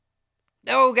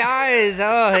Oh, guys.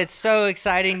 Oh, it's so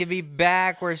exciting to be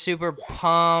back. We're super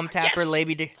pumped after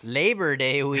Labor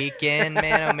Day weekend.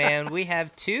 Man, oh, man. We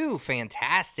have two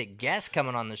fantastic guests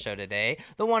coming on the show today.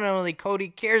 The one and only Cody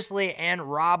Kearsley and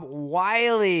Rob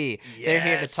Wiley. Yes. They're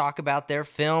here to talk about their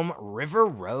film, River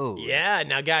Road. Yeah.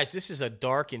 Now, guys, this is a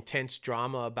dark, intense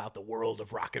drama about the world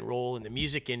of rock and roll and the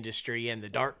music industry and the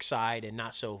dark side and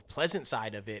not so pleasant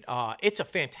side of it. It's a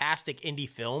fantastic indie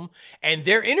film, and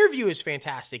their interview is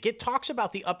fantastic. It talks about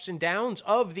the ups and downs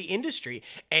of the industry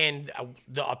and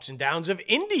the ups and downs of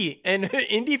indie and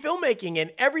indie filmmaking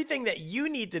and everything that you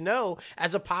need to know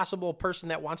as a possible person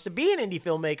that wants to be an indie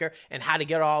filmmaker and how to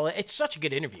get all it. It's such a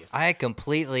good interview. I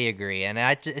completely agree, and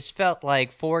I just felt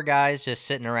like four guys just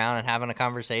sitting around and having a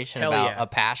conversation about a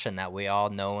passion that we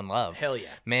all know and love. Hell yeah.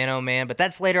 Man, oh man, but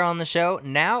that's later on the show.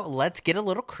 Now, let's get a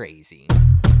little crazy.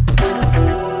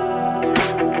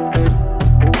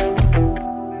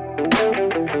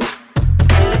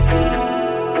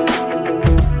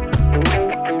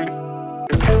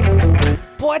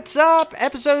 What's up?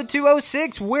 Episode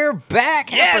 206. We're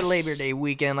back after Labor Day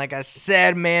weekend. Like I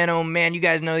said, man, oh man, you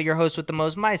guys know your host with the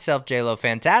most, myself, J-Lo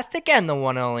Fantastic, and the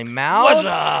one and only Mal. What's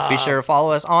up? Be sure to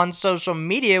follow us on social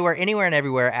media. We're anywhere and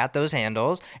everywhere at those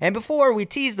handles. And before we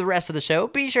tease the rest of the show,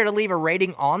 be sure to leave a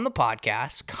rating on the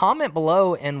podcast, comment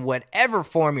below in whatever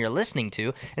form you're listening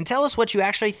to, and tell us what you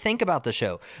actually think about the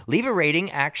show. Leave a rating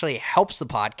actually helps the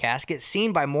podcast get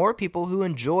seen by more people who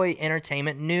enjoy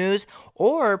entertainment news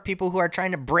or people who are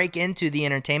trying to break into the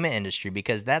entertainment industry,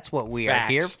 because that's what we are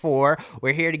here for.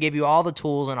 We're here to give you all the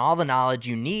tools and all the knowledge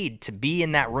you need to be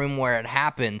in that room where it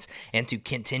happens and to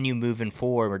continue moving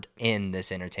forward in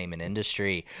this entertainment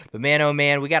industry. But man, oh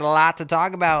man, we got a lot to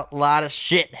talk about. A lot of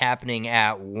shit happening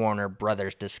at Warner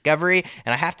Brothers Discovery,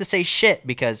 and I have to say shit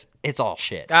because it's all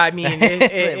shit. I mean,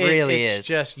 it really it's is.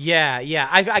 Just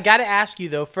I got to ask you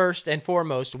though, first and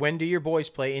foremost, when do your boys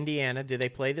play Indiana? Do they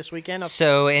play this weekend?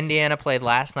 So Indiana played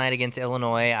last night against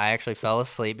Illinois. I actually fell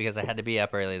asleep because I had to be up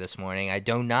early this morning. I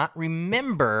do not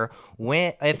remember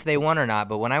if they won or not,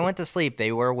 but when I went to sleep,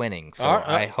 they were winning. So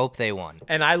I hope they won.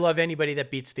 And I love anybody that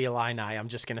beats the Illini. I'm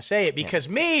just going to say it because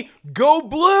go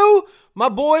blue. My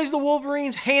boys, the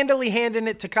Wolverines, handily handing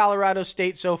it to Colorado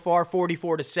State so far,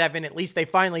 44-7. At least they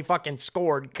finally fucking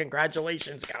scored.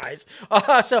 Congratulations, guys.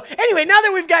 So anyway, now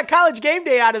that we've got College Game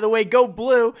Day out of the way, go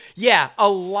blue. Yeah, a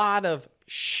lot of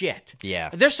shit. Yeah.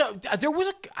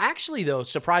 Actually though,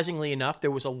 surprisingly enough,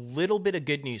 there was a little bit of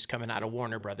good news coming out of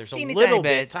Warner Brothers.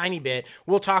 Tiny bit.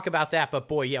 We'll talk about that, but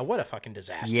boy, yeah, what a fucking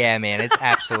disaster. Yeah, man, it's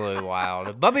absolutely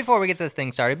wild. But before we get this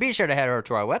thing started, be sure to head over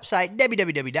to our website,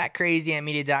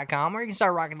 www.crazyantmedia.com, where you can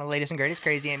start rocking the latest and greatest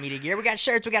Crazy Ant Media gear. We got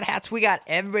shirts, we got hats, we got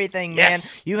everything, man.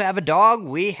 Yes. You have a dog,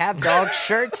 we have dog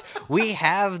shirts, we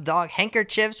have dog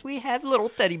handkerchiefs, we have little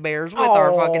teddy bears with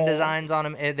our fucking designs on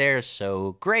them. They're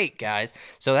so great, guys.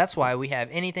 So that's why we have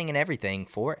anything and everything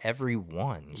for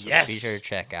everyone. So be sure to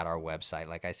check out our website,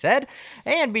 like I said.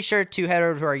 And be sure to head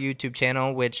over to our YouTube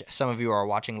channel, which some of you are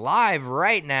watching live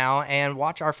right now, and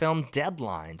watch our film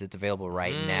Deadlines. It's available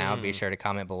right now. Be sure to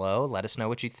comment below. Let us know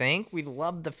what you think. We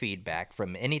love the feedback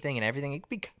from anything and everything. It could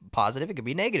be positive. It could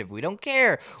be negative. We don't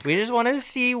care. We just want to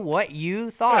see what you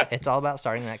thought. It's all about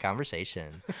starting that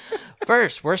conversation.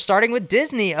 First, we're starting with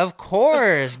Disney, of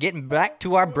course. Getting back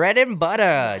to our bread and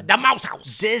butter. The Mouse House.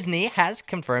 Disney has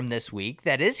confirmed this week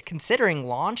that is considering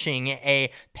launching a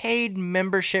paid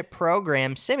membership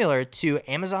program similar to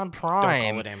Amazon Prime.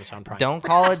 Don't call it Amazon Prime. Don't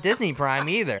call it Disney Prime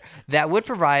either. That would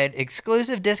provide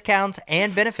exclusive discounts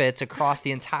and benefits across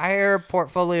the entire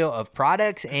portfolio of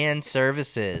products and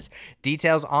services.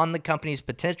 Details on the company's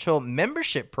potential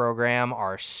membership program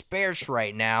are sparse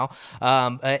right now.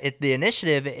 The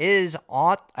initiative is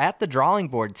at the drawing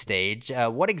board stage.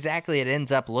 What exactly it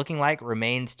ends up looking like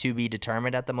remains to be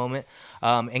determined at the moment,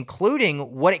 including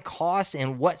what it costs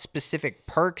and what specific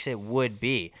perks it would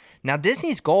be. Now,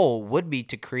 Disney's goal would be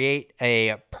to create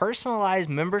a personalized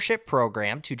membership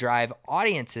program to drive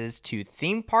audiences to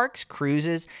theme parks,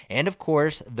 cruises, and of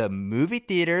course, the movie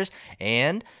theaters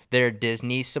and their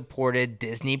Disney-supported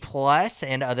Disney Plus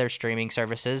and other streaming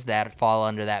services that fall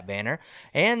under that banner,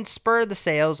 and spur the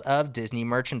sales of Disney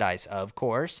merchandise, of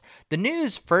course. The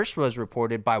news first was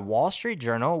reported by Wall Street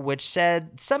Journal, which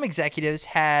said some executives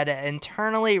had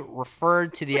internally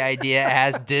referred to the idea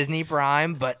as Disney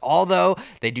Prime, but although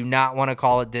they do not want to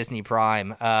call it Disney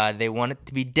Prime. They want it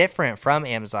to be different from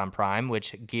Amazon Prime,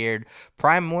 which geared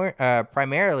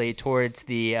primarily towards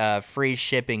the free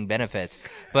shipping benefits.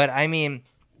 But I mean,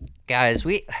 Guys,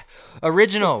 we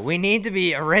need to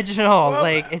be original.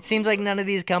 Like, it seems like none of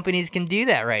these companies can do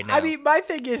that right now. I mean, my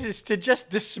thing is to just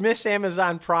dismiss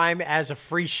Amazon Prime as a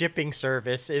free shipping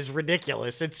service is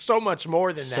ridiculous. It's so much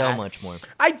more than that. So much more.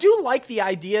 I do like the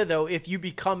idea, though, if you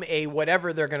become a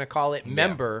whatever they're going to call it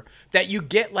member, that you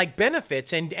get like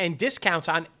benefits and discounts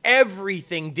on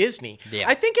everything Disney. Yeah.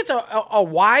 I think it's a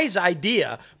wise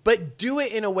idea, but do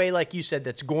it in a way, like you said,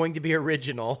 that's going to be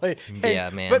original. Yeah,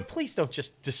 man. But please don't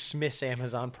just dismiss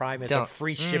Amazon Prime as a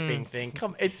free shipping thing.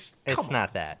 It's on.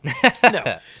 not that.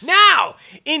 No. Now,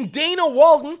 in Dana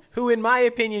Walden, who in my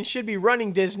opinion should be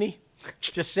running Disney,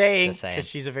 just saying, because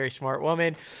she's a very smart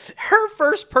woman. Her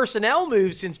first personnel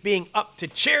move since being up to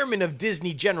chairman of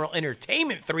Disney General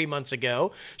Entertainment 3 months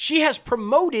ago, she has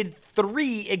promoted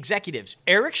 3 executives.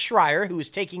 Eric Schreier, who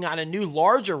is taking on a new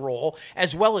larger role,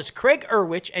 as well as Craig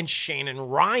Erwich and Shannon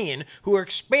Ryan, who are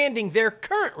expanding their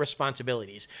current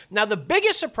responsibilities. Now, the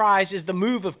biggest surprise is the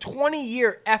move of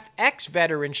 20-year FX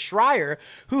veteran Schreier,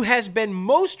 who has been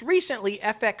most recently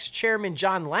FX chairman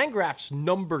John Landgraf's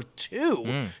number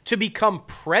 2, to become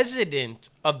president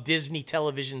of Disney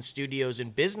Television Studios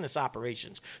and Business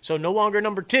Operations. So no longer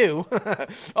number 2.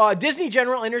 Disney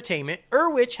General Entertainment,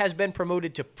 Erwich has been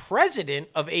promoted to president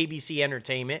of ABC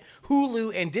Entertainment,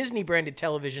 Hulu, and Disney branded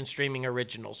television streaming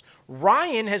originals.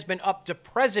 Ryan has been up to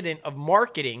president of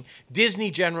marketing,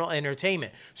 Disney General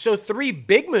Entertainment. So 3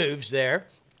 big moves there.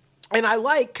 And I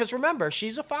like, because remember,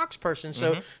 she's a Fox person,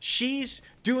 so she's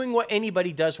doing what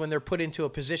anybody does when they're put into a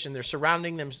position. They're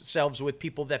surrounding themselves with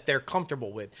people that they're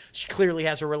comfortable with. She clearly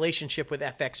has a relationship with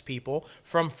FX people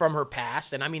from her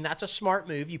past, and I mean, that's a smart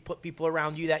move. You put people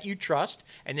around you that you trust,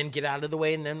 and then get out of the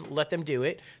way and then let them do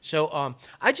it. So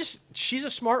she's a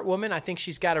smart woman. I think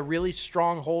she's got a really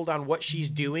strong hold on what she's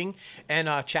doing, and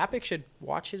Chapek should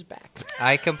watch his back.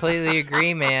 I completely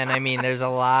agree, man. I mean, there's a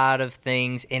lot of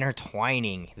things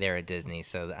intertwining there at Disney,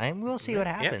 so we'll see what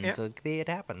happens. Yeah. So it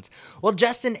happens. Well,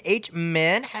 Justin H.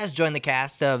 Min has joined the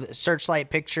cast of Searchlight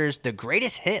Pictures' The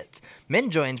Greatest Hits. Min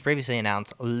joins previously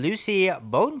announced Lucy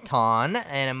Bonton,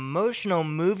 an emotional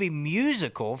movie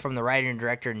musical from the writer and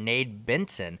director Ned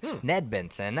Benson.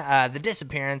 The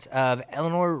disappearance of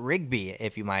Eleanor Rigby,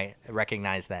 if you might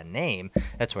recognize that name.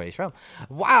 That's where he's from.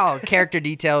 While character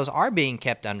details are being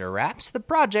kept under wraps, the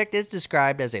project is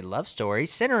described as a love story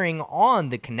centering on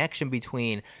the connection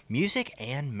between music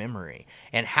and memory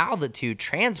and how the two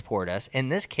transport us, in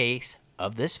this case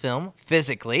of this film,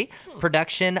 physically.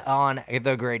 Production on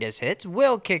The Greatest Hits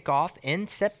will kick off in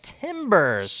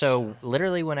September, so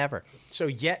literally whenever. So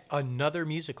yet another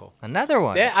musical. Another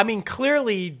one. I mean,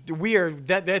 clearly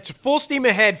that's full steam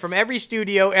ahead from every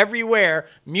studio, everywhere.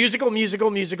 Musical.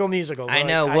 I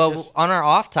know. On our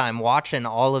off time, watching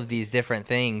all of these different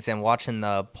things and watching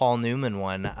the Paul Newman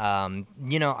one,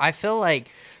 I feel like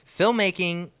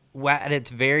filmmaking at its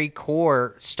very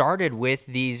core started with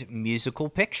these musical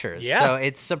pictures. Yeah. So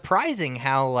it's surprising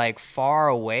how far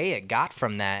away it got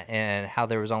from that and how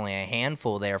there was only a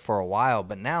handful there for a while,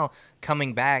 but now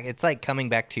coming back, it's like coming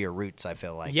back to your roots, I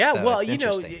feel like. Yeah, so well,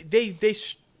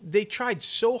 they tried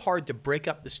so hard to break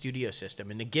up the studio system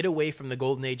and to get away from the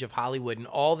golden age of Hollywood and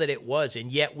all that it was,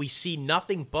 and yet we see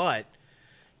nothing but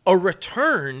a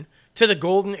return to the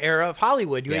golden era of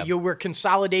Hollywood. Yep. We're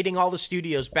consolidating all the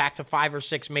studios back to 5 or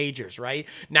 6 majors, right?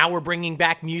 Now we're bringing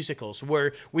back musicals,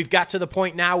 where we've got to the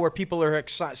point now where people are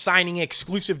signing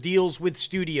exclusive deals with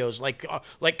studios, like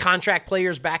contract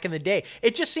players back in the day.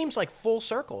 It just seems like full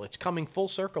circle. It's coming full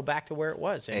circle back to where it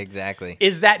was. And exactly.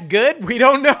 Is that good? We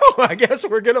don't know. I guess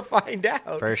we're going to find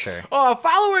out. For sure.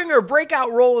 Following her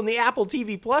breakout role in the Apple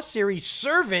TV Plus series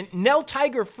Servant, Nell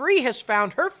Tiger Free has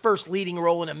found her first leading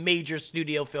role in a major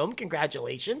studio film.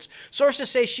 Congratulations.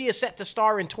 Sources say she is set to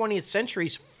star in 20th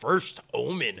Century's First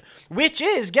Omen, which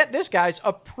is, get this, guys,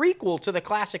 a prequel to the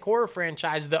classic horror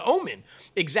franchise The Omen.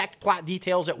 Exact plot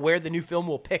details at where the new film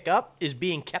will pick up is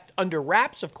being kept under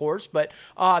wraps, of course, but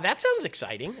that sounds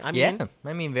exciting. I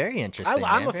mean, very interesting.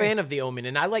 I'm a fan of The Omen,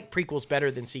 and I like prequels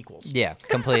better than sequels. Yeah,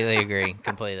 completely agree.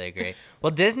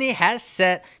 Well, Disney has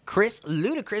set Chris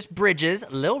Ludacris Bridges,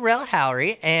 Lil Rel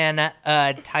Howery, and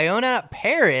Teyonah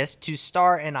Parris to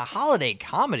star in a holiday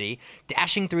comedy,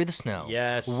 Dashing Through the Snow.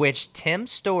 Yes. Which Tim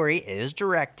Story is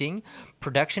directing.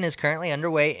 Production is currently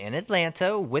underway in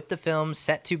Atlanta, with the film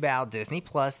set to bow Disney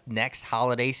Plus next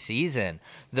holiday season.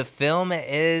 The film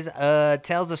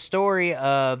tells a story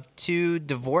of 2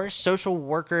 divorced social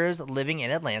workers living in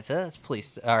Atlanta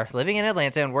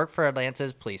and work for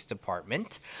Atlanta's police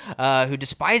department, who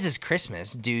despises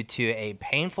Christmas due to a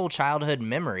painful childhood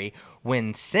memory.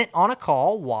 When sent on a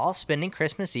call while spending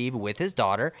Christmas Eve with his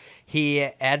daughter, he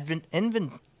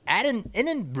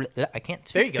I can't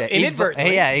speak. There you go. to-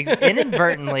 Inadvertently.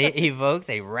 inadvertently evokes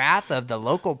a wrath of the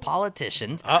local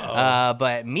politicians.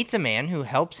 But meets a man who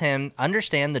helps him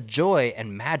understand the joy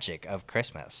and magic of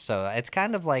Christmas. So it's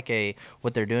kind of like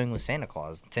what they're doing with Santa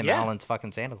Claus. Tim Yeah. Allen's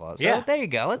fucking Santa Claus. So Yeah. there you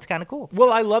go. It's kind of cool.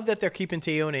 Well, I love that they're keeping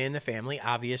Tiona in the family.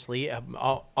 Obviously, a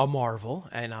Marvel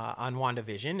and on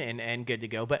WandaVision, and good to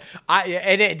go. But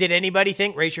did anybody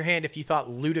think? Raise your hand if you thought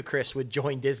Ludacris would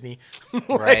join Disney.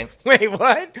 Right. Wait,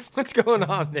 what? What's going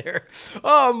on there?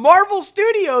 Marvel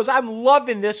Studios. I'm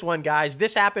loving this one, guys.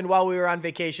 This happened while we were on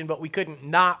vacation, but we couldn't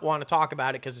not want to talk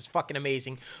about it because it's fucking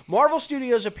amazing. Marvel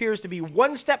Studios appears to be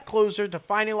one step closer to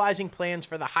finalizing plans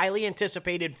for the highly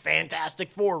anticipated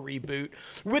Fantastic Four reboot,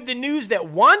 with the news that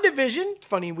WandaVision,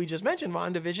 funny we just mentioned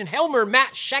WandaVision, Helmer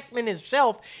Matt Sheckman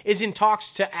himself is in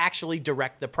talks to actually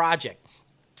direct the project.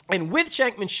 And with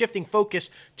Shenkman shifting focus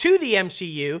to the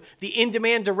MCU, the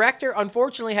in-demand director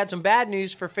unfortunately had some bad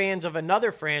news for fans of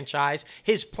another franchise.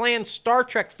 His planned Star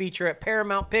Trek feature at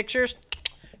Paramount Pictures,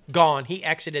 gone. He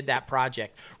exited that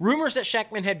project. Rumors that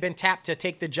Sheckman had been tapped to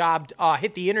take the job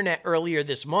hit the internet earlier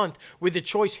this month, with the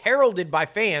choice heralded by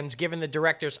fans given the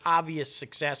director's obvious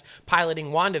success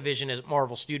piloting WandaVision as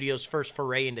Marvel Studios' first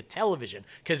foray into television,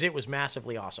 because it was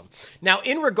massively awesome. Now,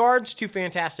 in regards to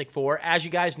Fantastic Four, as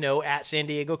you guys know, at San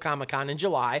Diego Comic-Con in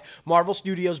July, Marvel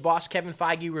Studios boss Kevin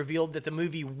Feige revealed that the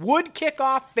movie would kick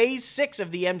off Phase 6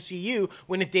 of the MCU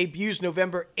when it debuts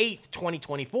November 8th,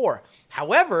 2024.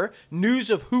 However, news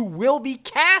of who will be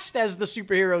cast as the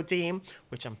superhero team,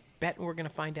 which I'm betting we're going to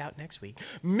find out next week.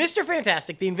 Mr.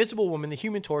 Fantastic, the Invisible Woman, the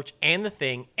Human Torch, and the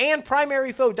Thing, and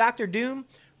primary foe Doctor Doom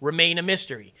remain a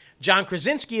mystery. John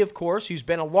Krasinski, of course, who's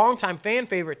been a longtime fan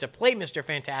favorite to play Mr.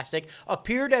 Fantastic,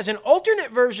 appeared as an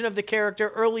alternate version of the character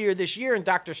earlier this year in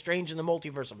Doctor Strange in the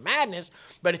Multiverse of Madness,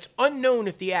 but it's unknown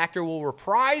if the actor will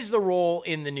reprise the role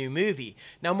in the new movie.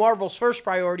 Now, Marvel's first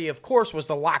priority, of course, was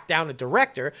to lock down a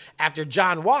director after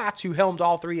John Watts, who helmed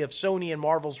all three of Sony and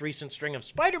Marvel's recent string of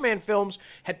Spider-Man films,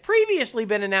 had previously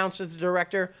been announced as the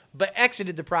director, but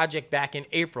exited the project back in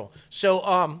April.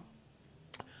 So,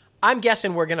 I'm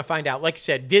guessing we're going to find out. Like I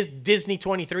said, Disney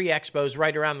 23 Expo is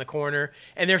right around the corner,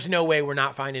 and there's no way we're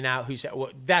not finding out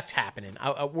that's happening.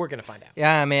 We're going to find out.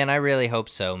 Yeah, man, I really hope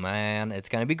so, man. It's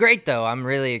going to be great, though. I'm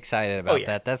really excited about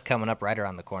that. That's coming up right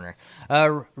around the corner.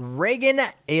 Reagan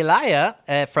Elia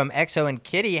from Exo and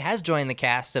Kitty has joined the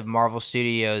cast of Marvel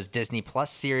Studios' Disney Plus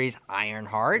series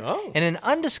Ironheart in an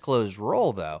undisclosed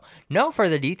role, though. No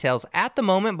further details at the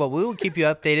moment, but we will keep you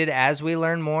updated as we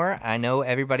learn more. I know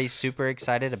everybody's super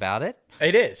excited about it.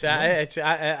 It is.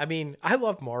 I mean, I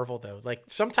love Marvel, though. Like,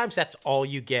 sometimes that's all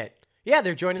you get. Yeah,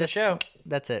 they're joining the show.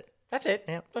 That's it. That's it.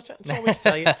 Yeah. That's all we can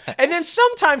tell you. And then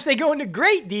sometimes they go into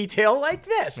great detail like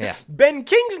this. Yeah. Ben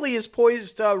Kingsley is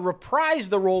poised to reprise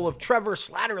the role of Trevor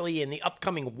Slattery in the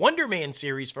upcoming Wonder Man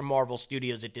series from Marvel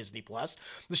Studios at Disney+.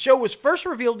 The show was first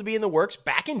revealed to be in the works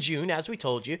back in June, as we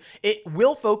told you. It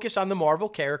will focus on the Marvel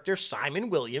character Simon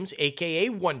Williams, a.k.a.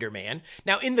 Wonder Man.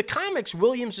 Now, in the comics,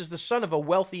 Williams is the son of a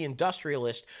wealthy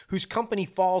industrialist whose company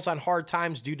falls on hard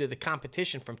times due to the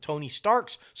competition from Tony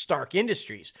Stark's Stark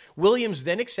Industries. Williams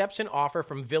then accepts an offer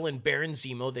from villain Baron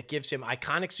Zemo that gives him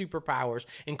iconic superpowers,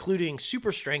 including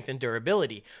super strength and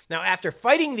durability. Now, after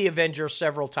fighting the Avengers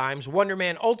several times, Wonder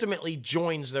Man ultimately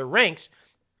joins their ranks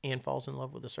and falls in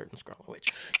love with a certain Scarlet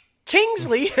Witch.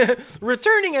 Kingsley,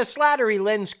 returning as Slattery,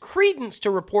 lends credence to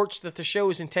reports that the show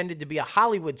is intended to be a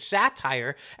Hollywood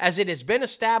satire, as it has been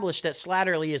established that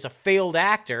Slattery is a failed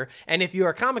actor, and if you're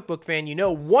a comic book fan, you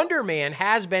know Wonder Man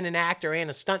has been an actor and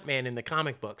a stuntman in the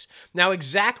comic books. Now,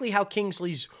 exactly how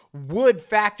Kingsley's would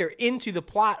factor into the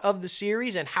plot of the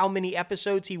series and how many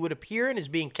episodes he would appear in is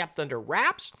being kept under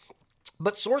wraps,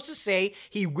 but sources say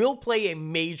he will play a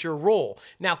major role.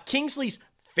 Now, Kingsley's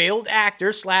failed actor,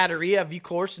 Slattery, of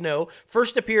course know,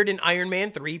 first appeared in Iron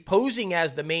Man 3, posing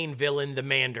as the main villain, the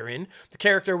Mandarin. The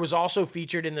character was also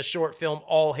featured in the short film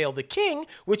All Hail the King,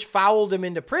 which fouled him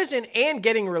into prison and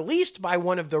getting released by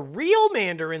one of the real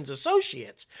Mandarin's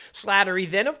associates. Slattery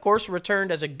then, of course,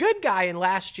 returned as a good guy in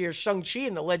last year's Shang-Chi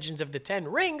and the Legends of the Ten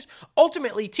Rings,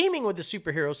 ultimately teaming with the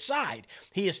superhero side.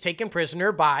 He is taken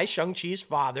prisoner by Shang-Chi's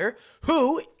father,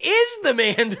 who is the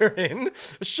Mandarin.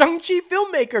 Shang-Chi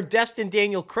filmmaker Destin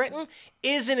Daniel Cretton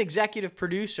is an executive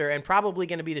producer and probably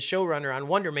going to be the showrunner on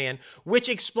Wonder Man, which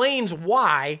explains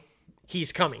why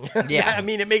he's coming. Yeah. I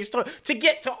mean, it makes to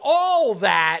get to all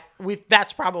that.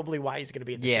 That's probably why he's going to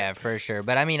be at the show. For sure.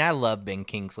 But I mean, I love Ben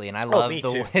Kingsley, and I love me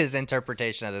too. his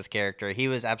interpretation of this character. He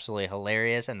was absolutely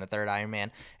hilarious in the third Iron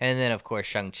Man, and then of course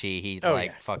Shang-Chi. He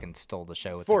fucking stole the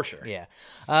show with For it. sure. Yeah.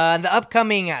 The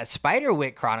upcoming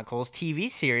Spiderwick Chronicles TV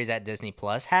series at Disney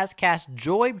Plus has cast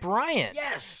Joy Bryant.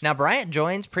 Yes. Now Bryant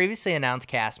joins previously announced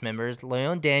cast members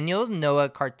Leon Daniels, Noah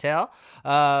Cartel,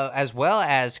 as well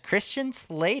as Christian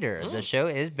Slater. The show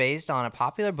is based on a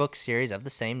popular book series of the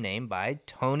same name by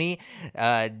Tony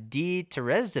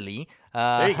DiTerezzi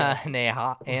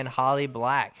and Holly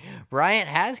Black. Bryant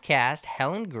has cast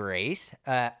Helen Grace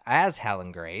as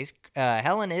Helen Grace.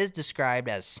 Helen is described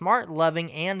as smart,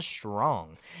 loving, and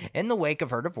strong. In the wake of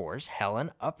her divorce,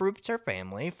 Helen uproots her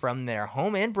family from their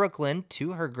home in Brooklyn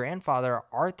to her grandfather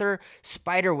Arthur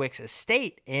Spiderwick's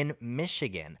estate in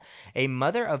Michigan. A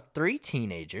mother of 3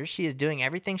 teenagers, she is doing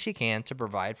everything she can to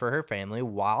provide for her family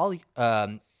while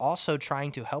also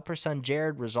trying to help her son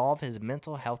Jared resolve his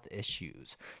mental health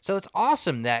issues. So it's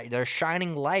awesome that they're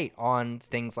shining light on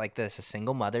things like this. A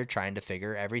single mother trying to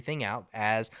figure everything out,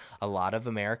 as a lot of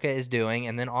America is doing,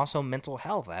 and then also mental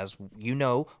health. As you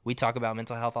know, we talk about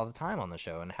mental health all the time on the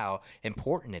show and how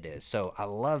important it is. So I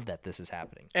love that this is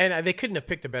happening. And they couldn't have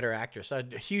picked a better actress. I'm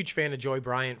a huge fan of Joy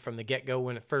Bryant from the get-go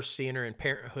when I first seen her in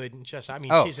Parenthood. And she's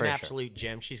an absolute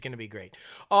gem. She's going to be great.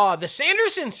 The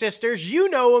Sanderson sisters, you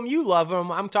know them, you love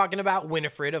them. I'm talking about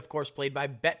Winifred, of course, played by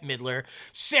Bette Midler,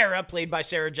 Sarah, played by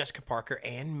Sarah Jessica Parker,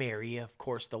 and Mary, of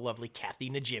course, the lovely Kathy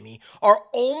Najimy, are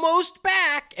almost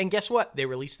back. And guess what? They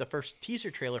released the first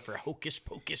teaser trailer for Hocus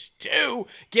Pocus 2,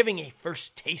 giving a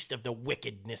first taste of the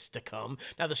wickedness to come.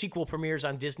 Now, the sequel premieres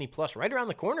on Disney Plus right around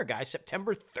the corner, guys,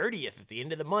 September 30th at the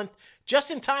end of the month,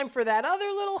 just in time for that other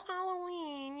little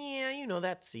Halloween. Yeah, you know,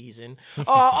 that season.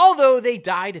 Although they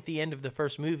died at the end of the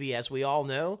first movie, as we all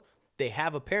know, they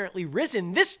have apparently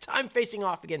risen, this time facing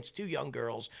off against 2 young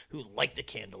girls who light the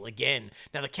candle again.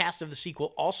 Now, the cast of the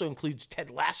sequel also includes Ted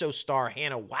Lasso star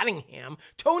Hannah Waddingham,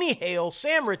 Tony Hale,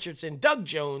 Sam Richardson, Doug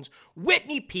Jones,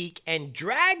 Whitney Peak, and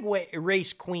drag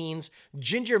race queens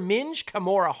Ginger Minge,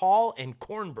 Kamora Hall, and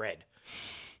Cornbread.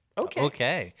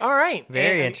 Okay. All right.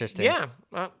 Very interesting. Yeah.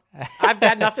 I've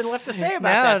got nothing left to say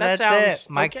about that. That that's sounds it.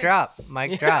 Mic drop.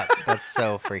 Mic drop. That's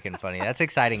so freaking funny. That's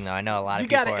exciting, though. I know a lot of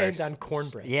people You got to are... end on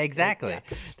Cornbread. Yeah, exactly.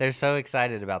 They're so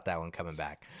excited about that one coming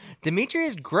back.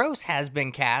 Demetrius Gross has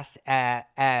been cast by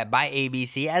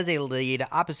ABC as a lead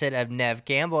opposite of Neve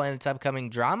Campbell in its upcoming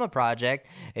drama project,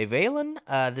 Evelyn.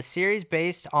 The series,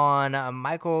 based on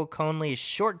Michael Conley's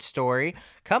short story,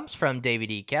 comes from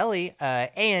David E. Kelly,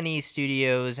 A&E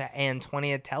Studios, and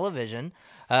 20th Television.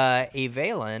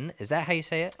 Evelyn, is that how you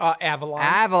say it?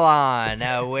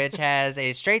 Avalon, which has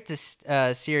a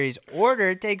straight-to-series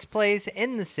order, takes place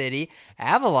in the city,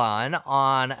 Avalon,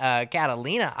 on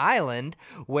Catalina Island,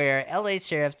 where L.A.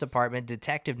 Sheriff's Department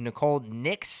Detective Nicole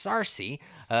Nick Sarcy,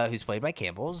 who's played by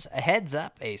Campbell's, heads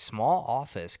up a small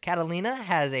office. Catalina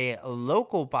has a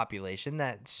local population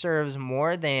that serves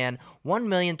more than 1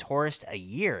 million tourists a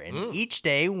year, and each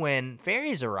day when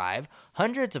ferries arrive,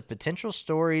 hundreds of potential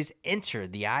stories enter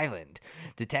the island.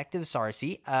 Detective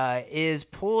Sarcy is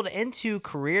pulled into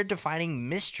career-defining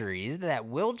mysteries that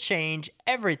will change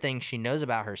everything she knows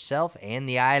about herself and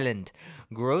the island.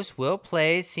 Gross will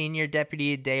play Senior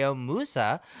Deputy Deo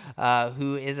Musa,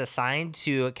 who is assigned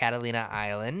to Catalina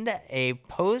Island, a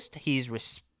post he's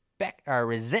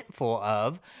resentful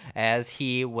of, as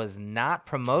he was not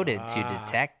promoted to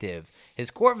detective.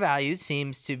 His core value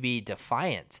seems to be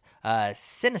defiance.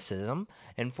 Cynicism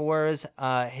informs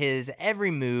his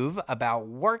every move about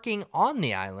working on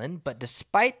the island, but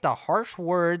despite the harsh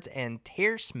words and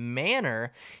terse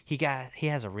manner, he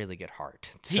has a really good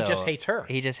heart. He just hates her.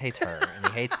 He just hates her, and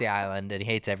he hates the island, and he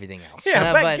hates everything else.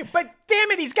 Yeah, but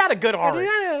damn it, he's got a good heart. He's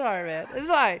got a good heart, man. It's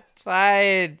fine. It's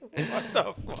fine. What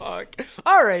the fuck?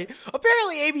 All right.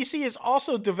 Apparently, ABC is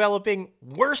also developing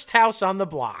Worst House on the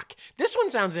Block. This one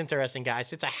sounds interesting,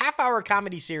 guys. It's a half-hour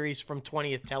comedy series from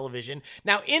 20th Television.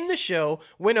 Now, in the show,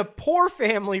 when a poor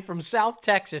family from South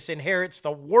Texas inherits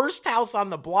the worst house on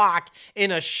the block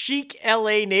in a chic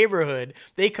LA neighborhood,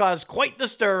 they cause quite the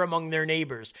stir among their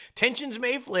neighbors. Tensions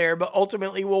may flare, but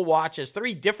ultimately we'll watch as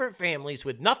 3 different families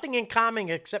with nothing in common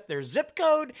except their zip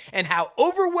code and how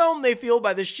overwhelmed they feel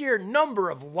by the sheer number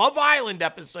of Love Island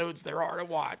episodes there are to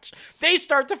watch. They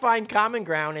start to find common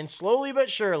ground and slowly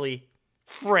but surely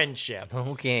friendship.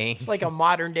 Okay. It's like a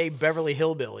modern day Beverly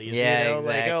Hillbillies. Yeah, you know? Like,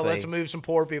 oh, exactly. let's move some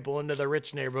poor people into the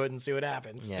rich neighborhood and see what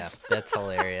happens. Yeah, that's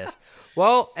hilarious.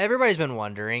 Well, everybody's been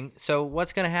wondering, so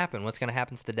what's going to happen? What's going to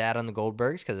happen to the dad on the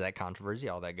Goldbergs because of that controversy,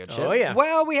 all that good shit? Oh, yeah.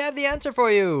 Well, we have the answer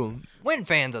for you. When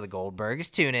fans of the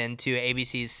Goldbergs tune in to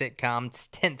ABC's sitcom's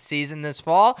 10th season this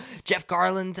fall, Jeff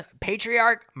Garland's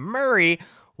patriarch, Murray,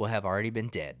 will have already been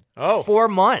dead. Oh. 4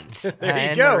 months. There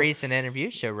you in go. the recent interview,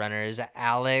 showrunners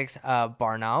Alex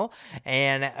Barnall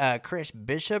and Chris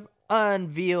Bishop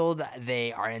unveiled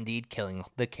they are indeed killing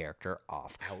the character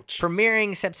off. Ouch.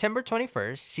 Premiering September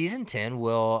 21st, season 10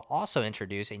 will also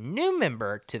introduce a new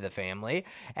member to the family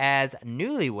as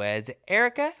newlyweds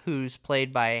Erica, who's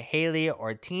played by Haley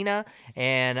Ortina,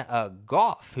 and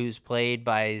Goff, who's played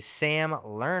by Sam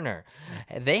Lerner.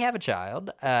 They have a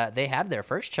child. They have their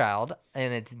first child,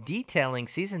 and it's detailing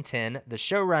season 10. The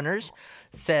showrunners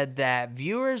said that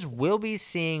viewers will be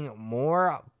seeing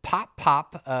more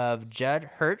pop of Judd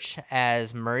Hirsch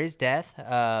as Murray's death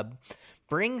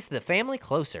brings the family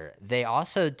closer. They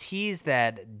also teased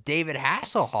that David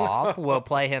Hasselhoff will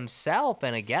play himself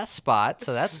in a guest spot,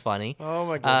 so that's funny. Oh,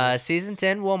 my goodness. Season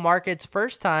 10 will mark its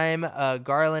first time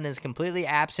Garland is completely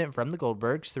absent from the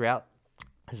Goldbergs throughout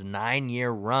his 9-year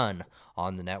run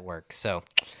on the network. So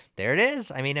there it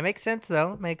is. I mean, it makes sense,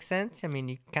 though. It makes sense. I mean,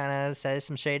 you kind of say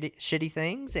some shitty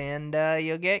things, and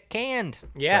you'll get canned.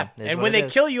 Yeah, So, that's and what when it they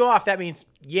is. kill you off, that means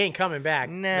you ain't coming back.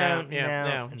 No,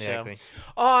 So, exactly.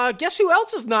 guess who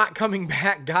else is not coming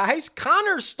back, guys?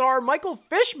 Connor star Michael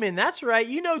Fishman. That's right.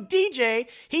 You know DJ.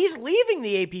 He's leaving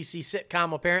the APC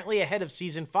sitcom apparently ahead of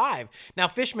season 5. Now,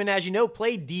 Fishman, as you know,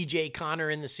 played DJ Connor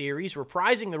in the series,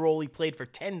 reprising the role he played for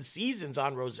 10 seasons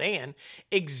on Roseanne.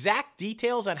 Exact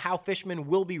details on how Fishman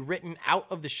will be written out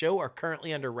of the show are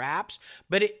currently under wraps,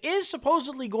 but it is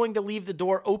supposedly going to leave the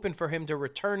door open for him to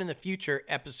return in the future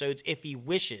episodes if he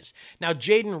wishes. Now,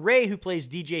 Jaden Ray, who plays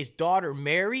DJ's daughter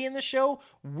Mary in the show,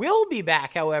 will be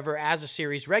back, however, as a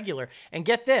series regular. And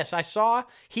get this, I saw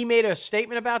he made a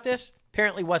statement about this.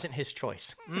 Apparently wasn't his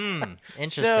choice. Interesting.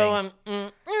 So,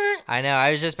 I know.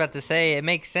 I was just about to say it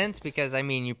makes sense because I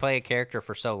mean you play a character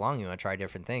for so long, you want to try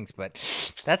different things, but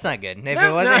that's not good. If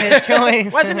it wasn't his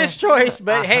choice, wasn't his choice.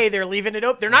 But hey, they're leaving it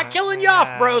open. They're not killing you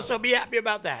off, bro. So be happy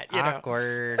about that. You know?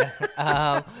 Awkward.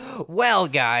 Well,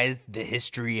 guys, the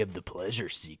history of the Pleasure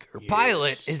Seeker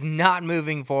pilot is not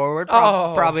moving forward.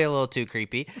 Probably a little too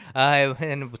creepy,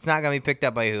 and it's not going to be picked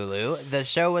up by Hulu. The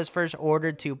show was first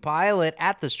ordered to pilot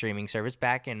at the streaming service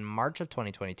back in March of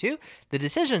 2022. The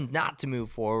decision not to move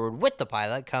forward with the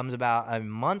pilot comes about a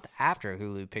month after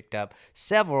Hulu picked up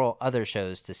several other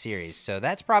shows to series. So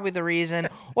that's probably the reason,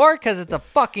 or because it's a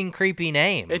fucking creepy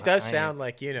name. It does sound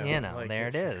like, you know. Like, there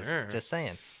it is. Just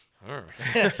saying.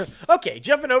 Okay,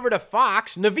 jumping over to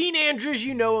Fox, Naveen Andrews,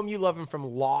 you know him, you love him from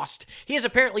Lost. He has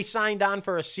apparently signed on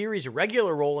for a series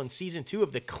regular role in season 2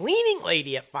 of The Cleaning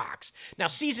Lady at Fox. Now,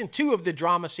 season 2 of the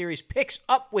drama series picks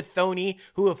up with Thony,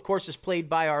 who of course is played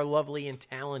by our lovely and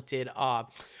talented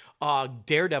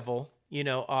Daredevil. You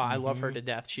know, I love her to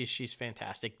death. She's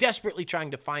fantastic. Desperately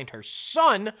trying to find her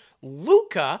son,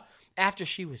 Luca, after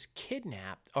he was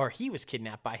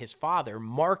kidnapped by his father,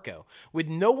 Marco. With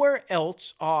nowhere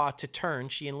else to turn,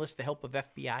 she enlists the help of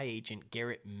FBI agent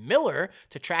Garrett Miller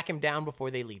to track him down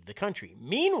before they leave the country.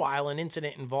 Meanwhile, an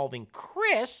incident involving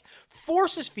Chris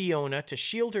forces Fiona to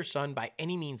shield her son by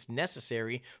any means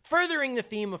necessary, furthering the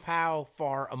theme of how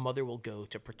far a mother will go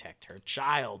to protect her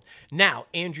child. Now,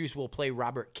 Andrews will play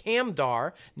Robert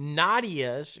Camdar,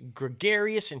 Nadia's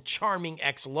gregarious and charming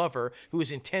ex-lover who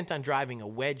is intent on driving a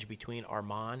wedge between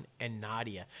Armand and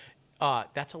Nadia.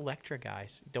 That's Elektra,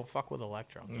 guys. Don't fuck with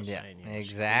Elektra. I'm just saying. You know,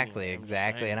 Exactly.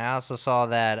 saying. And I also saw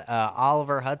that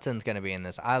Oliver Hudson's going to be in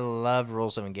this. I love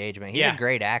Rules of Engagement. He's a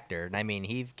great actor. I mean,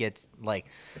 he gets like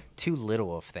too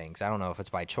little of things. I don't know if it's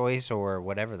by choice or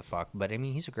whatever the fuck, but I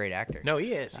mean, he's a great actor. No,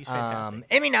 he is. He's fantastic.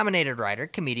 Emmy-nominated writer,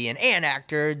 comedian, and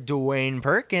actor Dwayne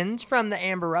Perkins from The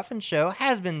Amber Ruffin Show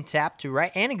has been tapped to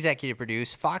write and executive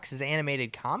produce Fox's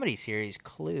animated comedy series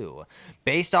Clue.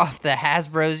 Based off the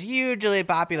Hasbro's hugely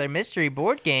popular mystery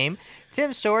board game,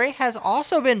 Tim Story has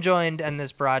also been joined on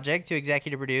this project to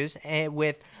executive produce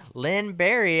with Lynn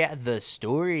Barry. The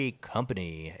Story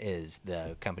Company is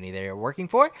the company they are working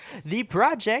for. The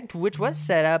project, which was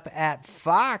set up at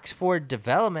Fox for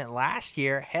development last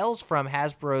year, hails from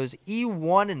Hasbro's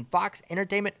E1 and Fox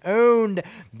Entertainment-owned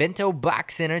Bento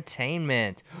Box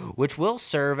Entertainment, which will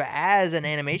serve as an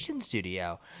animation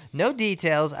studio. No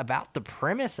details about the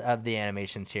premise of the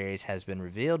animation series has been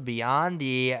revealed beyond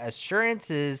the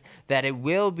assurances that it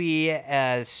will be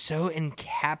so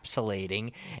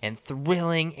encapsulating and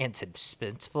thrilling and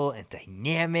suspenseful and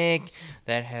dynamic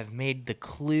that have made The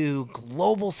Clue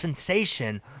global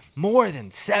sensation more than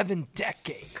 7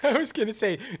 decades. I was going to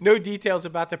say, no details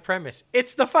about the premise.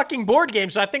 It's the fucking board game,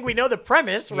 so I think we know the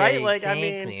premise, right? Yeah, like,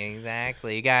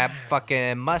 exactly. You got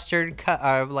fucking mustard,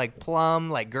 like plum,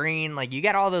 like green, like you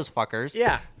got all those fuckers.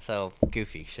 Yeah. So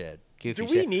goofy shit. Do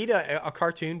we need a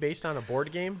cartoon based on a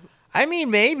board game? I mean,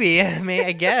 maybe.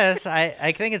 I guess.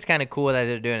 I think it's kind of cool that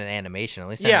they're doing an animation. At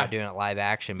least they're not doing it live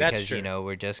action because,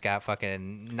 we just got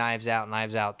fucking Knives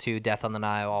Out 2, Death on the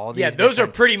Nile, all these. Yeah, those are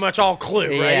pretty much all Clue,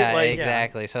 right? Yeah,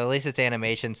 exactly. So at least it's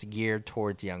animations geared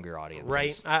towards younger audiences.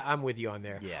 Right. I'm with you on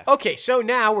there. Yeah. Okay, so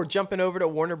now we're jumping over to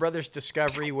Warner Brothers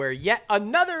Discovery, where yet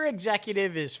another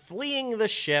executive is fleeing the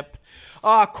ship.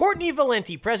 Courtney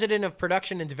Valenti, president of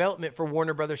production and development for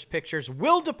Warner Brothers Pictures,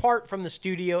 will depart from the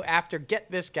studio after, get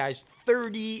this, guys,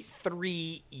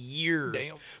 33 years.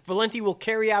 Damn. Valenti will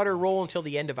carry out her role until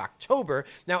the end of October.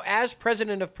 Now, as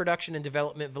president of production and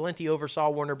development, Valenti oversaw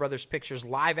Warner Brothers Pictures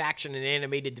live action and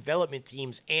animated development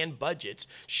teams and budgets,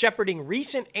 shepherding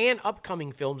recent and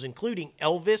upcoming films, including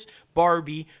Elvis,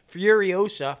 Barbie,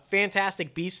 Furiosa,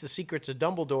 Fantastic Beasts, The Secrets of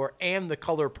Dumbledore, and The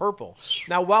Color Purple.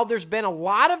 Now, while there's been a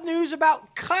lot of news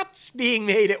about cuts being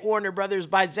made at Warner Brothers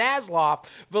by Zaslav,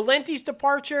 Valenti's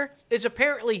departure is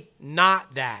apparently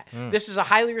not that. This is a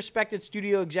highly respected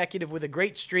studio executive with a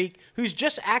great streak who's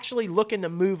just actually looking to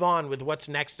move on with what's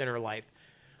next in her life.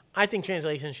 I think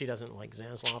translation, she doesn't like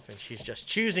Zaslav and she's just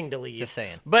choosing to leave. Just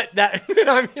saying. But that,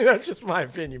 I mean, that's just my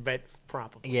opinion, but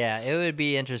probably. Yeah, it would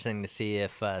be interesting to see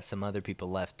if some other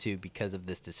people left too because of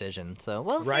this decision. So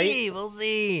we'll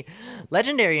see.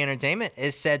 Legendary Entertainment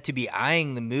is said to be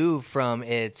eyeing the move from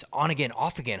its on-again,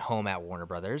 off-again home at Warner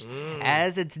Brothers.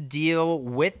 As its deal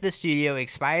with the studio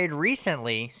expired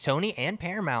recently, Sony and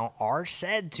Paramount are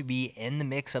said to be in the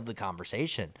mix of the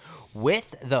conversation.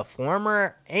 With the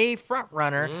former a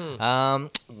frontrunner,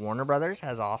 Warner Brothers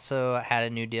has also had a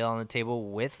new deal on the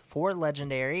table for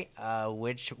Legendary,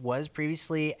 which was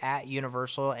previously at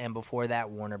Universal and before that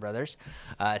Warner Brothers.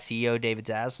 CEO David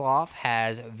Zaslav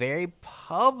has very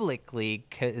publicly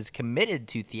is committed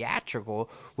to theatrical,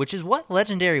 which is what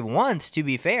Legendary wants, to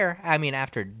be fair. I mean,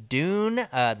 after Dune,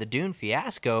 the Dune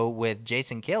fiasco with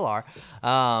Jason Kilar,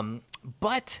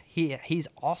 but he's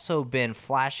also been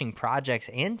flashing projects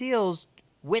and deals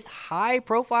with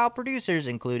high-profile producers,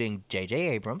 including J.J.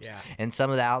 Abrams, and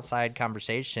some of the outside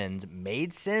conversations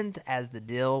made sense as the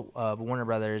deal of Warner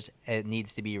Brothers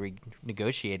needs to be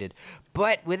renegotiated.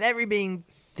 But with everything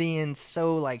being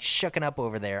so shooken up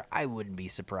over there, I wouldn't be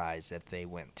surprised if they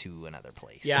went to another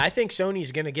place. Yeah, I think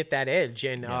Sony's going to get that edge.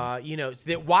 And,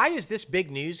 why is this big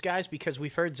news, guys? Because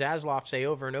we've heard Zaslav say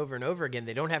over and over and over again,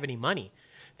 they don't have any money.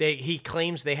 He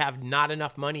claims they have not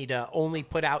enough money to only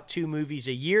put out 2 movies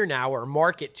a year now or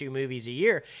market 2 movies a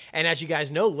year. And as you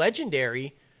guys know,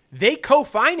 Legendary, they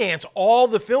co-finance all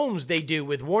the films they do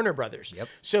with Warner Brothers. Yep.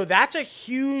 So that's a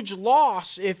huge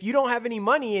loss if you don't have any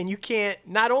money and you can't,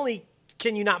 not only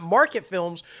can you not market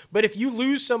films, but if you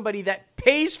lose somebody that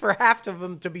pays for half of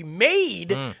them to be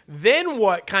made, then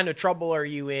what kind of trouble are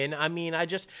you in? I mean,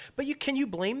 can you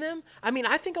blame them? I mean,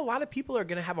 I think a lot of people are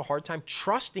going to have a hard time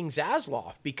trusting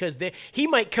Zaslav because he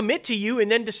might commit to you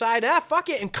and then decide, fuck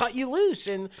it, and cut you loose,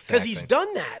 and because he's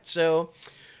done that. So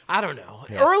I don't know.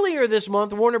 Yeah. Earlier this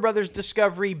month, Warner Brothers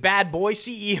Discovery bad boy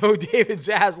CEO David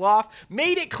Zaslav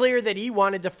made it clear that he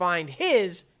wanted to find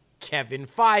his Kevin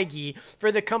Feige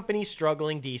for the company's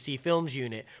struggling DC Films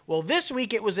unit. Well, this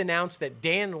week it was announced that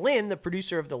Dan Lin, the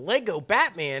producer of the Lego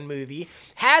Batman movie,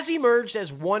 has emerged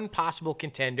as one possible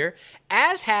contender,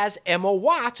 as has Emma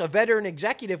Watts, a veteran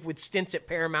executive with stints at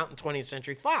Paramount and 20th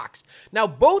Century Fox. Now,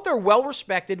 both are well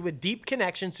respected with deep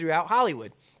connections throughout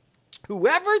Hollywood.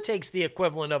 Whoever takes the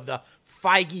equivalent of the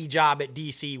Feige job at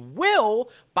DC will,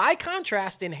 by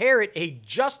contrast, inherit a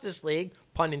Justice League,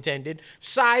 pun intended,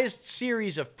 sized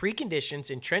series of preconditions,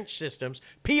 entrenched systems,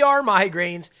 PR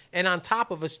migraines, and on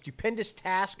top of a stupendous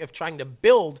task of trying to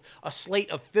build a slate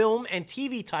of film and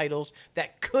TV titles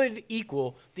that could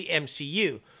equal the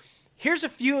MCU. Here's a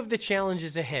few of the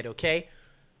challenges ahead, okay?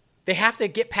 They have to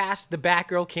get past the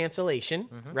Batgirl cancellation,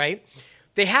 right?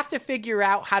 They have to figure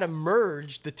out how to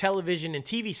merge the television and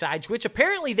TV sides, which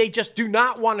apparently they just do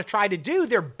not want to try to do.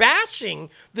 They're bashing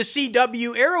the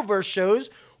CW Arrowverse shows,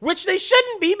 which they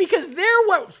shouldn't be because they're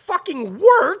what fucking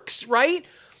works, right?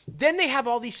 Then they have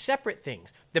all these separate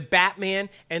things. The Batman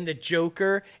and the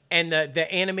Joker and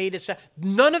the animated stuff.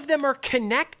 None of them are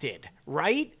connected,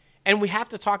 right? And we have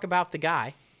to talk about the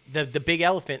guy, the big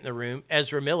elephant in the room,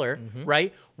 Ezra Miller,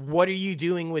 right? What are you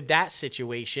doing with that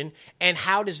situation? And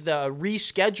how does the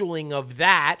rescheduling of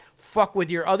that fuck with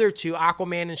your other two,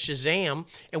 Aquaman and Shazam?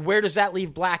 And where does that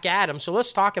leave Black Adam? So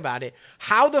let's talk about it.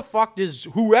 How the fuck does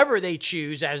whoever they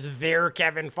choose as their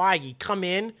Kevin Feige come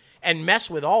in and mess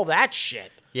with all that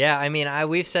shit? Yeah, I mean,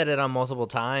 we've said it on multiple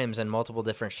times and multiple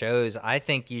different shows. I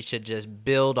think you should just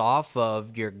build off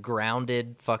of your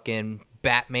grounded fucking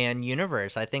Batman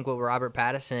universe. I think what Robert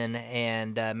Pattinson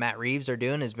and Matt Reeves are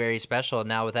doing is very special.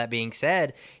 Now, with that being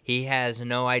said, he has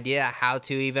no idea how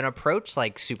to even approach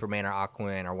like Superman or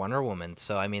Aquaman or Wonder Woman.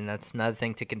 So, I mean, that's another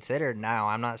thing to consider. Now,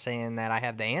 I'm not saying that I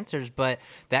have the answers, but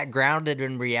that grounded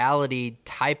in reality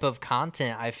type of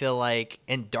content, I feel like,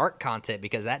 and dark content,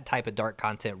 because that type of dark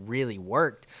content really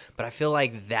worked, but I feel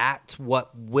like that's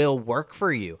what will work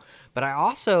for you. But I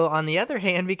also, on the other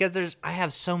hand, because I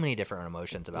have so many different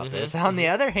emotions about this. On the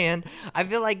other hand, I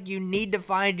feel like you need to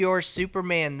find your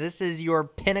Superman. This is your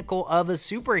pinnacle of a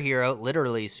superhero,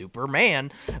 literally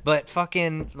Superman. But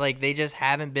fucking, like, they just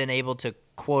haven't been able to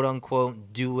quote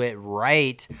unquote do it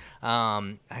right.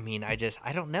 I mean, I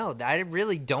don't know. I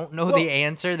really don't know the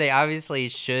answer. They obviously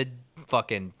should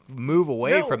fucking move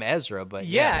away from Ezra, but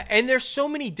yeah. And there's so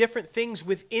many different things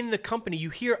within the company. You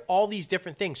hear all these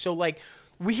different things. So like,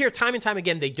 we hear time and time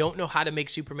again, they don't know how to make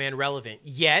Superman relevant.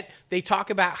 Yet, they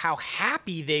talk about how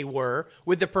happy they were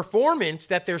with the performance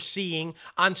that they're seeing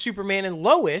on Superman and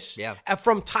Lois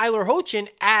from Tyler Hoechlin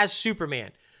as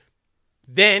Superman.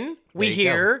 Then we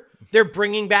hear they're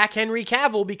bringing back Henry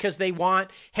Cavill because they want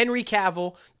Henry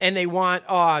Cavill and they want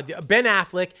Ben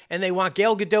Affleck and they want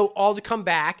Gal Gadot all to come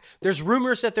back. There's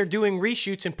rumors that they're doing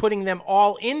reshoots and putting them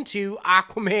all into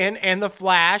Aquaman and The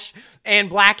Flash and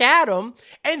Black Adam.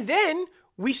 And then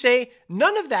we say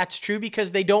none of that's true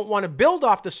because they don't want to build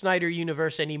off the Snyder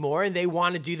universe anymore and they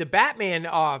want to do the Batman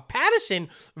Pattinson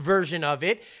version of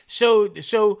it. So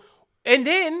and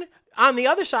then on the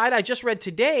other side, I just read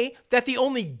today that the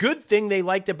only good thing they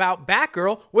liked about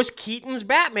Batgirl was Keaton's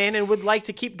Batman and would like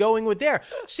to keep going with there.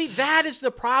 See, that is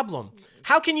the problem.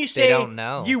 How can you say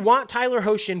you want Tyler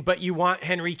Hoechlin, but you want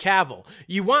Henry Cavill?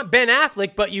 You want Ben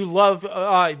Affleck, but you love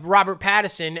Robert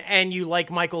Pattinson and you like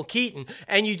Michael Keaton.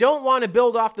 And you don't want to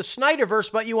build off the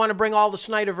Snyderverse, but you want to bring all the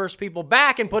Snyderverse people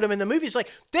back and put them in the movies. Like,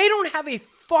 they don't have a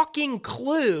fucking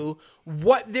clue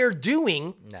what they're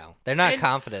doing. No, they're not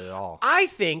confident at all. I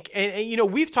think, and you know,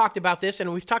 we've talked about this,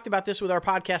 and we've talked about this with our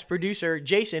podcast producer,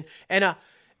 Jason, and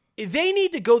they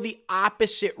need to go the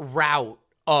opposite route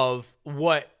of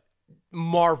what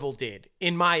Marvel did,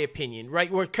 in my opinion, right?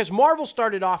 Because Marvel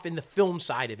started off in the film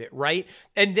side of it, right?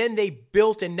 And then they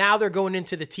built, and now they're going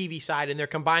into the TV side, and they're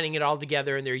combining it all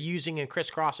together, and they're using and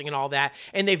crisscrossing and all that,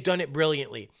 and they've done it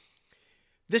brilliantly.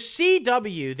 The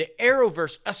CW, the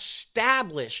Arrowverse,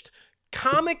 established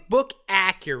comic book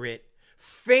accurate,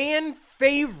 fan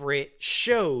favorite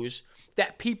shows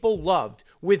that people loved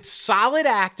with solid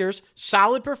actors,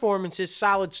 solid performances,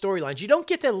 solid storylines. You don't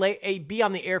get to be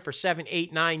on the air for 7,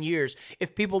 8, 9 years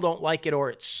if people don't like it or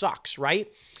it sucks,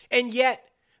 right? And yet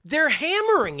they're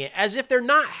hammering it as if they're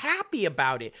not happy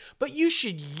about it. But you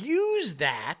should use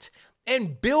that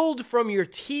and build from your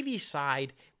TV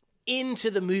side into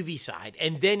the movie side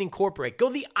and then incorporate. Go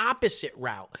the opposite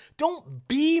route. Don't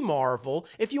be Marvel.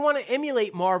 If you want to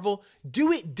emulate Marvel,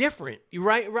 do it different,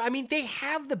 right? I mean, they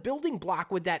have the building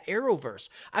block with that Arrowverse.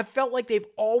 I felt like they've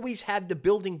always had the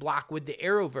building block with the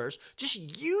Arrowverse.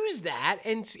 Just use that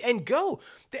and go.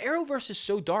 The Arrowverse is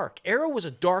so dark. Arrow was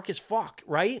a dark as fuck,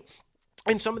 right?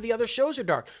 And some of the other shows are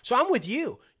dark. So I'm with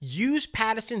you. Use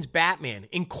Pattinson's Batman.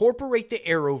 Incorporate the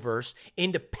Arrowverse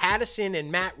into Pattinson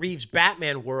and Matt Reeves'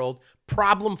 Batman world.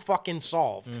 Problem fucking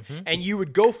solved. And you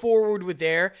would go forward with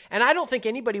there. And I don't think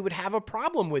anybody would have a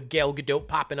problem with Gal Gadot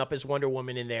popping up as Wonder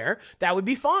Woman in there. That would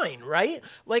be fine, right?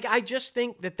 Like, I just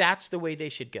think that that's the way they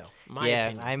should go. My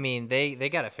opinion. I mean, they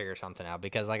got to figure something out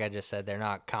because, like I just said, they're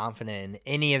not confident in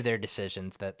any of their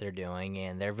decisions that they're doing.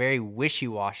 And they're very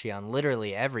wishy-washy on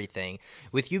literally everything.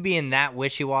 With you being that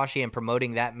wishy-washy and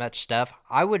promoting that much stuff,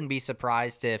 I wouldn't be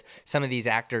surprised if some of these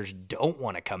actors don't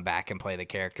want to come back and play the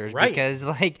characters. Right. Because,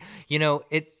 like, you know,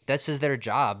 this is their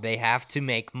job. They have to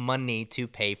make money to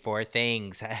pay for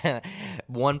things.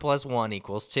 1 + 1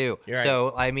 = 2. Right.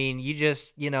 So, I mean, you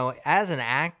just, you know, as an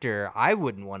actor, I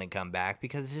wouldn't want to come back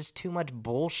because it's just too much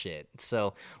bullshit.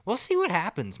 So we'll see what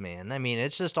happens, man. I mean,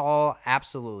 it's just all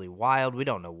absolutely wild. We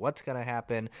don't know what's going to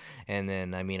happen. And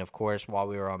then, I mean, of course, while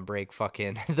we were on break,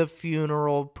 fucking the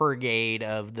funeral parade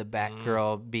of the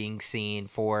Batgirl being seen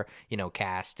for, you know,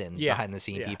 cast and behind the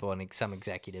scene people and some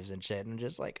executives and shit. And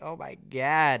just like, oh my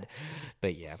God. bad.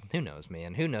 But yeah, who knows,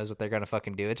 man? Who knows what they're going to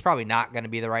fucking do? It's probably not going to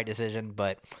be the right decision,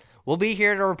 but we'll be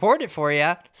here to report it for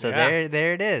you. So Yeah.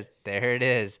 there it is. There it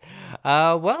is.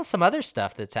 Well, some other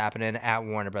stuff that's happening at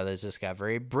Warner Brothers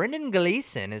Discovery. Brendan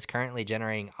Gleeson is currently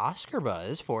generating Oscar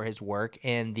buzz for his work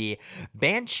in the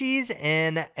Banshees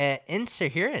and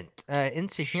Insurgent.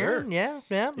 Sure. Yeah.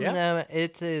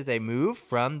 It is a move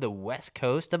from the west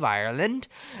coast of Ireland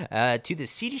to the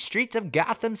seedy streets of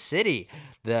Gotham City.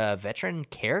 The veteran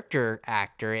character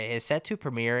actor is set to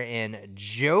premiere in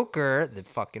Joker, the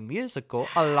fucking musical,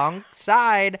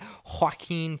 alongside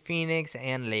Joaquin Phoenix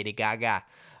and Lady Gaga,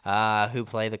 who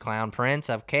play the Clown Prince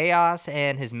of Chaos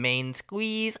and his main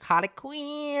squeeze, Harley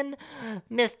Quinn,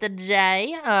 Mr.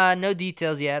 J. No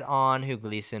details yet on who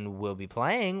Gleeson will be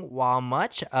playing, while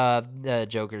much of the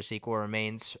Joker sequel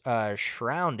remains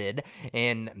shrouded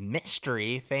in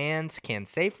mystery. Fans can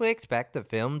safely expect the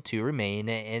film to remain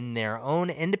in their own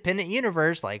independent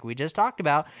universe, like we just talked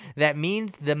about. That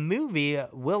means the movie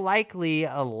will likely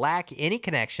lack any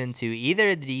connection to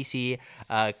either the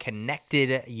DC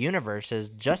connected universes,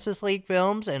 Justice League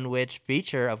films, in which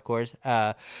feature, of course,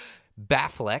 Ben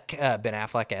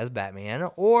Affleck as Batman,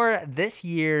 or this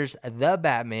year's The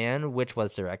Batman, which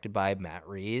was directed by Matt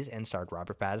Reeves and starred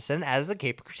Robert Pattinson as the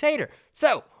Cape Crusader.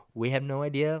 So we have no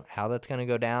idea how that's going to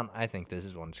go down. I think this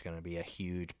is one's going to be a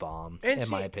huge bomb,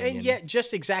 my opinion. And yet,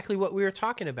 just exactly what we were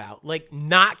talking about. Like,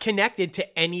 not connected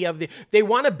to any of the... They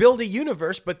want to build a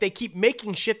universe, but they keep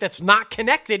making shit that's not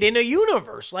connected in a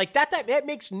universe. Like, that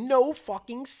makes no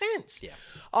fucking sense.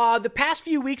 Yeah. The past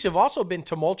few weeks have also been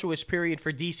tumultuous period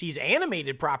for DC's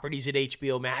animated properties at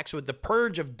HBO Max, with the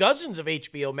purge of dozens of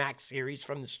HBO Max series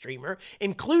from the streamer,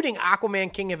 including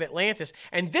Aquaman King of Atlantis.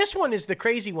 And this one is the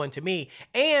crazy one to me.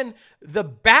 And the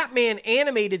Batman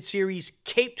animated series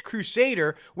Caped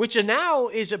Crusader, which now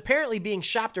is apparently being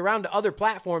shopped around to other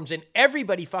platforms, and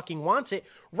everybody fucking wants it.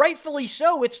 Rightfully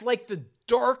so. It's like the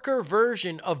darker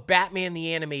version of Batman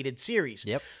the Animated Series.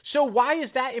 Yep. So why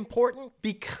is that important?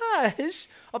 Because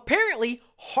apparently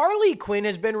Harley Quinn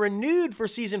has been renewed for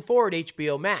season 4 at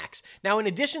HBO Max. Now, in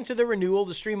addition to the renewal,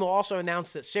 the stream will also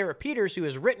announce that Sarah Peters, who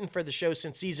has written for the show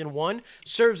since season 1,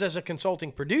 serves as a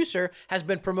consulting producer, has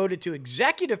been promoted to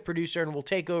executive producer, and will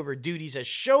take over duties as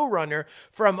showrunner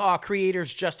from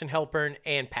creators Justin Halpern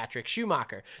and Patrick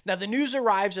Schumacher. Now, the news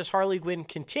arrives as Harley Quinn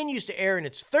continues to air in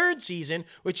its 3rd season,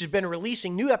 which has been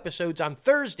releasing new episodes on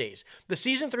Thursdays. The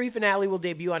season 3 finale will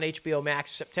debut on HBO Max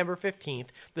September 15th.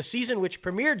 The season, which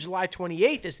premiered July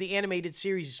 28th, is the animated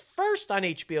series' first on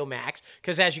HBO Max,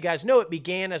 because as you guys know, it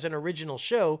began as an original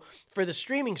show for the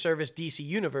streaming service DC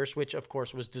Universe, which of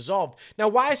course was dissolved. Now,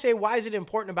 why is it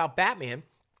important about Batman?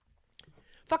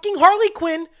 Fucking Harley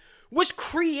Quinn was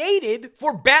created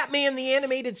for Batman the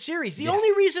Animated Series. The only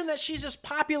reason that she's as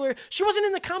popular, she wasn't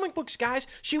in the comic books, guys.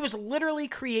 She was literally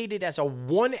created as a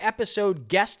 1-episode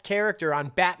guest character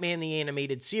on Batman the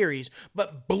Animated Series,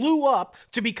 but blew up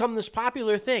to become this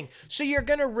popular thing. So you're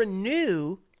going to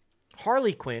renew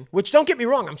Harley Quinn, which, don't get me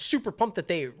wrong, I'm super pumped that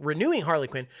they're renewing Harley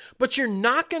Quinn, but you're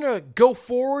not going to go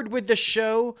forward with the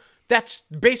show that's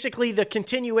basically the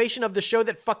continuation of the show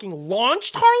that fucking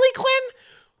launched Harley Quinn?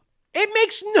 It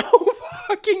makes no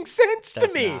fucking sense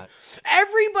to me. Not.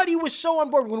 Everybody was so on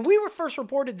board. When we were first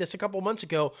reported this a couple months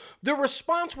ago, the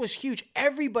response was huge.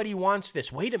 Everybody wants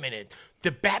this. Wait a minute.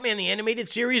 The Batman the Animated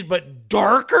Series, but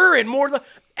darker and more...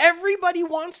 Everybody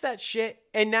wants that shit,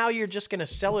 and now you're just going to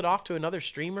sell it off to another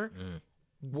streamer?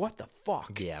 What the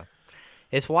fuck? Yeah.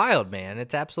 It's wild, man.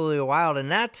 It's absolutely wild,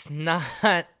 and that's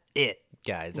not it.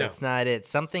 Guys, that's not it.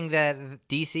 Something that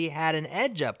DC had an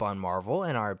edge up on Marvel,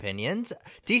 in our opinions.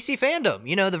 DC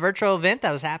Fandom, the virtual event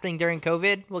that was happening during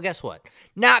COVID. Well, guess what?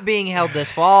 Not being held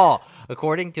this fall.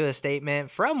 According to a statement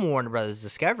from Warner Brothers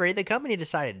Discovery, the company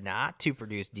decided not to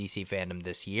produce DC Fandom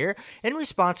this year in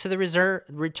response to the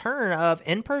return of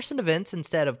in-person events,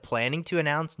 instead of planning to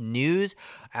announce news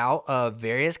out of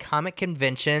various comic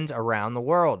conventions around the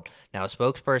world. Now, a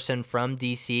spokesperson from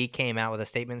DC came out with a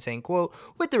statement saying, quote,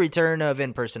 "With the return of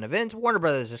in-person events, Warner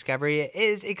Brothers Discovery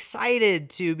is excited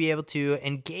to be able to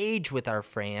engage with our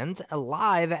fans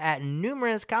live at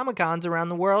numerous Comic-Cons around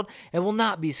the world, and will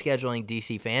not be scheduling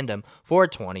DC Fandom for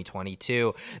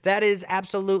 2022. That is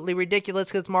absolutely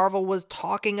ridiculous, because Marvel was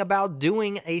talking about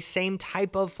doing a same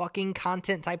type of fucking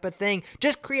content type of thing.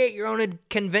 Just create your own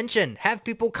convention. Have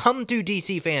people come to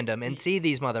DC Fandom and see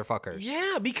these motherfuckers.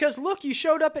 Yeah, because look, you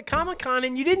showed up at Comic-Con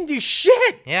and you didn't do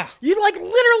shit. Yeah. You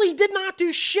literally did not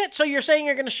do shit. So you're you're saying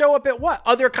you're going to show up at what?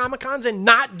 Other Comic-Cons and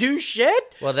not do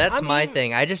shit? Well, that's my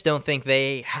thing. I just don't think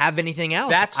they have anything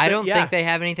else. I don't think they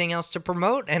have anything else to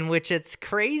promote, and which it's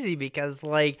crazy because,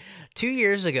 like, 2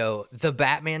 years ago, the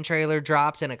Batman trailer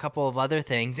dropped and a couple of other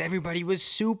things. Everybody was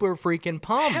super freaking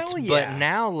pumped. Hell yeah. But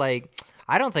now, like,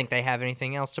 I don't think they have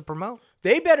anything else to promote.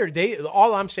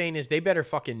 All I'm saying is they better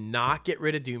fucking not get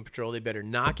rid of Doom Patrol. They better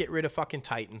not get rid of fucking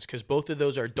Titans, because both of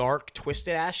those are dark,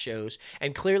 twisted ass shows.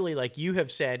 And clearly, like you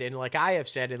have said, and like I have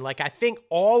said, and like I think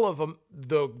all of them,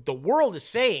 the world is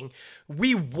saying,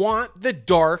 we want the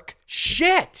dark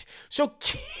shit. So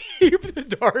keep the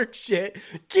dark shit.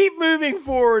 Keep moving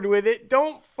forward with it.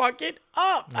 Don't fuck it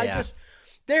up. Yeah.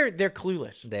 They're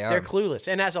clueless. They're clueless.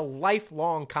 And as a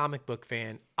lifelong comic book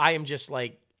fan, I am just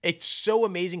like, it's so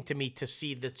amazing to me to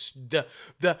see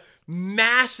the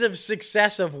massive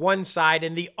success of one side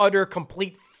and the utter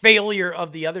complete failure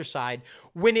of the other side,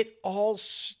 when it all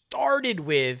started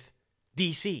with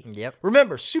DC. Yep.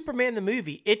 Remember, Superman the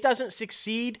movie, it doesn't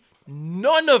succeed.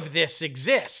 None of this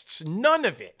exists. None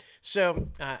of it. So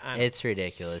it's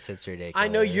ridiculous. It's ridiculous. I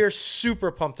know you're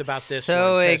super pumped about this.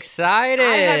 So excited.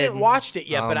 I haven't watched it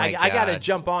yet, but I got to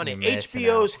jump on it.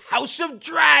 HBO's out. House of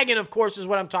Dragon, of course, is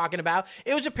what I'm talking about.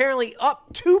 It was apparently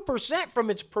up 2%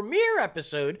 from its premiere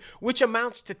episode, which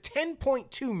amounts to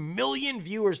 10.2 million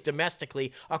viewers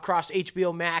domestically across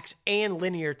HBO Max and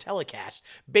linear telecasts,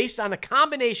 based on a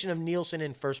combination of Nielsen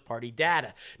and first-party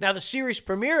data. Now, the series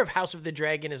premiere of House of the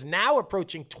Dragon is now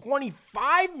approaching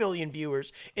 25 million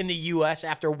viewers in the U.S.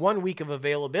 after 1 week of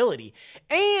availability.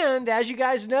 And as you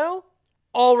guys know,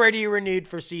 already renewed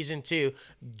for season 2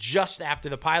 just after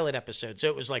the pilot episode. So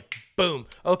it was like, boom.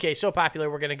 Okay, so popular,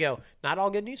 we're going to go. Not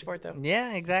all good news for it, though.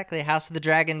 Yeah, exactly. House of the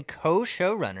Dragon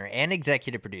co-showrunner and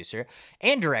executive producer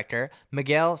and director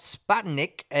Miguel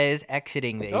Sputnik is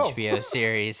exiting the HBO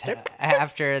series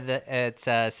after its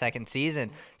second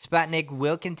season. Sputnik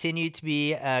will continue to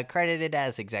be credited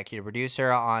as executive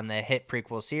producer on the hit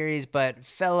prequel series, but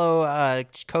fellow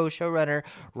co-showrunner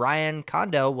Ryan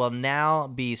Condal will now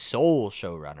be sole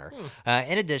showrunner.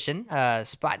 In addition,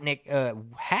 Sputnik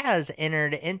has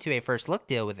entered into a first look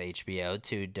deal with HBO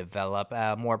to develop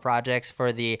more projects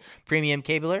for the premium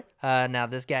cabler. Now,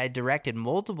 this guy directed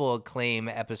multiple acclaimed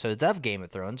episodes of Game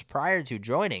of Thrones prior to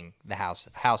joining the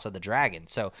House of the Dragon.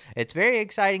 So it's very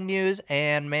exciting news,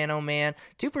 and man, oh man,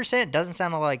 2% doesn't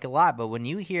sound like a lot, but when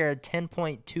you hear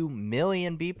 10.2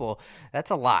 million people, that's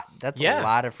a lot. That's a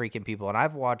lot of freaking people, and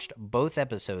I've watched both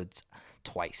episodes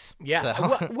twice. Yeah.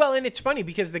 So. Well, and it's funny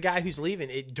because the guy who's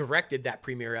leaving, it directed that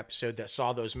premiere episode that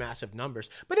saw those massive numbers.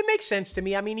 But it makes sense to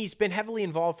me. I mean, he's been heavily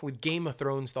involved with Game of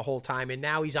Thrones the whole time, and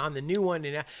now he's on the new one,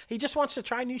 and he just wants to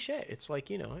try new shit. It's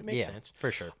like, it makes sense. For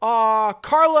sure.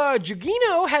 Carla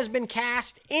Gugino has been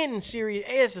cast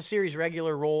as a series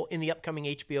regular role in the upcoming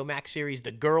HBO Max series,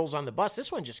 The Girls on the Bus.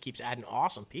 This one just keeps adding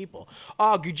awesome people.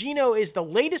 Gugino is the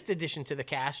latest addition to the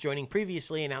cast, joining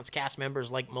previously announced cast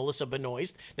members like Melissa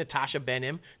Benoist, Natasha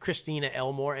Benham, Christina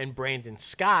Elmore, and Brandon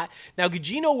Scott. Now,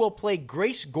 Gugino will play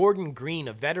Grace Gordon Green,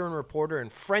 a veteran reporter and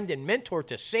friend and mentor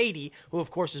to Sadie, who, of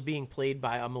course, is being played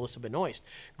by Melissa Benoist.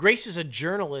 Grace is a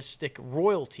journalistic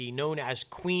royalty known as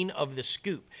Queen of the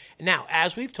Scoop. Now,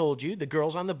 as we've told you, The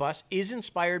Girls on the Bus is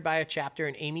inspired by a chapter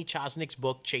in Amy Chosnick's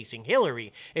book, Chasing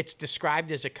Hillary. It's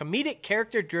described as a comedic,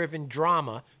 character-driven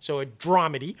drama, so a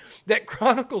dramedy, that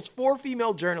chronicles 4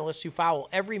 female journalists who follow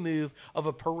every move of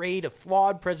a parade of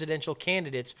flawed presidential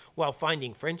candidates while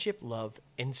finding friendship, love,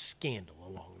 and scandal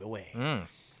along the way.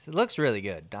 It looks really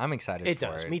good. I'm excited for it. It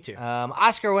does. Me too.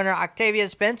 Oscar winner Octavia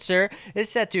Spencer is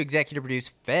set to executive produce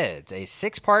Feds, a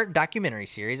 6-part documentary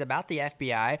series about the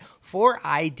FBI for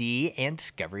ID and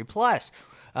Discovery Plus.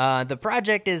 The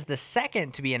project is the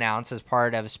second to be announced as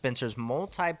part of Spencer's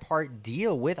multi-part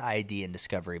deal with ID and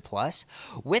Discovery Plus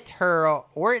with her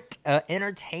Ort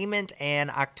Entertainment and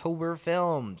October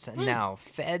Films. Now,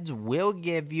 Feds will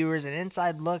give viewers an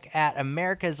inside look at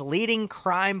America's leading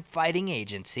crime-fighting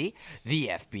agency,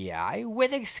 the FBI,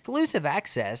 with exclusive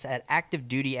access at active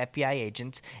duty FBI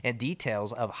agents and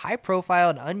details of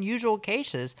high-profile and unusual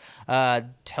cases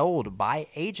told by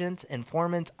agents,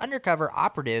 informants, undercover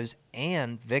operatives,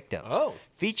 and victims.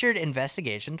 Featured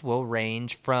investigations will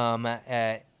range from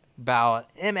about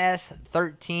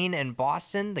MS-13 in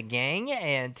Boston, the gang,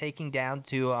 and taking down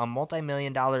to a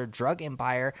multi-million-dollar drug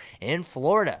empire in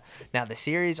Florida. Now, the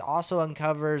series also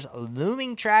uncovers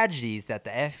looming tragedies that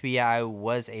the FBI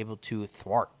was able to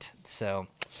thwart. So,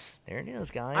 there it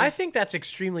is, guys. I think that's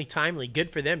extremely timely. Good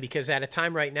for them, because at a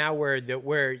time right now where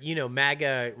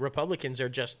MAGA Republicans are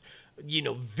just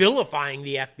vilifying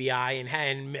the FBI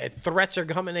and threats are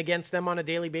coming against them on a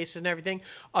daily basis and everything.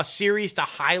 A series to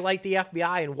highlight the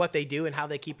FBI and what they do and how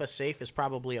they keep us safe is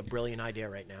probably a brilliant idea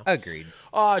right now. Agreed.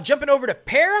 Jumping over to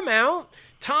Paramount,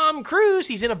 Tom Cruise,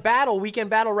 he's in a weekend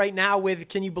battle right now with,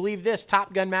 can you believe this?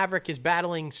 Top Gun Maverick is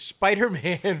battling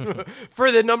Spider-Man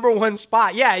for the #1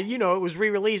 spot. Yeah, it was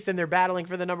re-released and they're battling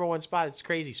for the #1 spot. It's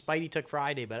crazy. Spidey took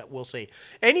Friday, but we'll see.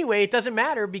 Anyway, it doesn't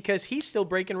matter because he's still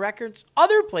breaking records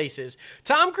other places.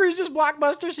 Tom Cruise's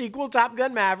blockbuster sequel, Top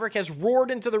Gun Maverick, has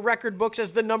roared into the record books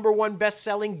as the #1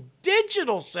 best-selling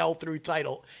digital sell-through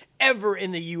title ever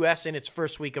in the U.S. in its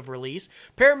first week of release.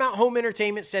 Paramount Home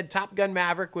Entertainment said Top Gun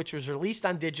Maverick, which was released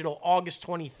on digital August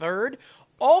 23rd,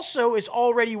 also is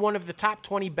already one of the top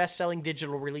 20 best-selling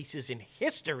digital releases in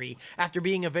history after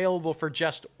being available for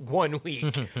just 1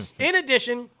 week. In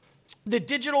addition, the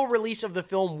digital release of the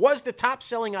film was the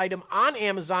top-selling item on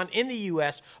Amazon in the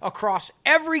U.S. across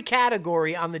every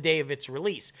category on the day of its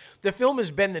release. The film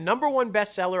has been the #1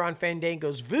 bestseller on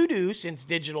Fandango's Vudu since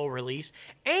digital release,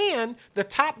 and the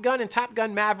Top Gun and Top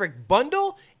Gun Maverick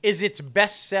bundle is its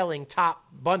best-selling top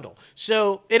bundle.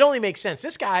 So it only makes sense.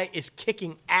 This guy is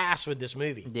kicking ass with this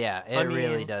movie. Yeah, it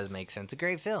really does make sense. It's a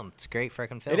great film. It's a great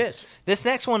freaking film. It is. This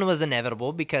next one was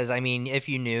inevitable because, if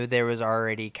you knew, there was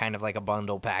already kind of like a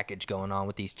bundle package going on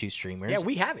with these two streamers. Yeah,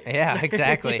 we have it. Yeah,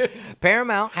 exactly.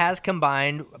 Paramount has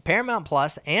combined Paramount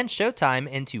Plus and Showtime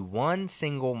into one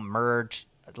single merged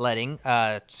letting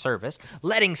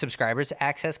subscribers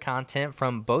access content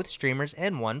from both streamers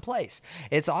in one place.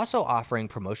 It's also offering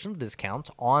promotional discounts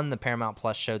on the Paramount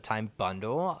Plus Showtime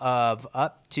bundle of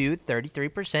up to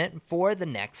 33% for the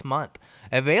next month.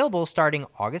 Available starting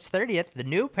August 30th, the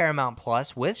new Paramount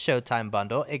Plus with Showtime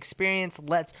bundle experience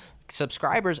lets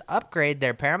subscribers upgrade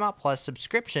their Paramount Plus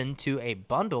subscription to a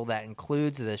bundle that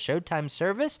includes the Showtime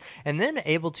service and then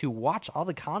able to watch all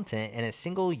the content in a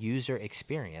single user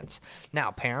experience.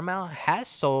 Now, Paramount has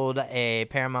sold a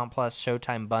Paramount Plus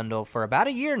Showtime bundle for about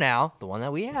a year now, the one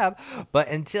that we have, but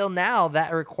until now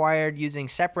that required using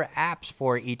separate apps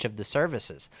for each of the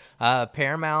services.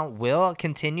 Paramount will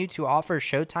continue to offer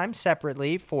Showtime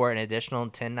separately for an additional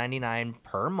 $10.99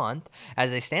 per month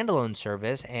as a standalone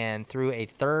service and through a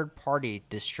third-party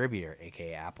distributor,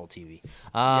 aka Apple TV.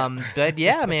 But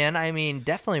yeah, man,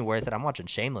 definitely worth it. I'm watching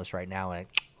Shameless right now and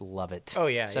I love it. Oh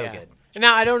yeah, so yeah. good.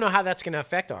 Now, I don't know how that's going to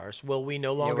affect ours. Will we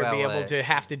no longer be well, able to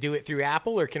have to do it through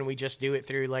Apple, or can we just do it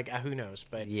through, who knows?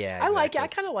 But yeah, I like it. exactly. I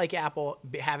kind of like Apple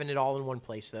having it all in one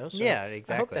place, though. So Yeah, I hope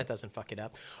exactly. that doesn't fuck it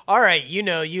up. All right, you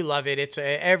love it. It's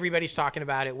everybody's talking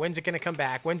about it. When's it going to come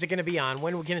back? When's it going to be on?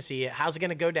 When are we going to see it? How's it going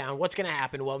to go down? What's going to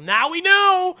happen? Well, now we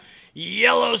know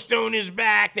Yellowstone is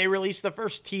back. They released the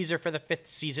first teaser for the 5th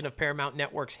season of Paramount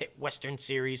Network's hit Western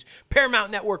series.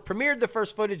 Paramount Network premiered the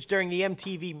first footage during the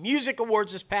MTV Music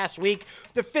Awards this past week.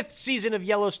 The 5th season of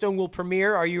Yellowstone will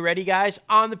premiere, are you ready, guys,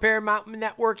 on the Paramount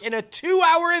Network in a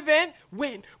 2-hour event.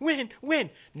 When?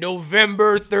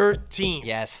 November 13th.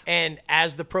 Yes. And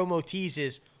as the promo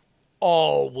teases,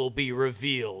 all will be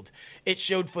revealed. It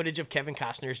showed footage of Kevin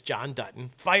Costner's John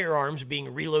Dutton, firearms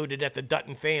being reloaded at the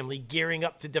Dutton family, gearing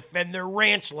up to defend their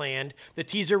ranch land. The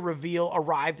teaser reveal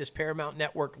arrived as Paramount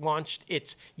Network launched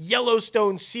its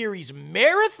Yellowstone series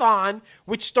marathon,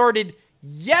 which started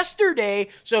yesterday.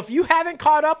 So if you haven't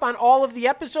caught up on all of the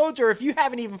episodes, or if you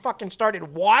haven't even fucking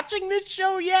started watching this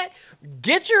show yet,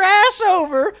 get your ass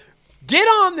over, get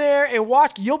on there and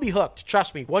watch. You'll be hooked.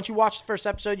 Trust me. Once you watch the first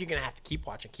episode, you're going to have to keep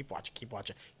watching.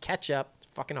 Catch up.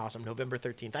 It's fucking awesome. November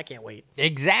 13th. I can't wait.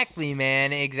 Exactly,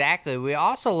 man. Exactly. We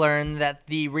also learned that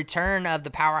the return of the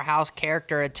powerhouse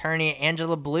character attorney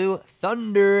Angela Blue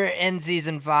Thunder in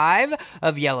season 5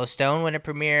 of Yellowstone when it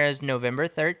premieres November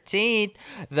 13th.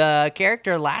 The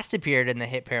character last appeared in the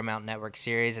hit Paramount Network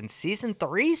series in season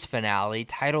 3's finale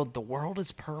titled The World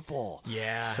is Purple.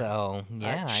 Yeah. So,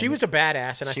 yeah. She was a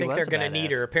badass, and I She think was they're a going to badass.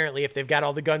 need her. Apparently, if they've got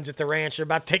all the guns at the ranch, they're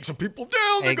about to take some people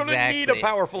down. They're going to need a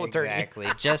powerful attorney. Exactly.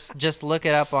 just look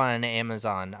it up on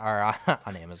Amazon or on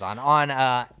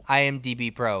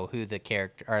IMDb Pro who the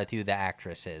character or who the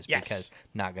actress is. Yes. Because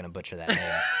not gonna butcher that name.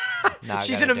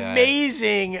 She's an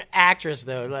amazing actress,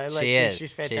 though.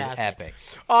 She's fantastic.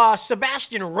 She's epic.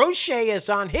 Sebastian Roche is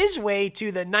on his way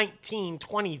to the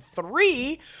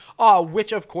 1923,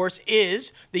 which, of course,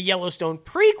 is the Yellowstone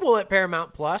prequel at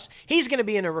Paramount Plus. He's going to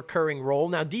be in a recurring role.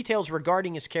 Now, details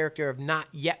regarding his character have not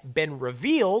yet been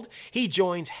revealed. He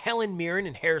joins Helen Mirren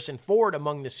and Harrison Ford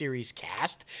among the series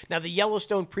cast. Now, the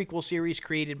Yellowstone prequel series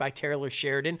created by Taylor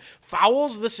Sheridan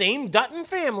follows the same Dutton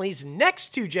families next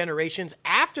 2 generations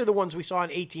after the ones ones we saw in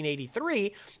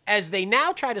 1883, as they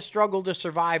now try to struggle to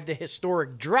survive the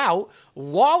historic drought,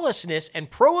 lawlessness, and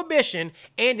prohibition,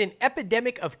 and an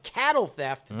epidemic of cattle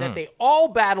theft that they all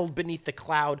battled beneath the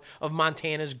cloud of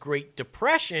Montana's Great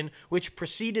Depression, which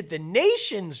preceded the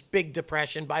nation's Big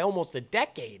Depression by almost a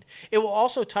decade. It will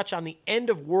also touch on the end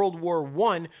of World War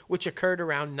I, which occurred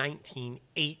around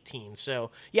 1918.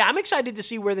 So, yeah, I'm excited to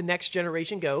see where the next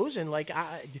generation goes, and like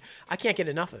I can't get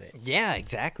enough of it. Yeah,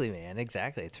 exactly, man.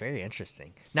 Exactly. It's very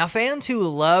interesting. Now, fans who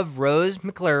love Rose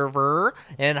McClurver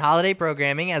and holiday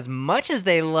programming as much as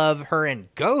they love her in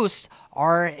Ghost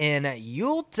are in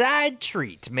Yuletide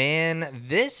treat, man.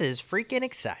 This is freaking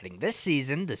exciting. This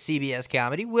season, the CBS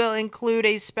comedy will include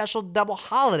a special double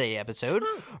holiday episode.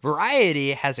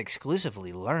 Variety has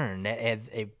exclusively learned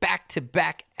a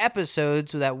back-to-back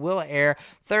episodes that will air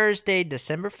Thursday,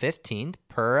 December 15th,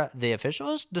 per the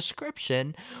official's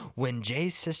description, when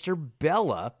Jay's sister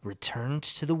Bella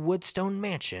returns to the Woodstone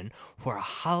Mansion for a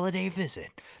holiday visit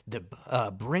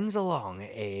that brings along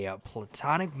a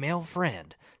platonic male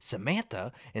friend.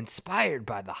 Samantha, inspired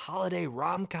by the holiday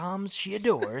rom-coms she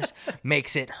adores,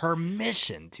 makes it her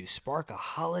mission to spark a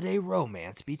holiday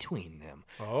romance between them.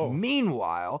 Oh.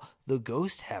 Meanwhile, the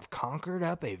ghosts have conquered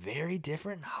up a very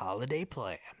different holiday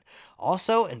plan,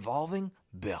 also involving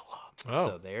Bella. Oh.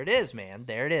 So there it is, man.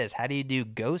 There it is. How do you do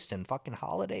ghosts and fucking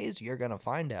holidays? You're going to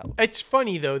find out. It's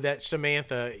funny, though, that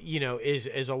Samantha,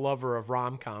 is a lover of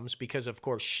rom-coms because, of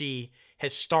course, she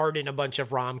has starred in a bunch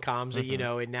of rom-coms, and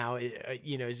now,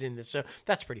 is in this. So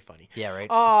that's pretty funny. Yeah,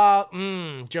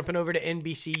 right? Jumping over to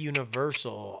NBC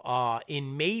Universal.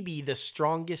 In maybe the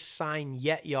strongest sign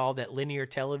yet, y'all, that linear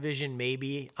television may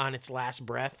be on its last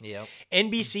breath. Yep.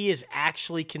 NBC is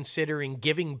actually considering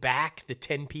giving back the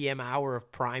 10 p.m. hour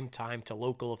of prime time to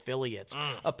local affiliates,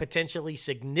 a potentially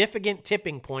significant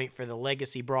tipping point for the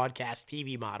legacy broadcast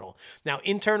TV model. Now,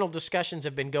 internal discussions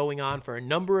have been going on for a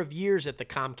number of years at the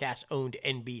Comcast-owned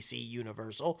NBC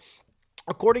Universal.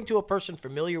 According to a person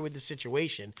familiar with the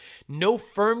situation, no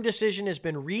firm decision has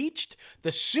been reached.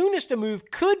 The soonest a move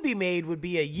could be made would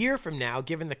be a year from now,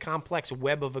 given the complex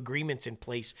web of agreements in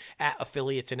place at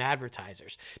affiliates and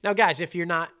advertisers. Now, guys, if you're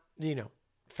not,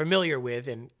 familiar with,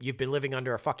 and you've been living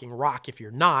under a fucking rock if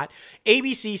you're not,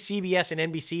 ABC, CBS,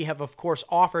 and NBC have, of course,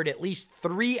 offered at least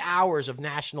 3 hours of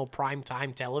national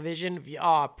primetime television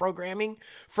programming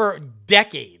for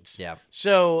decades. Yeah.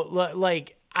 So,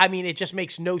 it just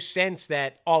makes no sense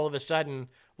that all of a sudden,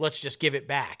 let's just give it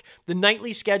back. The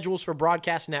nightly schedules for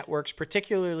broadcast networks,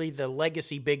 particularly the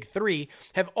legacy Big Three,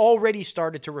 have already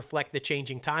started to reflect the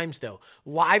changing times, though.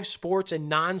 Live sports and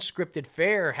non-scripted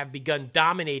fare have begun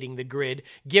dominating the grid,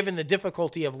 given the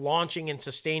difficulty of launching and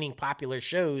sustaining popular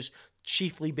shows,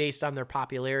 chiefly based on their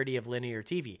popularity of linear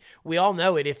TV. We all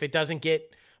know it. If it doesn't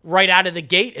get right out of the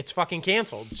gate, it's fucking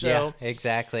canceled. So yeah,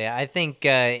 exactly. I think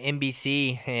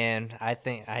NBC and I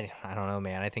don't know,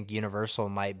 man. I think Universal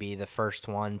might be the first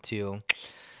one to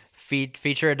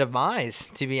feature a demise,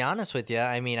 to be honest with you.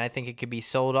 I mean, I think it could be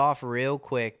sold off real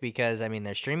quick because,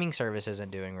 their streaming service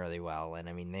isn't doing really well. And,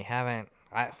 they haven't.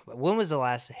 When was the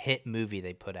last hit movie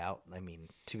they put out?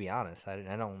 To be honest, I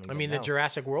don't even know. The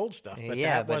Jurassic World stuff.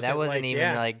 But that wasn't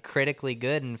even critically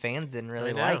good, and fans didn't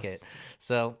really like it.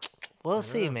 So we'll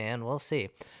see, man. We'll see.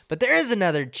 But there is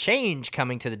another change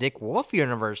coming to the Dick Wolf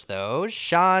universe, though.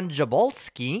 Sean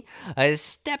Jabolski is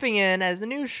stepping in as the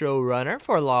new showrunner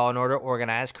for Law & Order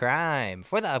Organized Crime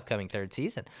for the upcoming third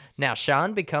season. Now,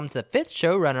 Sean becomes the fifth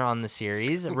showrunner on the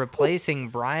series, replacing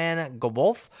Brian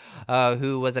Gobulf,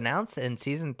 who was announced in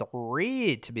season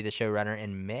 3 to be the showrunner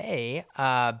in May.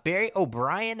 Barry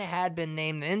O'Brien had been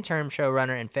named the interim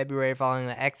showrunner in February following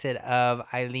the exit of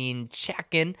Eileen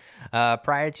Chaikin.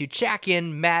 Prior to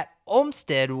Chaikin, Matt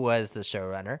Olmstead was the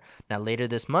showrunner. Now, later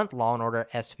this month, Law & Order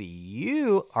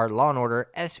SVU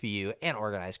and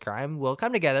Organized Crime will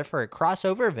come together for a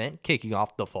crossover event kicking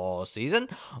off the fall season,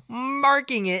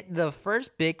 marking it the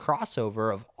first big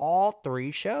crossover of all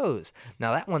 3 shows.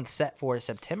 Now, that one's set for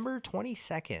September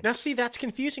 22nd. Now, see, that's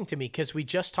confusing to me because we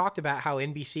just talked about how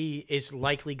NBC is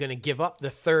likely going to give up the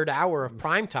third hour of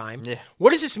primetime. Yeah. What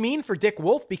does this mean for Dick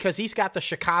Wolf? Because he's got the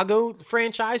Chicago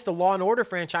franchise, the Law & Order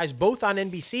franchise, both on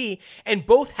NBC, and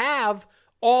both have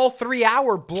all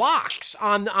 3-hour blocks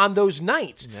on those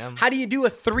nights. Yeah. How do you do a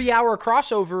 3-hour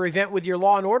crossover event with your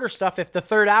Law & Order stuff if the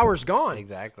third hour's gone?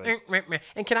 Exactly.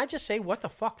 And can I just say, what the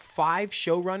fuck? 5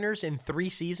 showrunners in 3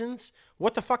 seasons?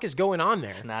 What the fuck is going on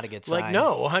there? It's not a good sign.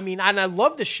 No. And I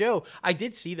love the show. I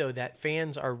did see, though, that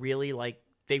fans are really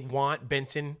they want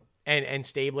Benson and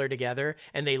Stabler together,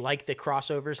 and they like the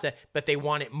crossovers, but they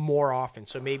want it more often.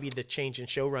 So maybe the change in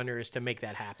showrunner is to make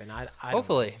that happen. I don't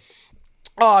Hopefully. know.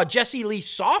 Jesse Lee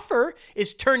Soffer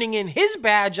is turning in his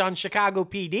badge on Chicago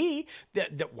PD.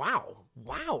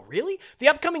 Wow, really? The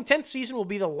upcoming 10th season will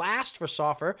be the last for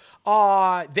Soffer.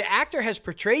 The actor has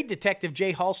portrayed Detective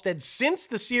Jay Halstead since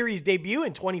the series debut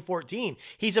in 2014.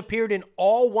 He's appeared in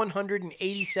all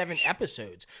 187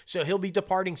 episodes, so he'll be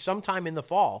departing sometime in the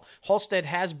fall. Halstead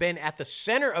has been at the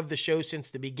center of the show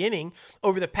since the beginning.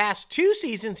 Over the past 2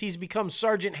 seasons, he's become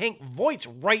Sergeant Hank Voight's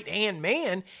right-hand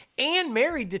man and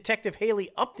married Detective Haley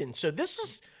Upton. So this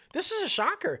is a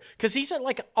shocker because he's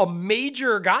like a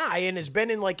major guy and has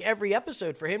been in like every episode.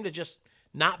 For him to just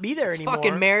not be there anymore.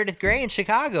 Fucking Meredith Grey in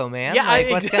Chicago, man. Yeah, like,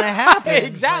 what's gonna happen?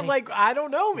 Exactly. Like, I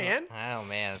don't know, man. Oh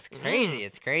man, it's crazy.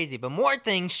 It's crazy. But more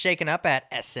things shaking up at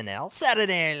SNL,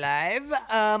 Saturday Night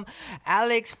Live.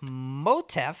 Alex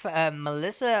Motef,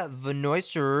 Melissa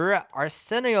Benoist,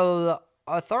 Arsenio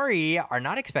Authority are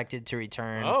not expected to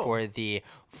return for the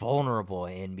vulnerable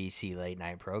NBC late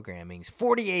night programming's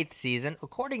 48th season,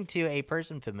 according to a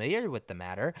person familiar with the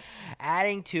matter,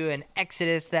 adding to an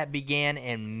exodus that began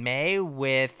in May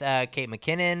with Kate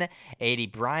McKinnon, Aidy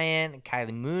Bryant,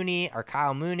 Kyle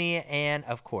Mooney, and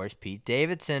of course Pete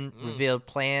Davidson revealed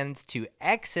plans to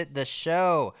exit the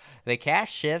show. The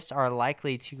cast shifts are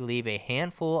likely to leave a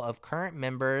handful of current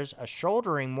members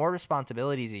shouldering more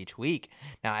responsibilities each week.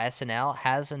 Now, SNL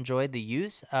has enjoyed the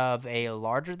use of a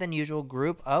larger than usual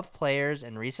group of players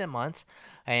in recent months,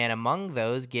 and among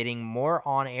those getting more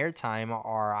on-air time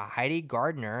are Heidi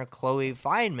Gardner, Chloe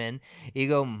Fineman,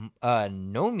 Ego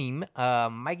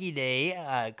Nomim, Mikey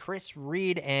Day, Chris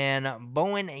Reed, and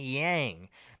Bowen Yang.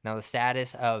 Now, the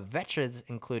status of veterans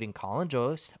including Colin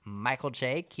Jost, Michael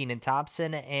Che, Kenan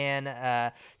Thompson,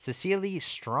 and Cecily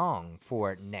Strong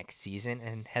for next season,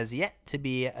 and has yet to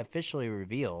be officially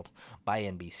revealed by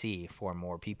NBC for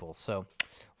more people. So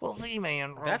we'll see,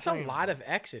 man. That's a lot of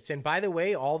exits. And by the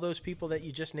way, all those people that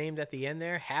you just named at the end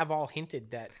there have all hinted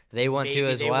that they want to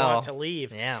as they well. Want to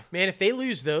leave. Yeah. Man, if they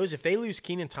lose those, if they lose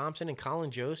Kenan Thompson and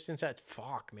Colin Jost,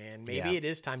 fuck, man. Maybe it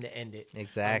is time to end it.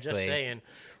 Exactly. I'm just saying.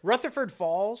 Rutherford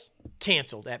Falls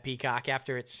canceled at Peacock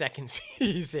after its second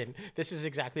season. This is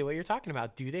exactly what you're talking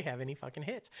about. Do they have any fucking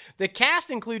hits? The cast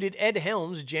included Ed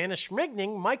Helms, Janice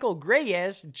Schmigning, Michael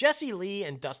Greyes, Jesse Lee,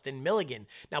 and Dustin Milligan.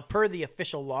 Now, per the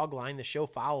official logline, the show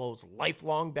follows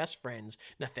lifelong best friends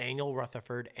Nathaniel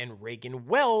Rutherford and Reagan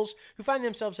Wells, who find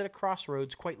themselves at a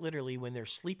crossroads quite literally when their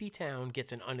sleepy town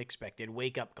gets an unexpected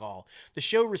wake-up call. The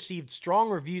show received strong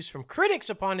reviews from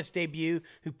critics upon its debut,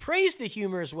 who praised the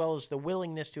humor as well as the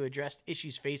willingness to address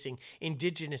issues facing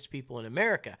Indigenous people in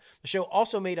America. The show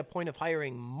also made a point of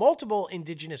hiring multiple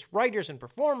Indigenous writers and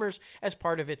performers as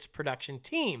part of its production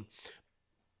team.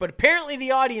 But apparently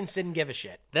the audience didn't give a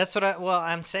shit. That's what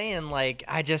I'm saying. Like,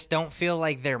 I just don't feel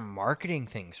like they're marketing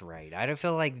things right. I don't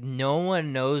feel like no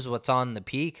one knows what's on the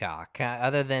Peacock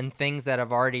other than things that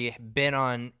have already been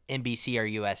on NBC or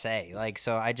USA. Like,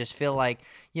 so I just feel like,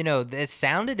 this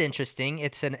sounded interesting.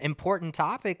 It's an important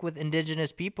topic with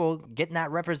Indigenous people getting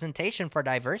that representation for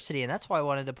diversity. And that's why I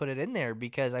wanted to put it in there,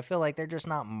 because I feel like they're just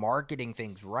not marketing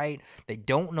things right. They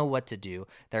don't know what to do.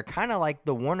 They're kind of like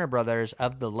the Warner Brothers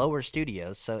of the lower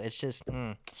studios. So it's just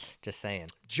saying.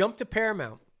 Jump to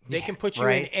Paramount. They can put you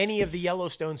in any of the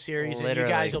Yellowstone series and you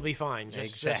guys will be fine.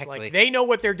 Just like they know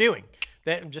what they're doing.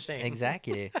 I'm just saying.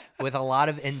 Exactly. With a lot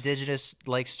of Indigenous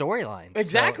storylines.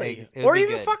 Exactly. So or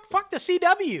even fuck the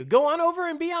CW. Go on over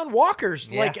and be on Walker's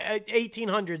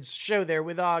 1800s show there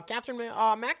with Catherine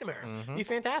McNamara. Be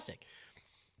fantastic.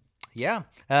 Yeah.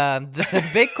 The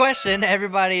big question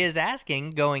everybody is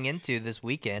asking going into this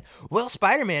weekend, will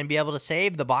Spider-Man be able to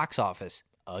save the box office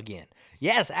again?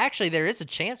 Yes, actually, there is a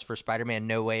chance for Spider-Man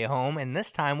No Way Home, and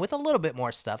this time with a little bit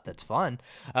more stuff that's fun.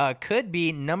 Could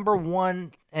be number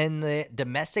one in the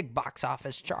domestic box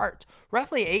office chart,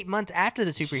 roughly 8 months after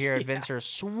the superhero adventure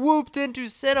swooped into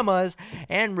cinemas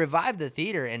and revived the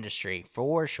theater industry,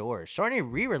 for sure. Sony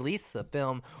re-released the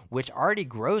film, which already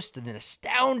grossed an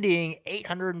astounding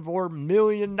 $804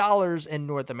 million in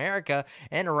North America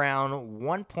and around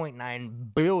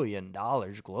 $1.9 billion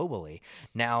globally.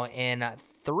 Now, in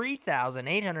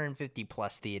 3,850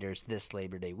 plus theaters this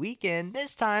Labor Day weekend,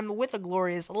 this time with a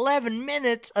glorious 11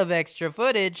 minutes of extra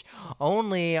footage.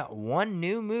 Only one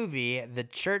new movie, the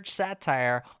church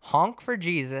satire Honk for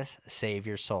Jesus, Save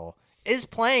Your Soul. is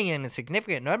playing in a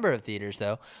significant number of theaters,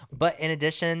 though. But in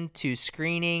addition to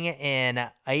screening in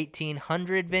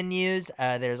 1,800 venues,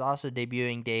 there's also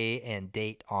debuting day and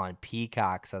date on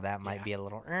Peacock, so that might be a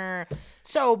little.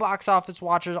 So box office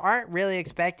watchers aren't really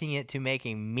expecting it to make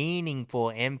a meaningful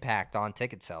impact on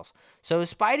ticket sales. So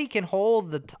if Spidey can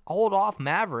hold off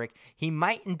Maverick, he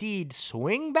might indeed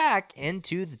swing back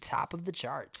into the top of the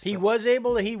charts. He was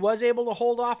able to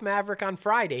hold off Maverick on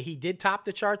Friday. He did top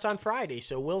the charts on Friday,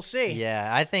 so we'll see. Yeah,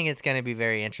 I think it's going to be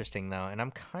very interesting, though. And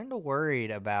I'm kind of worried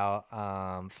about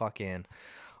fucking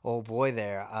old boy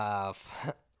there,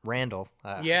 Randall.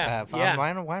 I'm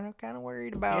kind of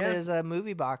worried about his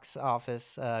movie box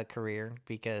office career,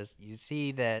 because you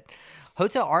see that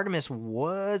Hotel Artemis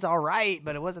was all right,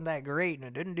 but it wasn't that great, and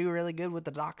it didn't do really good with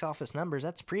the box office numbers.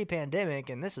 That's pre-pandemic,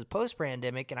 and this is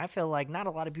post-pandemic, and I feel like not a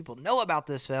lot of people know about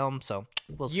this film, so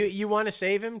we'll see. You want to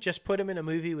save him? Just put him in a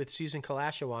movie with Susan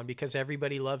Kalashian, because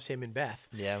everybody loves him and Beth.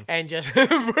 Yeah. And just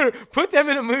put them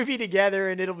in a movie together,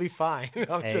 and it'll be fine.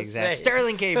 Exactly.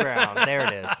 Sterling K. Brown. There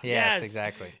it is. Yes,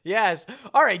 exactly. Yes.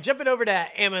 All right, jumping over to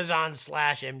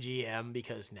Amazon/MGM,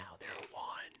 because now they're one.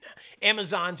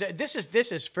 Amazon's this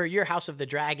is for your House of the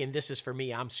Dragon. This is for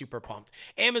me. I'm super pumped.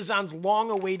 Amazon's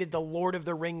long-awaited The Lord of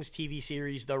the Rings TV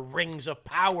series, The Rings of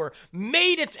Power,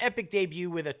 made its epic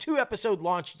debut with a 2-episode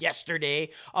launch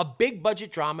yesterday. A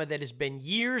big-budget drama that has been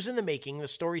years in the making. The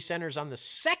story centers on the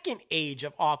second age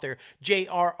of author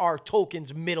J.R.R.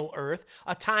 Tolkien's Middle-earth,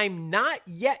 a time not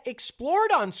yet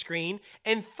explored on screen,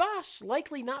 and thus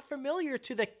likely not familiar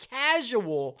to the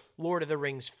casual Lord of the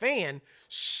Rings fan,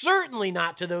 certainly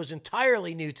not to those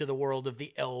entirely new to the world of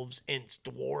the elves, ents,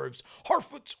 dwarves,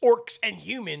 Harfoots, orcs, and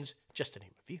humans, just to name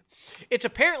a few. It's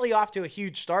apparently off to a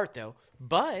huge start, though,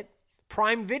 but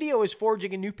Prime Video is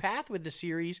forging a new path with the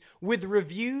series, with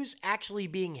reviews actually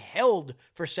being held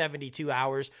for 72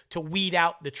 hours to weed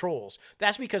out the trolls.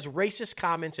 That's because racist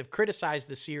comments have criticized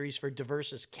the series for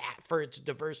its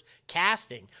diverse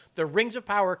casting. The Rings of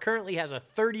Power currently has a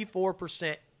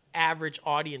 34% average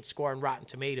audience score on Rotten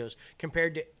Tomatoes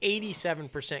compared to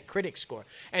 87% critic score.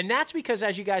 And that's because,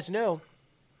 as you guys know,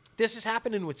 this is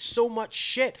happening with so much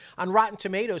shit on Rotten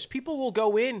Tomatoes. People will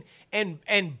go in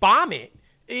and bomb it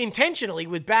intentionally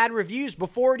with bad reviews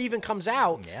before it even comes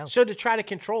out, so to try to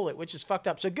control it, which is fucked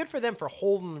up. So good for them for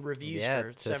holding the reviews for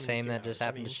it's the same that just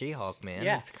happened to She-Hulk, man.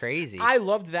 Yeah. It's crazy. I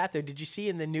loved that, though. Did you see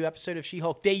in the new episode of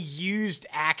She-Hulk, they used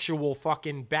actual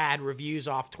fucking bad reviews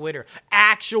off Twitter,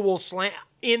 actual slant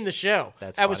in the show.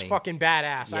 That was fucking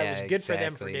badass. I was good for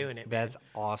them for doing it. That's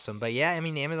awesome. But yeah, I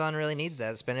mean, Amazon really needs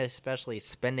that, especially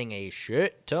spending a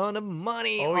shit ton of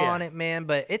money on it, man.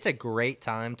 But it's a great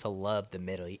time to love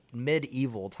the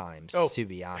medieval times, to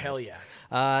be honest. Hell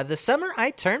yeah. The summer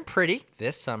I turned pretty.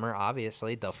 This summer,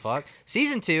 obviously, the fuck.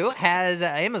 Season 2 has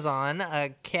Amazon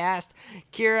cast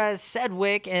Kira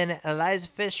Sedgwick and Eliza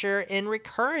Fisher in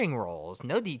recurring roles.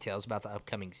 No details about the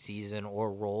upcoming season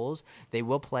or roles they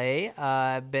will play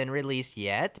been released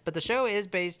yet, but the show is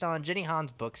based on Jenny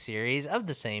Han's book series of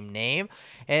the same name.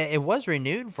 It was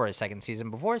renewed for a second season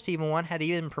before season 1 had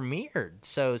even premiered,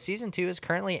 so season 2 is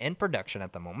currently in production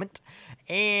at the moment,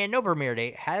 and no premiere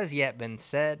date has yet been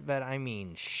set, but I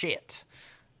mean, shit.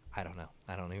 I don't know.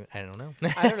 I don't know. I don't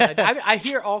know. I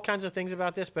hear all kinds of things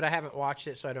about this, but I haven't watched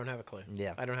it, so I don't have a clue.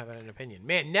 Yeah. I don't have an opinion.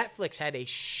 Man, Netflix had a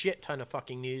shit ton of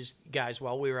fucking news, guys,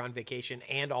 while we were on vacation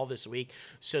and all this week.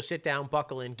 So sit down,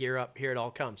 buckle in, gear up. Here it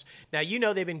all comes. Now, you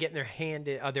know they've been getting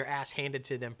their ass handed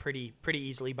to them pretty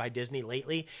easily by Disney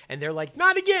lately, and they're like,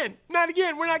 not again.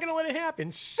 We're not going to let it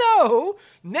happen. So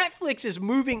Netflix is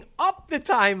moving up the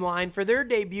timeline for their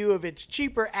debut of its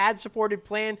cheaper ad-supported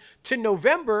plan to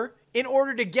November, in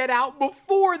order to get out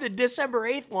before the December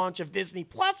 8th launch of Disney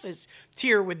Plus's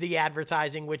tier with the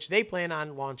advertising, which they plan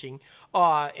on launching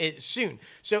soon.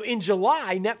 So in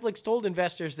July, Netflix told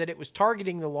investors that it was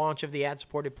targeting the launch of the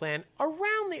ad-supported plan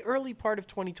around the early part of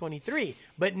 2023.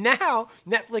 But now,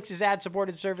 Netflix's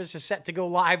ad-supported service is set to go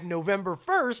live November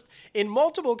 1st in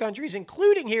multiple countries,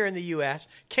 including here in the US,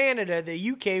 Canada,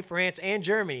 the UK, France, and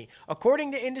Germany.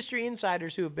 According to industry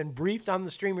insiders who have been briefed on the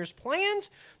streamer's plans,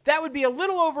 that would be a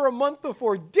little over a month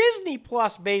before Disney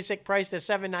Plus basic, priced at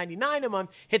 $7.99 a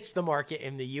month, hits the market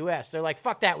in the US. They're like,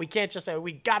 fuck that. We can't just say,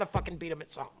 we gotta fucking beat them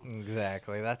at something.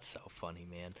 Exactly. That's so funny,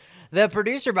 man. The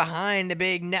producer behind the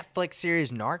big Netflix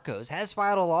series Narcos has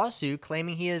filed a lawsuit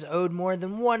claiming he is owed more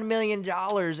than $1 million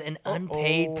in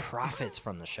unpaid profits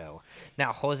from the show.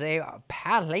 Now, Jose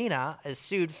Palena has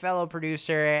sued fellow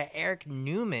producer Eric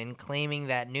Newman, claiming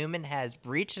that Newman has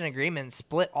breached an agreement and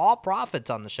split all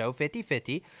profits on the show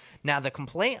 50-50. Now, the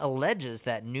complaint alleges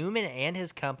that Newman and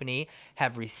his company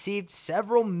have received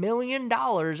several $1 million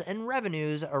in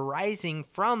revenues arising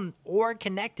from or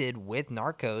connected with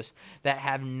Narcos that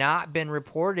have not been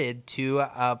reported to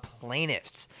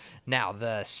plaintiffs. Now,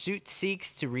 the suit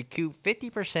seeks to recoup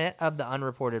 50% of the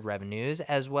unreported revenues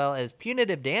as well as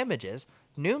punitive damages.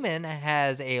 Newman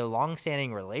has a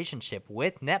long-standing relationship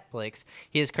with Netflix.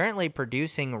 He is currently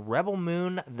producing Rebel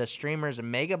Moon, the streamer's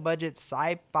mega-budget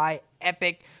sci-fi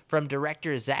epic from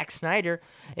director Zack Snyder.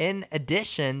 In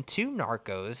addition to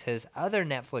Narcos, his other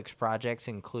Netflix projects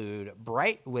include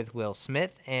Bright with Will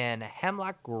Smith and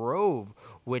Hemlock Grove,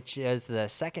 which is the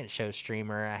second show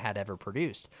streamer had ever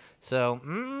produced. So,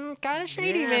 kind of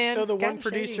shady, man. So the Kinda one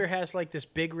producer shady. has like this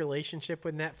big relationship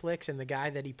with Netflix, and the guy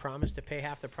that he promised to pay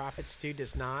half the profits to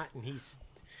does not, and he's.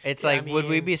 It's Yeah, I like, would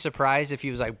we mean- be surprised if he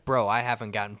was like, bro, I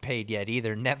haven't gotten paid yet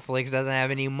either. Netflix doesn't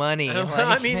have any money. I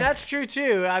Like- mean, that's true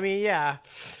too. I mean, yeah.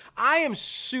 I am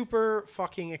super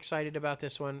fucking excited about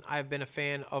this one. I've been a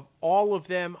fan of all of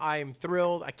them. I am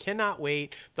thrilled. I cannot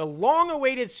wait. The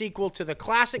long-awaited sequel to the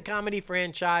classic comedy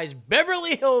franchise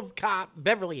Beverly Hills Cop,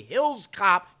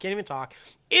 can't even talk,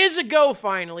 is a go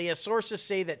finally, as sources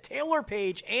say that Taylor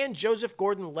Page and Joseph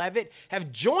Gordon-Levitt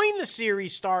have joined the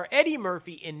series star Eddie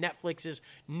Murphy in Netflix's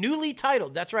newly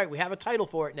titled, that's right, we have a title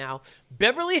for it now,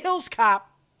 Beverly Hills Cop,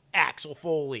 Axel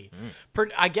Foley.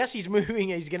 I guess he's moving.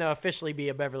 He's going to officially be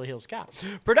a Beverly Hills Cop.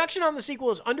 Production on the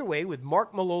sequel is underway with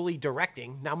Mark Maloney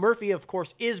directing. Now, Murphy, of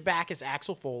course, is back as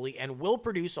Axel Foley and will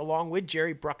produce along with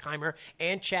Jerry Bruckheimer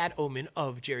and Chad Oman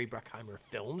of Jerry Bruckheimer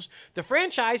Films. The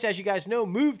franchise, as you guys know,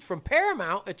 moved from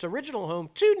Paramount, its original home,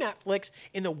 to Netflix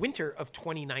in the winter of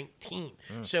 2019.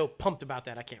 So pumped about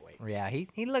that. I can't wait. Yeah, he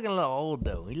looking a little old,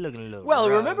 though. He looking a little Well,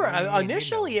 rough. remember, He need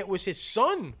initially it was his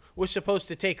son was supposed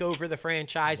to take over the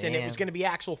franchise, and it Man. was going to be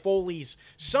Axel Foley's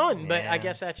son, but I Yeah.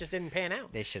 guess that just didn't pan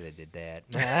out. They should have did that.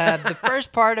 The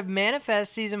first part of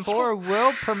Manifest Season 4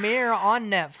 will premiere on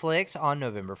Netflix on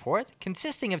November 4th,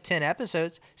 consisting of 10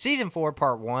 episodes. Season 4,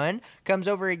 Part 1, comes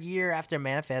over a year after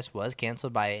Manifest was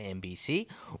canceled by NBC,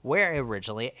 where it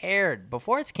originally aired.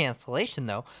 Before its cancellation,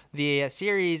 though, the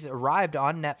series arrived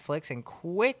on Netflix and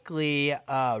quickly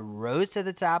rose to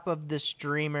the top of the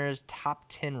streamer's top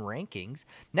 10 rankings.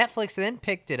 Netflix then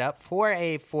picked it up for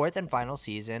a fourth and final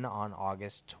season on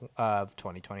August of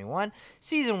 2021.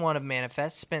 Season 1 of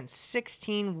Manifest spent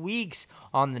 16 weeks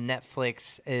on the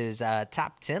Netflix's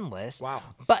top 10 list. Wow.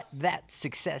 But that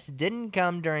success didn't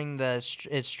come during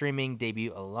its streaming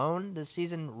debut alone. The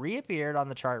season reappeared on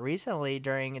the chart recently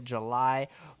during July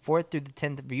 4th through the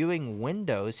 10th viewing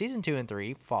window. Season 2 and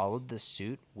 3 followed the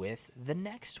suit with the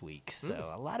next week.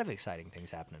 So a lot of exciting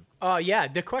things happening. Yeah,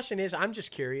 the question is, I'm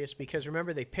just curious because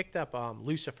remember they picked up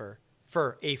Lucifer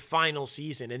for a final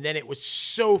season, and then it was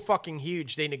so fucking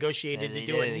huge they negotiated And they to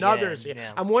do did it another again, season.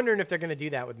 yeah. I'm wondering if they're going to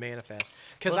do that with Manifest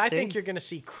because We'll I think see. you're going to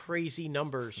see crazy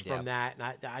numbers from Yep. that,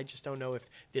 and I just don't know if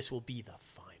this will be the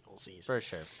final season. For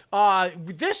sure.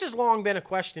 This has long been a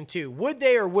question too. Would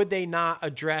they or would they not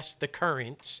address the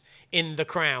currents in The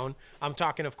Crown? I'm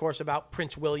talking, of course, about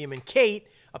Prince William and Kate.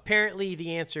 Apparently,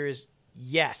 the answer is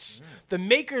yes. The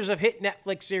makers of hit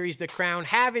Netflix series The Crown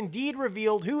have indeed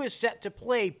revealed who is set to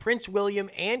play Prince William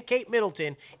and Kate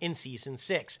Middleton in season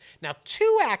 6. Now,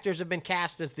 2 actors have been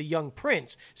cast as the young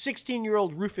prince,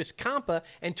 16-year-old Rufus Campa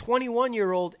and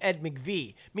 21-year-old Ed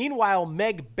McVie. Meanwhile,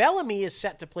 Meg Bellamy is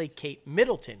set to play Kate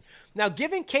Middleton. Now,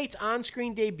 given Kate's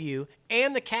on-screen debut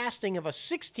and the casting of a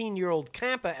 16-year-old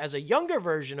Campa as a younger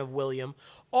version of William,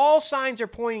 all signs are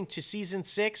pointing to season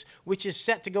 6, which is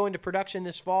set to go into production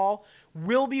this fall,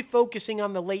 will be focusing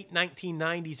on the late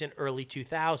 1990s and early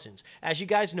 2000s. As you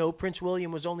guys know, Prince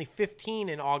William was only 15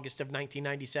 in August of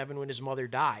 1997 when his mother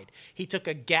died. He took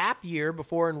a gap year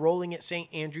before enrolling at St.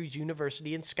 Andrews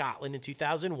University in Scotland in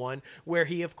 2001, where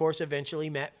he, of course, eventually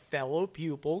met fellow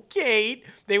pupil Kate.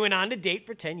 They went on to date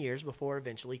for 10 years before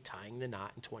eventually tying the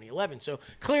knot in 2011. So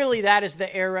clearly that is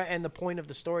the era and the point of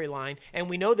the storyline, and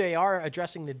we know they are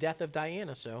addressing the death of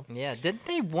Diana, so... Yeah, didn't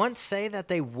they once say that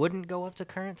they wouldn't go up to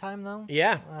current time though?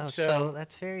 Yeah. So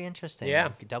that's very interesting. Yeah.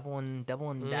 Like, doubling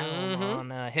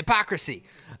down on hypocrisy.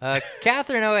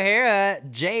 Catherine O'Hara,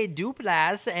 Jay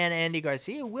Duplass, and Andy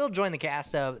Garcia will join the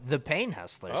cast of The Pain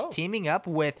Hustlers, teaming up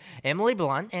with Emily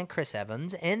Blunt and Chris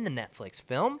Evans in the Netflix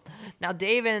film. Now,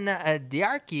 David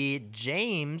Diarchi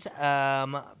James,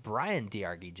 Brian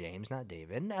Diarchi James, not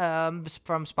David,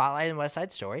 from Spotlight and West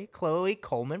Side Story, Chloe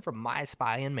Coleman from My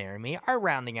Spy and Marry Me are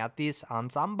rounding out this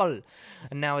ensemble.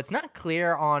 Now, it's not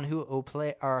clear on who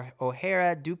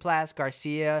O'Hara, Duplass,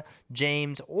 Garcia,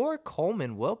 James, or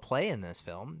Coleman will play in this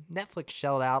film. Netflix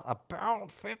shelled out about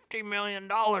 $50 million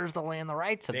to land the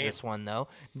rights of this one, though,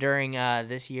 during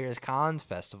this year's Cannes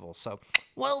Festival. So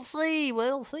we'll see,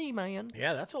 man.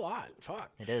 Yeah, that's a lot.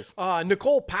 Fuck. It is.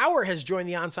 Nicole Power has joined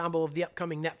the ensemble of the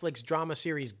upcoming Netflix drama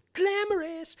series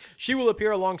Glamorous. She will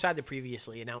appear alongside the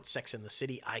previously announced Sex and the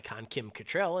City icon Kim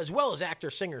Cattrall, as well as actor,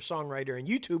 singer, songwriter, and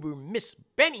YouTuber Miss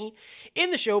Benny.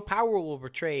 In the show, Power will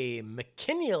portray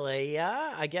McKinley,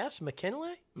 I guess.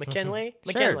 McKinley?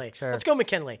 Sure. Let's go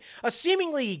McKinley. A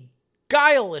seemingly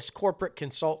guileless corporate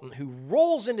consultant who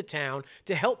rolls into town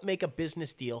to help make a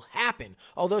business deal happen.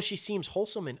 Although she seems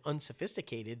wholesome and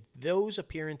unsophisticated, those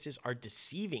appearances are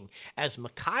deceiving, as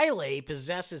Mikhaile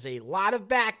possesses a lot of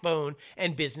backbone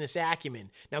and business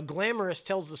acumen. Now, Glamorous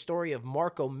tells the story of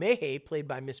Marco Mehe, played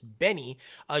by Miss Benny,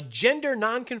 a gender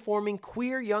non-conforming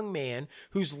queer young man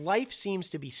whose life seems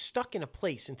to be stuck in a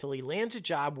place until he lands a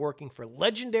job working for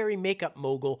legendary makeup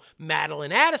mogul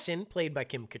Madeline Addison, played by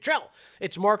Kim Cattrall.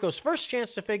 It's Marco's first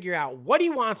chance to figure out what he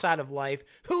wants out of life,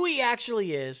 who he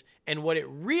actually is, and what it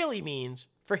really means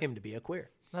for him to be a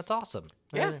queer. That's awesome.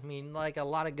 Yeah. I mean, like, a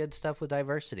lot of good stuff with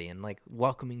diversity and, like,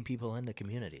 welcoming people into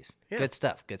communities. Yeah. Good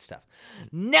stuff.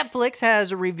 Netflix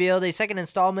has revealed a second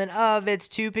installment of its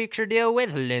two-picture deal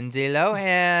with Lindsay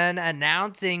Lohan,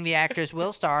 announcing the actress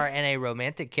will star in a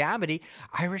romantic comedy,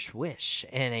 Irish Wish,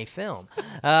 in a film.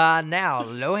 Now,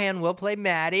 Lohan will play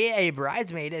Maddie, a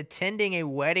bridesmaid attending a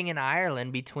wedding in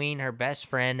Ireland between her best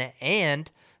friend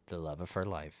and the love of her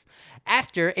life.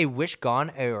 After a wish gone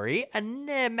awry,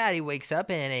 Maddie wakes up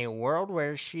in a world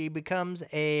where she becomes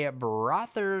the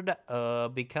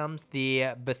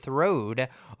betrothed,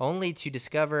 only to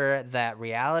discover that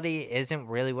reality isn't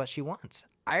really what she wants.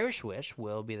 Irish Wish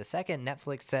will be the second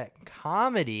Netflix set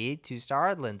comedy to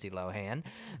star Lindsay Lohan.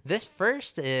 This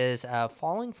first is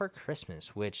Falling for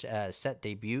Christmas, which set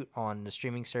debut on the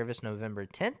streaming service November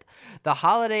 10th. The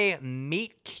holiday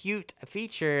meet-cute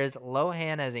features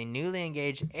Lohan as a newly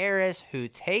engaged heiress who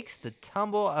takes the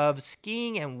tumble of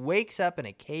skiing and wakes up in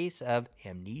a case of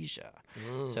amnesia.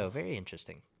 So very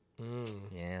interesting.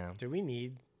 Yeah. Do we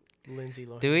need Lindsay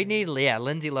Lohan? Do we need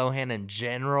Lindsay Lohan in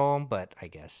general? But I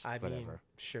guess I mean, whatever.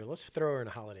 Sure, let's throw her in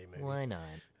a holiday movie. Why not?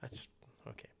 That's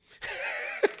okay.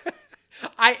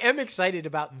 I am excited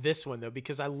about this one, though,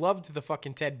 because I loved the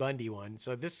fucking Ted Bundy one,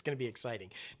 so this is going to be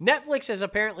exciting. Netflix has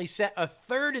apparently set a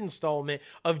third installment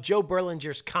of Joe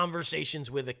Berlinger's Conversations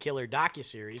with a Killer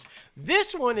docuseries.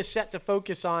 This one is set to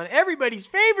focus on everybody's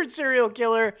favorite serial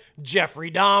killer, Jeffrey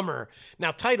Dahmer.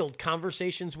 Now, titled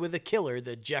Conversations with a Killer,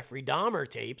 the Jeffrey Dahmer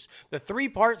tapes, the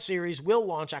three-part series will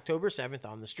launch October 7th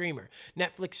on the streamer.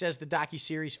 Netflix says the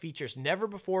docuseries features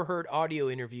never-before-heard audio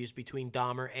interviews between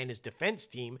Dahmer and his defense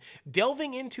team,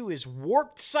 delving into his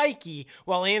warped psyche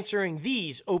while answering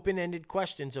these open-ended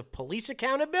questions of police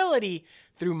accountability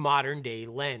through modern-day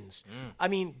lens. I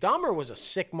mean, Dahmer was a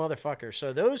sick motherfucker,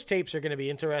 so those tapes are going to be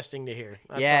interesting to hear.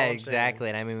 That's all I'm exactly.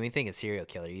 saying. And I mean, when you think of serial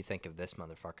killer, you think of this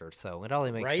motherfucker, so it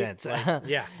only makes Right? sense. Like,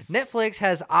 yeah. Netflix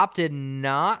has opted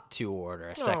not to order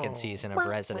a second season of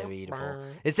Resident Evil.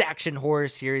 Its action horror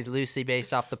series loosely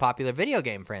based off the popular video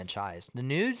game franchise. The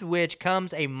news, which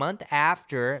comes a month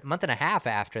and a half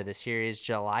after the series'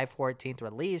 July 14th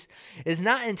release, is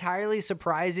not entirely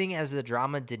surprising, as the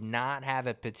drama did not have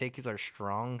a particular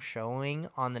strong showing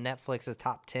on the Netflix's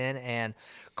top 10, and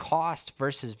cost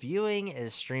versus viewing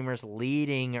is streamers'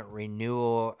 leading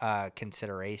renewal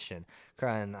consideration.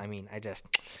 And I mean,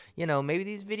 maybe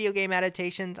these video game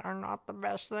adaptations are not the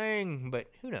best thing, but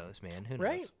who knows, man? Who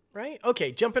knows? Right.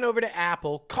 Okay, jumping over to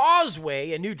Apple.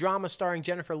 Causeway, a new drama starring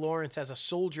Jennifer Lawrence as a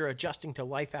soldier adjusting to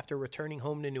life after returning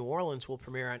home to New Orleans, will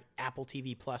premiere on Apple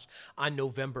TV Plus on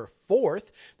November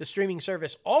 4th. The streaming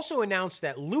service also announced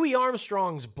that Louis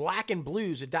Armstrong's Black and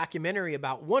Blues, a documentary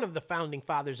about one of the founding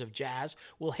fathers of jazz,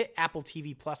 will hit Apple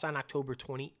TV Plus on October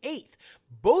 28th.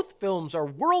 Both films are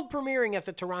world premiering at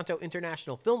the Toronto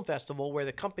International Film Festival, where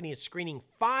the company is screening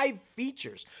 5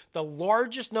 features, the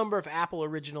largest number of Apple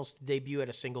originals to debut at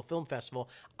a single film festival,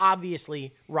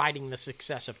 obviously riding the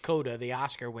success of Coda, the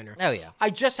Oscar winner. Oh, yeah.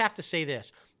 I just have to say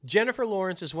this. Jennifer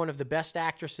Lawrence is one of the best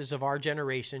actresses of our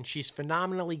generation. She's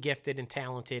phenomenally gifted and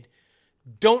talented.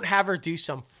 don't have her do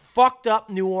some fucked up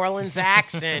New Orleans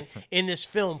accent in this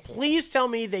film. Please tell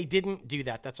me they didn't do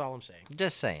that. That's all I'm saying.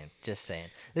 Just saying.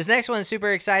 This next one is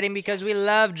super exciting because we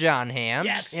love John Hamm.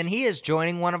 Yes. And he is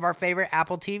joining one of our favorite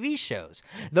Apple TV shows,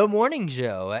 The Morning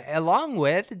Show, along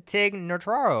with Tig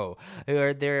Notaro.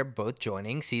 They're both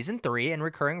joining season 3 in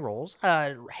recurring roles.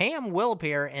 Hamm will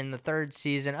appear in the 3rd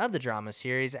season of the drama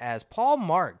series as Paul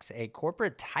Marks, a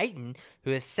corporate titan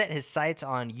who has set his sights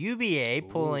on UBA,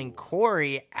 pulling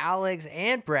Corey, Alex,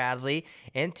 and Bradley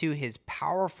into his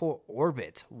powerful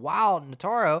orbit, while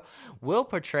Notaro will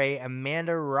portray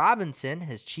Amanda Robinson,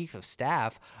 his chief of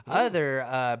staff.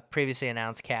 Other previously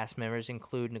announced cast members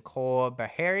include Nicole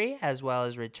Beharie, as well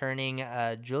as returning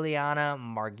Juliana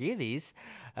Margulies.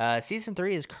 Season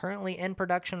 3 is currently in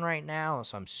production right now,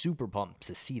 so I'm super pumped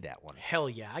to see that one. Hell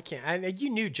yeah, I can't. You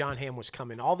knew John Hamm was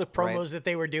coming. All the promos that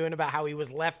they were doing about how he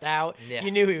was left out, you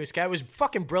knew he was. It was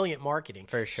fucking brilliant marketing.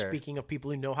 For sure. Speaking of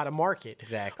people who know how to market.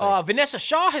 Exactly. Vanessa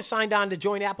Shaw has signed on to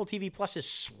join Apple TV Plus's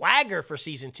Swagger for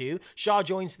season 2. Shaw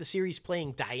joins the series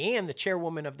playing Diane, the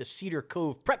chairwoman of the Cedar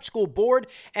Cove Prep School Board,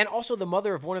 and also the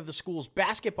mother of one of the school's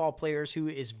basketball players who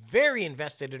is very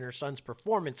invested in her son's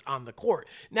performance on the court.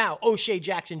 Now, O'Shea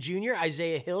Jackson Jr.,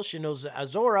 Isaiah Hill, Shinoza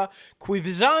Azora,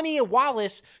 Quivizani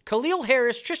Wallace, Khalil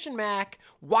Harris, Tristan Mack,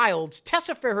 Wilds,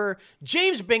 Tessa Ferrer,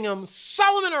 James Bingham,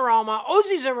 Solomon Arama,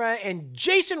 Ozzy Zara, and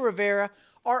Jason Rivera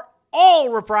are all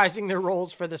reprising their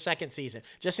roles for the 2nd season,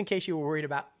 just in case you were worried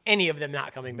about any of them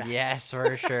not coming back. Yes,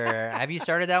 for sure. Have you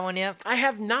started that one yet? I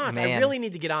have not. Man, I really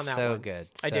need to get on that one. So good.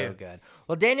 I do. Good.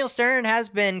 Well, Daniel Stern has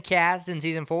been cast in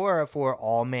season 4 for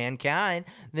All Mankind.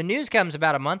 The news comes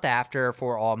about a month after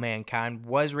For All Mankind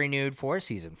was renewed for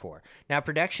season 4. Now,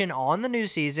 production on the new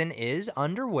season is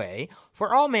underway.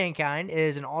 For All Mankind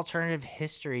is an alternative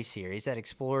history series that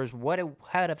explores what would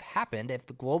have happened if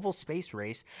the global space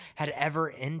race had ever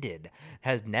ended.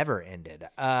 Has never ended.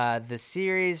 The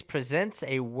series presents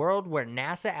a world where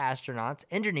NASA astronauts,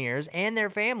 engineers, and their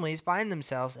families find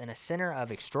themselves in a center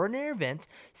of extraordinary events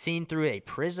seen through a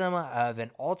prism of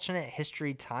an alternate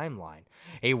history timeline.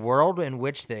 A world in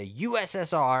which the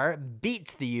USSR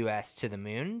beats the US to the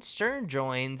moon. Stern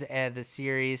joins the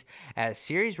series as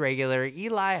series regular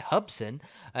Eli Hubson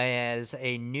as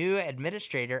a new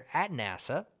administrator at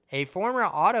NASA. A former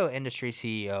auto industry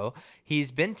CEO, he's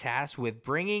been tasked with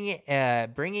bringing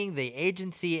the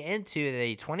agency into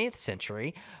the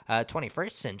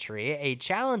 21st century, a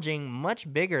challenging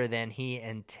much bigger than he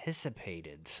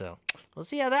anticipated. So we'll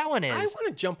see how that one is. I want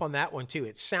to jump on that one too.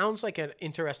 It sounds like an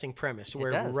interesting premise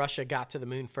where Russia got to the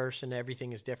moon first and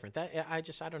everything is different. I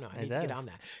don't know. I need to get on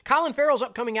that. Colin Farrell's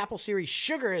upcoming Apple series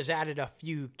Sugar has added a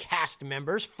few cast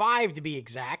members, 5 to be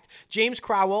exact. James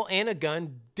Crowell, Anna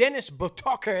Gunn, Dennis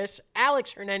Botokaris,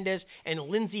 Alex Hernandez, and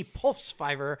Lindsay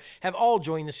Pulsfiver have all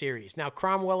joined the series. Now,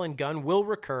 Cromwell and Gunn will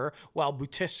recur, while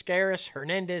Botokaris,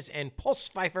 Hernandez, and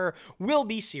Pulsfiver will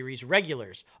be series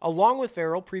regulars. Along with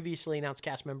Farrell, previously announced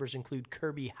cast members include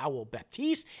Kirby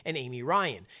Howell-Baptiste and Amy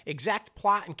Ryan. Exact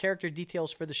plot and character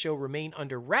details for the show remain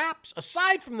under wraps,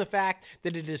 aside from the fact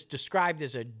that it is described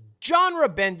as a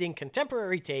genre-bending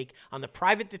contemporary take on the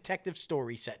private detective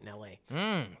story set in L.A.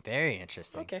 Very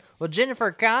interesting. Okay. Well,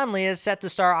 Jennifer Connelly is set to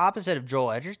star opposite of Joel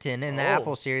Edgerton in the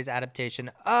Apple series adaptation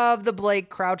of the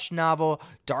Blake Crouch novel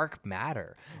Dark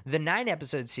Matter. The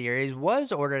 9-episode series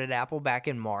was ordered at Apple back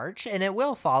in March, and it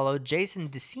will follow Jason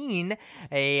Decine,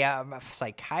 a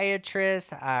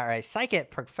psychiatrist, or a psychic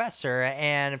professor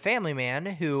and family man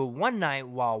who one night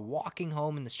while walking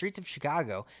home in the streets of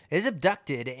Chicago is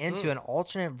abducted into an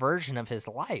alternate version of his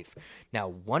life. Now,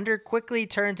 wonder quickly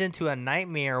turns into a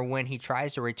nightmare when he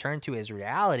tries to return to his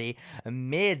reality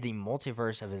amid the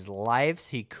multiverse of his lives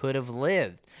he could have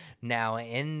lived. Now,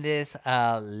 in this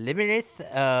labyrinth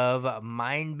of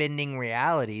mind-bending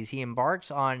realities, he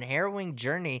embarks on a harrowing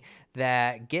journey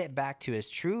that get back to his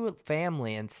true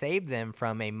family and save them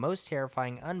from a most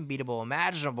terrifying, unbeatable,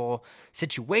 imaginable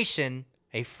situation,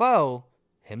 a foe,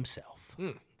 himself.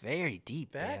 Very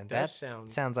deep, man. That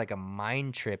sounds like a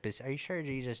mind trip. Are you sure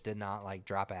he just did not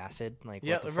drop acid? What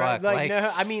the fuck? No,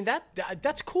 I mean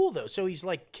that's cool though. So he's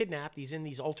kidnapped. He's in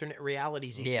these alternate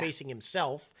realities. He's facing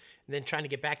himself and then trying to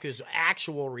get back to his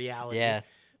actual reality. Yeah.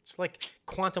 It's like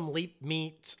Quantum Leap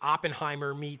meets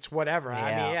Oppenheimer meets whatever.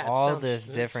 Yeah, all this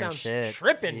different shit.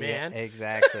 Tripping, man.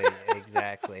 Exactly.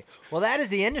 Well, that is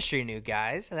the industry new,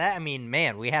 guys.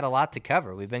 Man, we had a lot to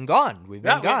cover. We've been gone. What?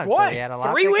 So we had a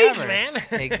lot 3 to weeks, cover. man.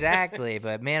 Exactly.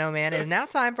 But man, oh man, it's now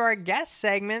time for our guest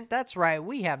segment. That's right.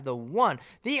 We have the one,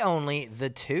 the only,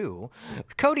 the two,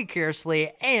 Cody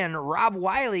Kearsley and Rob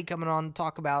Wiley coming on to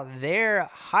talk about their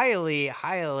highly,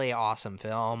 highly awesome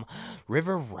film,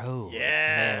 River Road.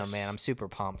 Yeah. Man, oh man, I'm super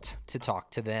pumped to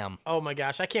talk to them. Oh my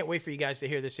gosh, I can't wait for you guys to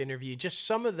hear this interview.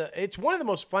 Just it's one of the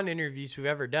most fun interviews we've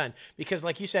ever done because,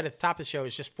 like you said at the top of the show,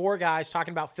 it's just four guys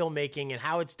talking about filmmaking and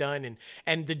how it's done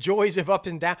and the joys of up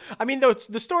and down. I mean,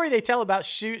 the story they tell about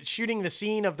shooting the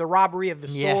scene of the robbery of the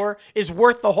store is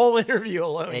worth the whole interview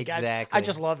alone, exactly. Guys. I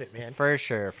just love it, man. For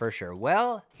sure.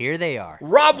 Well, here they are.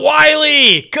 Rob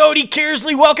Wiley, Cody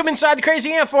Kearsley, welcome inside the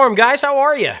Crazy Ant Farm, guys. How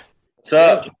are you? What's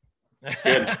up?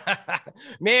 Good.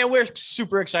 Man, we're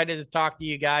super excited to talk to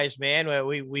you guys, man.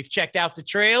 We've checked out the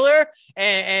trailer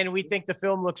and we think the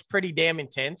film looks pretty damn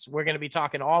intense. We're going to be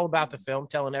talking all about the film,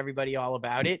 telling everybody all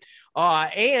about it.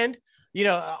 And you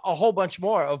know, a whole bunch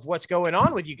more of what's going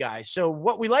on with you guys. So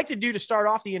what we like to do to start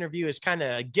off the interview is kind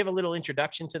of give a little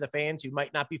introduction to the fans who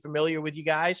might not be familiar with you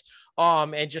guys.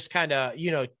 And just kind of,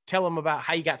 you know, tell them about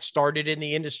how you got started in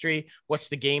the industry. What's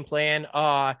the game plan?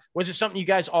 Was it something you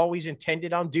guys always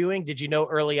intended on doing? Did you know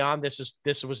early on this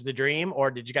was the dream,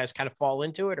 or did you guys kind of fall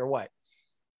into it, or what?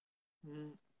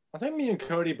 I think me and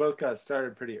Cody both got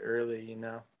started pretty early, you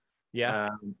know?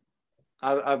 Yeah.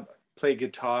 I played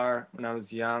guitar when I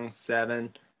was young,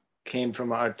 7, came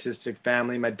from an artistic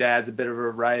family. My dad's a bit of a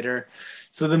writer.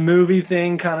 So the movie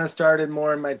thing kind of started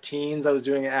more in my teens. I was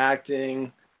doing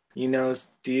acting, you know,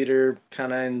 theater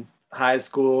kind of in high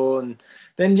school. And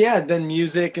then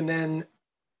music, and then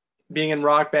being in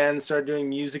rock bands, started doing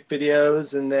music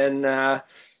videos. And then,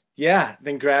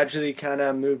 then gradually kind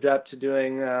of moved up to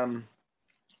doing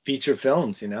feature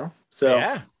films, you know? So,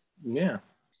 yeah.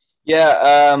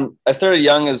 Yeah, I started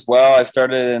young as well. I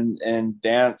started in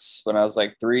dance when I was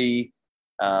like 3.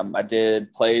 I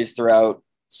did plays throughout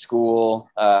school,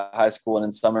 high school, and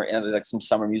in summer, and like some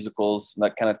summer musicals,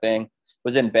 that kind of thing.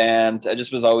 Was in band. I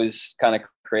just was always kind of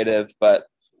creative. But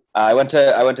I went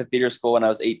to theater school when I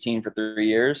was 18 for 3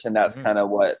 years, and that's kind of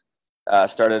what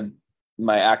started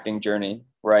my acting journey,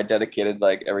 where I dedicated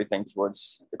like everything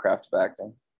towards the craft of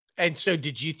acting. And so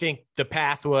did you think the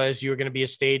path was you were going to be a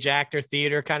stage actor,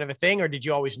 theater kind of a thing, or did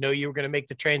you always know you were going to make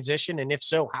the transition? And if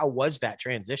so, how was that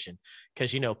transition?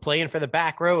 Because, you know, playing for the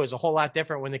back row is a whole lot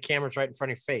different when the camera's right in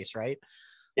front of your face, right?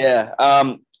 Yeah.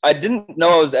 I didn't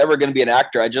know I was ever going to be an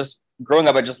actor. Growing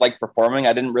up, I just liked performing.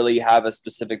 I didn't really have a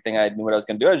specific thing I knew what I was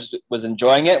going to do. I just was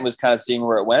enjoying it and was kind of seeing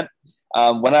where it went.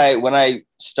 When I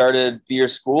started theater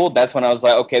school, that's when I was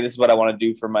like, okay, this is what I want to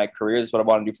do for my career. This is what I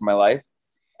want to do for my life.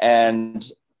 And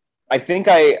I think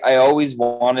I always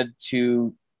wanted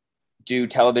to do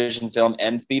television, film,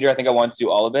 and theater. I think I wanted to do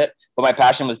all of it, but my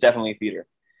passion was definitely theater.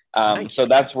 Nice. So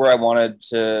that's where I wanted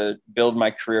to build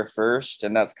my career first.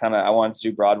 And that's I wanted to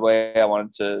do Broadway. I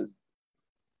wanted to,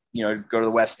 you know, go to the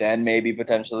West End, maybe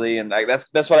potentially. And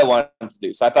that's what I wanted to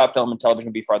do. So I thought film and television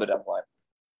would be farther down the line.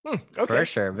 Okay. For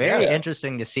sure. Very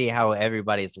interesting to see how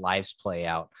everybody's lives play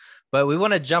out. But we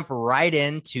want to jump right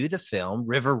into the film,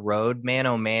 River Road, Man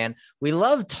Oh Man. We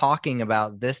love talking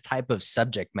about this type of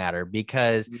subject matter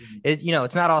because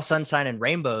it's not all sunshine and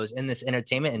rainbows in this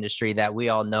entertainment industry that we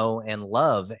all know and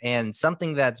love. And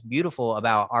something that's beautiful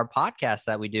about our podcast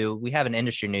that we do, we have an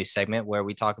industry news segment where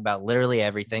we talk about literally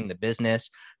everything, the business,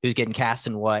 who's getting cast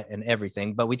and what, and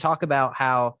everything. But we talk about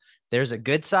how there's a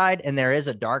good side and there is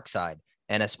a dark side.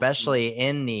 And especially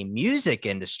in the music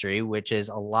industry, which is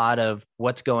a lot of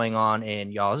what's going on in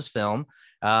y'all's film,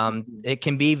 it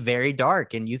can be very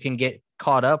dark and you can get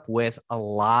caught up with a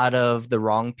lot of the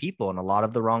wrong people and a lot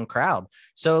of the wrong crowd.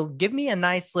 So give me a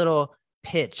nice little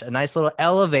pitch, a nice little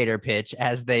elevator pitch,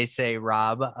 as they say,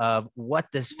 Rob, of what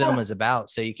this film is about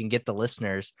so you can get the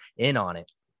listeners in on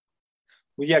it.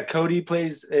 Well, yeah, Cody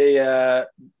plays a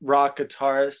rock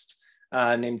guitarist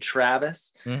named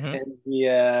Travis, and he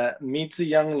meets a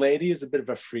young lady who's a bit of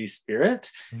a free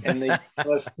spirit, and they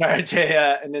start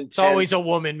an intense... It's always a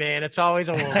woman, man. It's always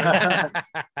a woman.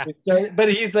 But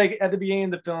he's like, at the beginning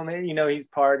of the film, you know, he's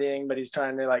partying, but he's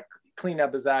trying to like clean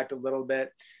up his act a little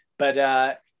bit.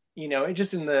 But you know,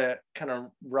 just in the kind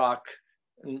of rock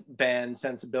band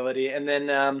sensibility, and then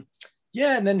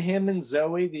and then him and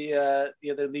Zoe, the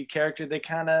other lead character, they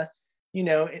kind of, you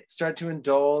know, start to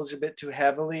indulge a bit too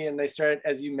heavily, and they start,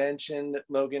 as you mentioned,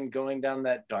 Logan, going down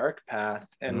that dark path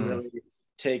and really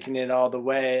taking it all the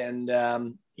way. And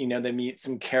you know, they meet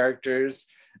some characters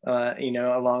you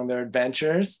know, along their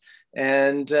adventures,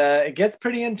 and it gets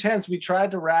pretty intense. We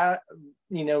tried to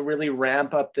really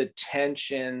ramp up the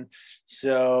tension.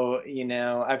 So, you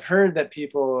know, I've heard that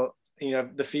people, you know,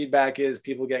 the feedback is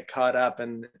people get caught up,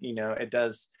 and, you know, it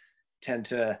does tend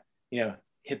to, you know,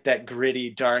 hit that gritty,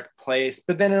 dark place.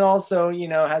 But then it also, you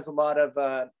know, has a lot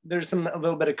of, there's a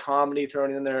little bit of comedy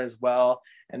thrown in there as well,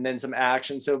 and then some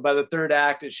action. So by the third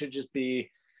act, it should just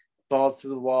be balls to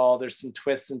the wall. There's some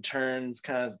twists and turns,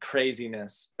 kind of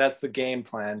craziness. That's the game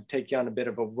plan. Take you on a bit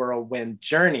of a whirlwind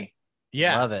journey.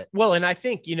 Yeah. Love it. Well, and I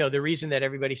think, the reason that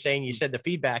everybody's saying, you said the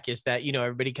feedback is that,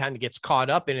 everybody kind of gets caught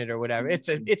up in it or whatever.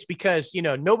 It's because,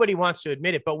 nobody wants to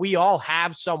admit it, but we all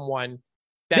have someone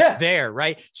that's there,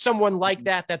 right? Someone like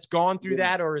that, that's gone through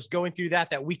that or is going through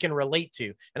that we can relate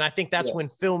to. And I think that's when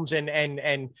films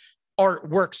and art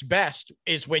works best,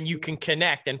 is when you can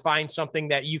connect and find something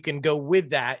that you can go with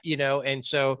that, and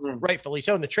so rightfully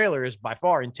so. And the trailer is by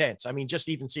far intense. I mean, just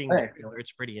even seeing the trailer,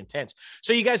 it's pretty intense.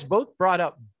 So you guys both brought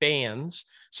up bands.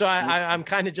 So I'm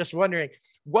kind of just wondering,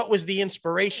 what was the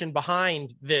inspiration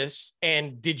behind this?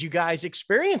 And did you guys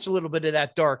experience a little bit of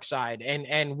that dark side?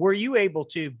 And were you able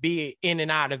to be in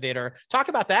and out of it, or talk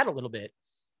about that a little bit?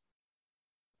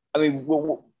 I mean,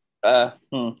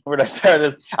 where did I start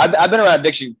this? I've been around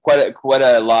addiction quite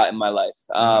a lot in my life.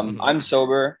 I'm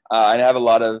sober. I have a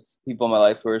lot of people in my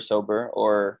life who are sober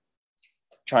or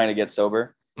trying to get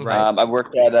sober. Right.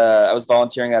 I was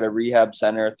volunteering at a rehab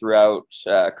center throughout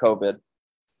COVID.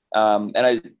 And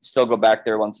I still go back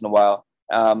there once in a while.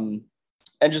 And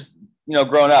just,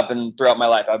 growing up and throughout my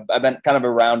life, I've been kind of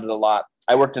around it a lot.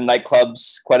 I worked in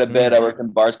nightclubs quite a bit. I worked in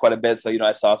bars quite a bit. So,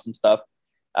 I saw some stuff.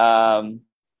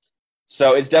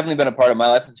 So it's definitely been a part of my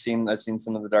life. I've seen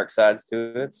some of the dark sides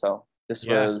to it. So this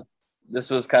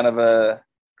was kind of a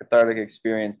cathartic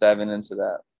experience diving into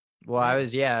that. Well, I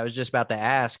was just about to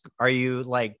ask, are you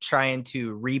like trying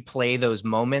to replay those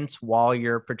moments while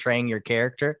you're portraying your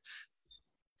character?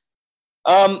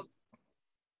 I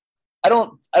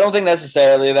don't think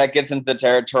necessarily. That gets into the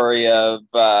territory of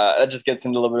that just gets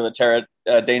into a little bit of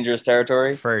a dangerous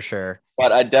territory. For sure.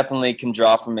 But I definitely can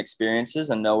draw from experiences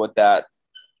and know what that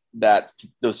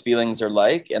those feelings are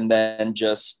like, and then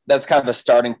that's kind of a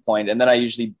starting point, and then I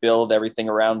usually build everything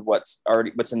around what's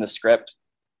in the script.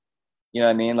 You know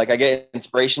what I mean? Like, I get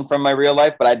inspiration from my real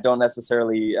life, but I don't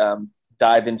necessarily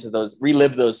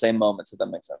relive those same moments, if that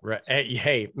makes sense. Right.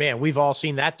 Hey, man, we've all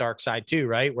seen that dark side too,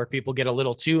 right? Where people get a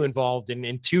little too involved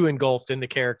and too engulfed in the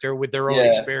character with their own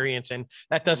experience. And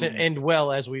that doesn't end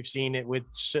well, as we've seen it with,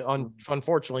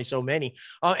 unfortunately, so many.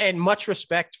 And much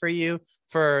respect for you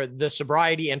for the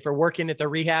sobriety and for working at the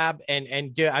rehab.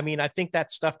 And I mean, I think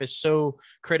that stuff is so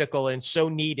critical and so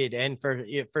needed. And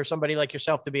for somebody like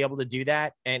yourself to be able to do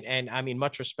that. And I mean,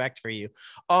 much respect for you.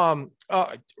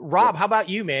 Rob, how about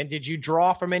you, man? Did you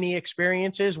draw from any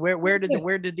experiences? Where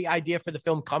did the idea for the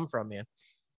film come from, man?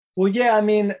 Well, yeah, I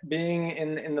mean, being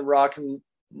in the rock and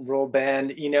roll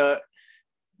band,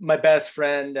 my best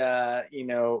friend,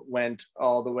 went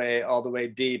all the way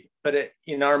deep, but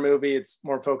in our movie, it's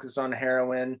more focused on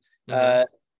heroin.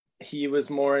 He was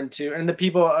more into, and the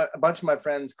people, a bunch of my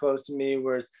friends close to me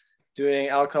was doing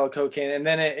alcohol, cocaine, and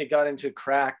then it got into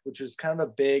crack, which was kind of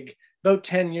a big, about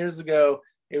 10 years ago,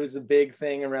 it was a big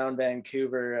thing around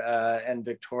Vancouver and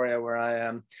Victoria, where I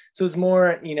am. So it's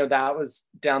more, that was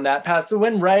down that path. So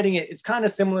when writing it, it's kind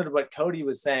of similar to what Cody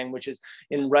was saying, which is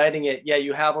in writing it,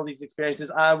 you have all these experiences.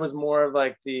 I was more of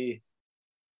like the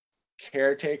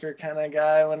caretaker kind of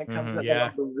guy when it comes to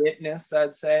the witness,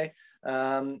 I'd say,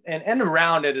 and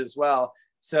around it as well.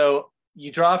 So you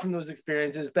draw from those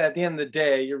experiences, but at the end of the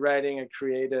day, you're writing a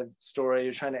creative story.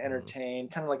 You're trying to entertain,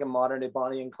 kind of like a modern day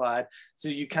Bonnie and Clyde. So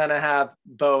you kind of have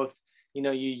both,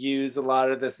 you use a lot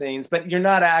of the things, but you're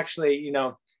not actually,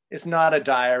 it's not a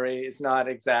diary. It's not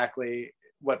exactly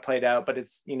what played out, but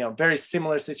it's, very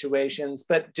similar situations,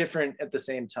 but different at the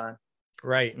same time.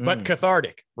 Right. But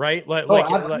cathartic, right?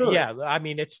 Yeah. I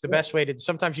mean, it's the best way to,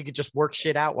 sometimes you could just work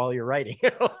shit out while you're writing.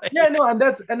 And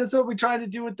that's what we try to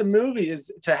do with the movie,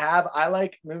 is to have, I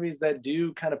like movies that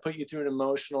do kind of put you through an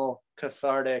emotional,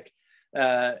 cathartic,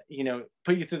 put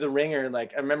you through the ringer.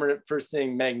 Like, I remember first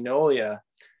seeing Magnolia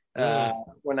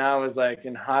when I was like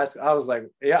in high school. I was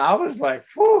like,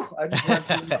 whew, I just went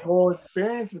through the whole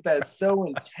experience with that. It's so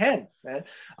intense, man.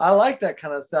 I like that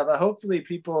kind of stuff. Hopefully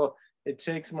it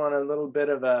takes them on a little bit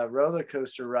of a roller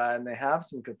coaster ride and they have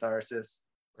some catharsis.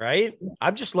 Right.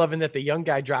 I'm just loving that the young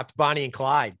guy dropped Bonnie and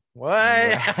Clyde. What?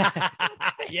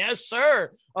 Yes,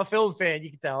 sir. A film fan, you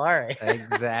can tell. All right.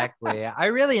 Exactly. I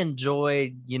really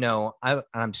enjoyed,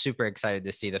 I'm super excited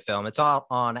to see the film. It's all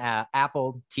on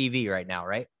Apple TV right now,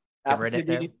 right? Apple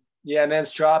TV. Yeah, and then it's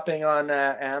dropping on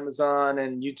Amazon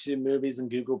and YouTube Movies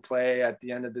and Google Play at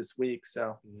the end of this week.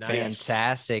 So nice.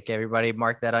 Fantastic. Everybody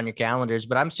mark that on your calendars.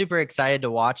 But I'm super excited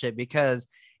to watch it because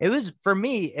it was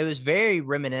very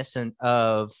reminiscent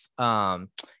of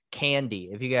Candy.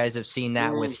 If you guys have seen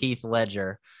that with Heath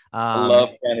Ledger. I love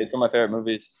Candy. It's one of my favorite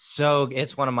movies. So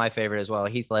it's one of my favorite as well.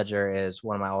 Heath Ledger is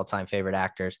one of my all-time favorite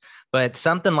actors. But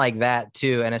something like that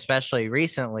too, and especially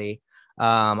recently,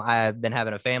 I've been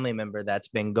having a family member that's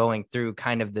been going through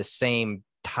kind of the same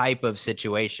type of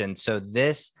situation. So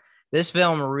this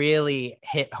film really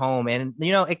hit home, and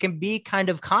it can be kind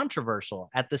of controversial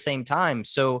at the same time.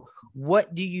 So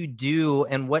what do you do,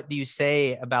 and what do you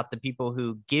say about the people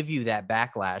who give you that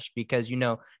backlash? Because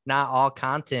not all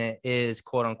content is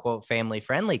quote unquote family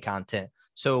friendly content.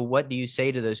 So what do you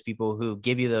say to those people who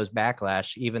give you those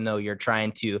backlash, even though you're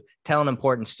trying to tell an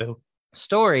important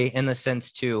story, in the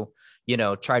sense to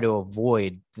try to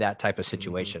avoid that type of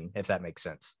situation, if that makes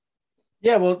sense?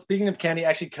 Yeah, well, speaking of Candy,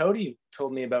 actually, Cody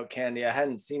told me about Candy. I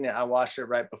hadn't seen it. I watched it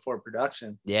right before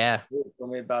production. Yeah. He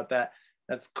told me about that.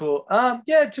 That's cool.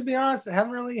 Yeah, to be honest, I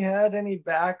haven't really had any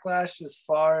backlash as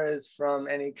far as from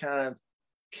any kind of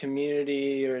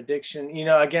community or addiction.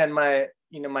 Again, my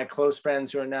close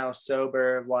friends who are now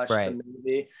sober watched the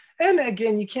movie. And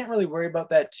again, you can't really worry about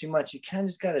that too much. You kind of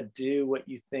just got to do what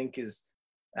you think is,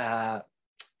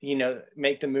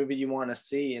 make the movie you want to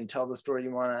see and tell the story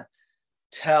you want to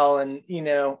tell, and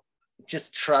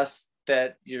just trust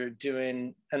that you're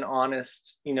doing an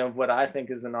honest, what I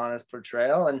think is an honest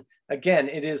portrayal. And again,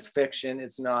 it is fiction,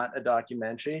 it's not a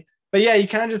documentary, but yeah, you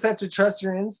kind of just have to trust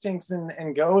your instincts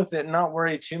and go with it and not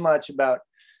worry too much about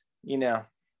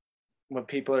what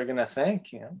people are gonna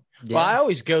think. Yeah. Well, I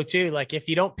always go to, like, if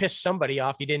you don't piss somebody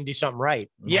off, you didn't do something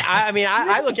right. Yeah,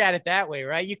 I look at it that way,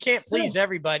 right? You can't please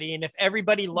everybody, and if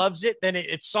everybody loves it, then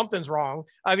it's something's wrong.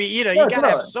 I mean, you gotta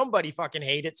have somebody fucking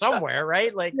hate it somewhere,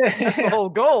 right? Like, that's the whole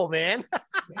goal, man.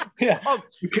 Yeah.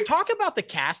 Talk about the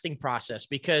casting process,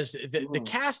 because the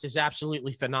cast is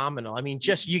absolutely phenomenal. I mean,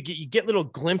 just you get little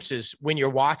glimpses when you're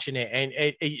watching it, and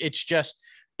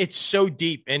it's so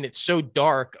deep and it's so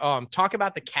dark. Talk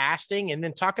about the casting, and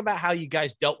then talk about how you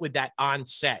guys dealt with that on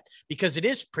set, because it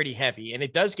is pretty heavy and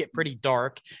it does get pretty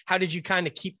dark. How did you kind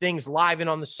of keep things live and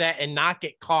on the set and not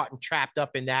get caught and trapped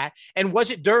up in that? And was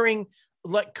it during,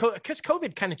 like, because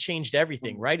COVID kind of changed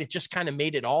everything, right? It just kind of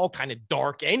made it all kind of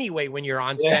dark anyway when you're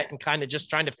on set and kind of just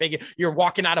trying to figure, you're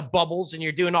walking out of bubbles and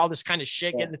you're doing all this kind of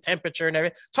shit, getting the temperature and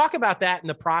everything. Talk about that and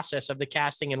the process of the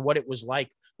casting and what it was like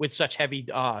with such heavy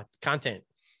content.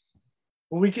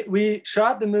 We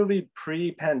shot the movie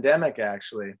pre-pandemic,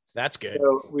 actually. That's good.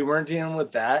 So we weren't dealing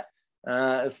with that.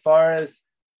 As far as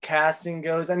casting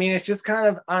goes, I mean, it's just kind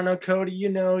of, I don't know, Cody,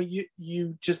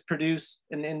 you just produce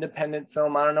an independent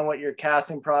film. I don't know what your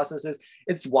casting process is.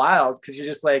 It's wild, because you're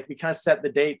just like, we kind of set the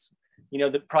dates.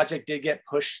 The project did get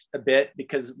pushed a bit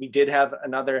because we did have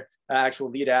another actual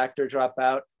lead actor drop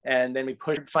out, and then we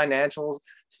pushed financial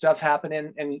stuff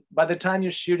happening. And by the time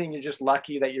you're shooting, you're just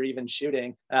lucky that you're even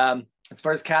shooting. As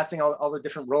far as casting all the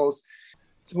different roles.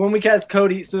 So when we cast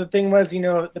Cody, so the thing was,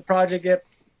 the project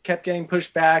kept getting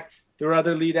pushed back. There were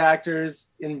other lead actors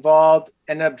involved,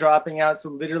 ended up dropping out. So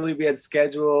literally we had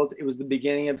scheduled, it was the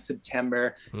beginning of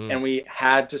September, and we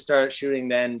had to start shooting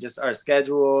then, just our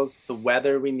schedules, the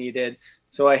weather we needed.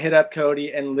 So I hit up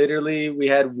Cody, and literally we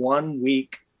had 1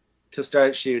 week to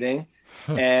start shooting.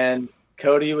 And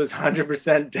Cody was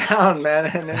 100% down, man.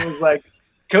 And it was like,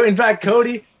 in fact,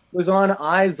 Cody was on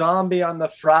iZombie on the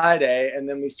Friday, and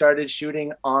then we started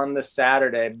shooting on the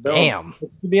Saturday. Boom. Damn.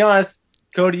 To be honest,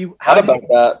 Cody, how about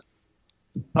that?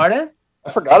 Pardon?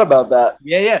 I forgot about that.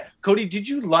 Yeah. Cody, did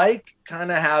you like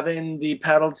kind of having the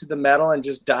pedal to the metal and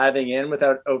just diving in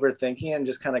without overthinking and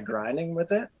just kind of grinding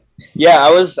with it? Yeah, I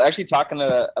was actually talking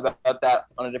about that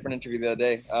on a different interview the other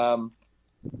day.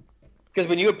 Because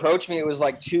when you approached me, it was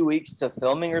like 2 weeks to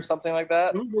filming or something like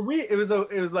that.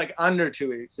 It was like under 2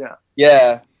 weeks. Yeah.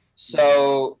 Yeah.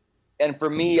 So, and for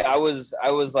me, I was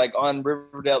like on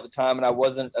Riverdale at the time, and I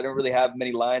didn't really have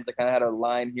many lines. I kind of had a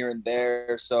line here and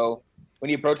there. So when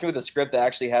he approached me with a script that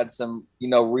actually had some,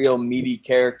 real meaty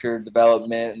character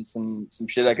development and some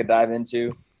shit I could dive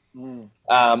into,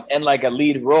 and like a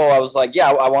lead role, I was like,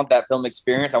 yeah, I want that film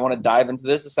experience. I want to dive into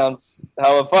this. It sounds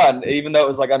hella fun, even though it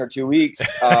was like under 2 weeks.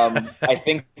 I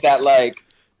think that like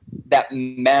that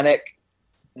manic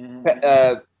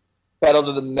pedal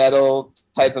to the metal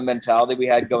type of mentality we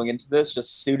had going into this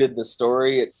just suited the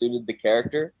story. It suited the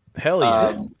character. Hell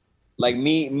yeah. Like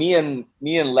me and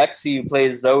Lexi, who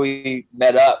plays Zoe,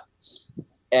 met up,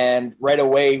 and right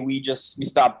away we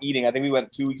stopped eating. I think we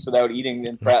went 2 weeks without eating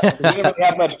in prep. We didn't really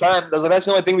have much time. That's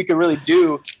the only thing we could really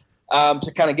do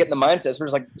to kind of get in the mindset. So we're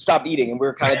just like, stop eating, and we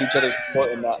were kind of each other's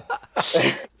support in that.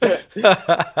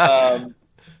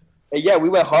 Yeah, we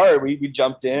went hard. We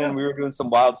jumped in. Yeah. We were doing some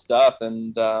wild stuff,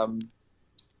 and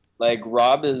like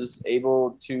Rob is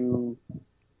able to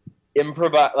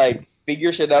improvise, like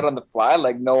figure shit out on the fly,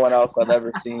 like no one else I've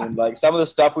ever seen. Like some of the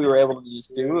stuff we were able to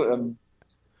just do,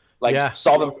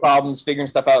 solving problems, figuring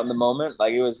stuff out in the moment.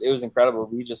 Like it was incredible.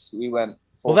 We went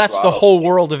Well, that's the whole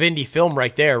world of indie film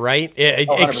right there, right?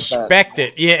 100%. Expect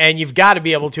it. Yeah, and you've got to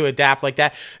be able to adapt like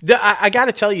that. I got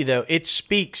to tell you, though, it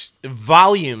speaks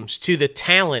volumes to the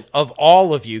talent of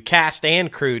all of you, cast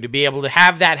and crew, to be able to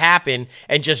have that happen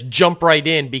and just jump right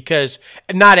in, because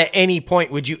not at any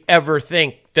point would you ever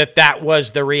think that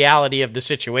was the reality of the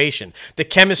situation. The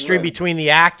chemistry between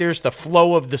the actors, the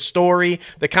flow of the story,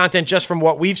 the content, just from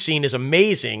what we've seen, is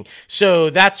amazing. So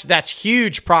that's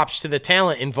huge props to the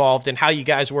talent involved and how you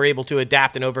guys were able to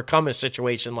adapt and overcome a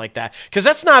situation like that. Because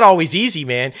that's not always easy,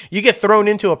 man. You get thrown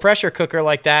into a pressure cooker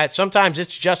like that, sometimes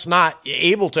it's just not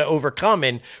able to overcome,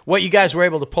 and what you guys were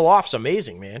able to pull off is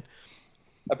amazing, man.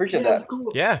 I appreciate that.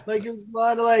 Cool. Yeah. Like, it was a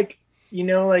lot of, like, you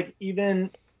know, like,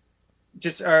 even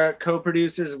just our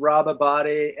co-producers Rob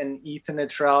Abate and Ethan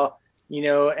Attrell, you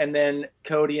know, and then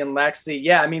Cody and Lexi.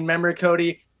 Yeah, I mean, remember,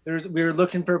 Cody, we were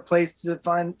looking for a place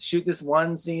to shoot this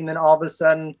one scene, then all of a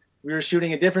sudden we were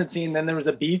shooting a different scene, then there was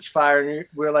a beach fire, and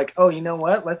we were like, oh, you know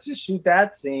what, let's just shoot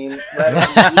that scene.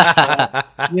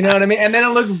 You know what I mean? And then it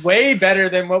looked way better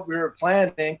than what we were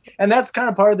planning, and that's kind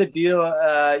of part of the deal.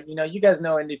 You know, you guys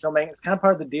know indie filmmaking, it's kind of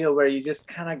part of the deal where you just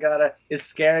kind of gotta, it's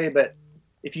scary, but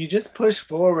if you just push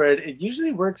forward, it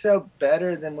usually works out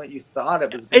better than what you thought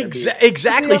it was going to be.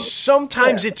 Exactly.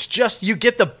 Sometimes it's just, you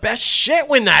get the best shit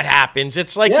when that happens.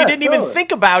 It's like you didn't even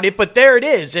think about it, but there it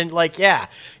is. And like,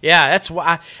 that's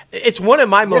why it's one of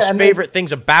my most favorite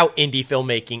things about indie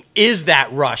filmmaking is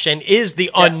that rush and is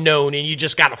the unknown, and you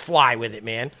just got to fly with it,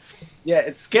 man. Yeah,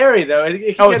 it's scary though.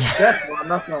 It can get stressful. I'm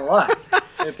not gonna lie.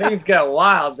 Things get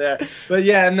wild there. But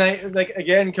yeah, and like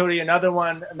again, Cody,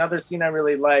 another scene I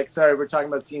really like. Sorry, we're talking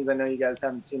about scenes. I know you guys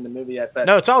haven't seen the movie yet, but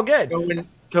no, it's all good. When,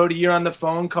 Cody, you're on the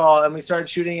phone call, and we started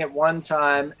shooting at one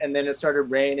time, and then it started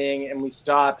raining, and we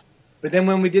stopped. But then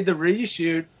when we did the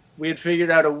reshoot, we had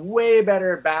figured out a way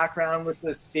better background with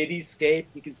the cityscape.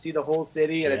 You could see the whole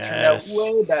city, and it turned out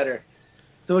way better.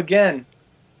 So again,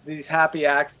 these happy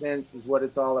accidents is what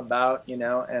it's all about, you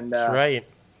know, and that's right.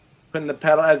 Putting the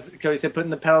pedal, as Cody said, putting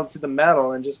the pedal to the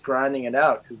metal and just grinding it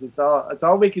out, because it's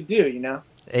all we could do, you know.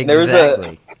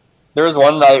 Exactly. There was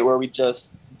one night where we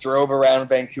just drove around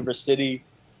Vancouver City,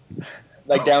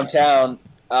 like downtown,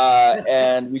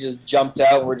 and we just jumped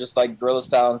out. And we're just like guerrilla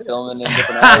style and filming in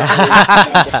different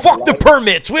areas. Fuck the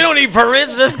permits. We don't need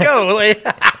permits. Just go.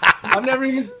 I've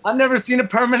never seen a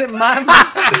permit in my life.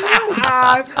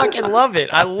 I fucking love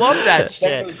it. I love that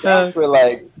shit. We're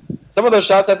like, some of those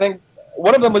shots, I think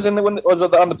one of them was on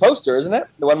the poster, isn't it?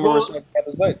 The one where we're smoking out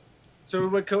those lights. So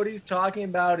what Cody's talking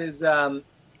about is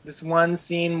this one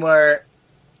scene where,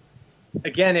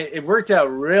 again, it worked out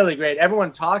really great.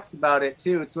 Everyone talks about it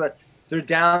too. It's where they're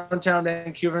downtown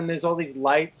Vancouver, and there's all these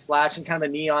lights flashing, kind of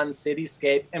a neon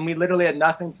cityscape, and we literally had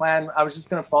nothing planned. I was just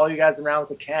going to follow you guys around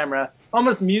with a camera,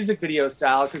 almost music video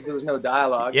style, because there was no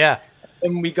dialogue. Yeah.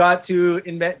 And we got to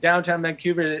downtown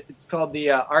Vancouver. It's called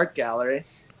the Art Gallery.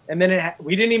 And then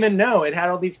we didn't even know. It had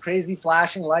all these crazy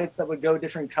flashing lights that would go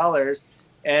different colors.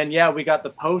 And yeah, we got the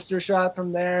poster shot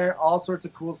from there, all sorts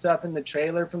of cool stuff in the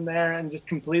trailer from there, and just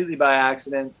completely by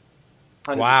accident.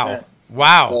 100%.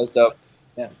 Wow. That was dope.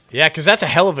 Yeah, because that's a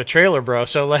hell of a trailer, bro.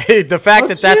 So like the fact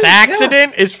that's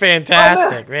accident is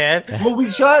fantastic, man. Well,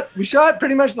 we shot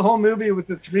pretty much the whole movie with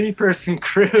a 3-person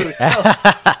crew.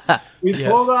 So we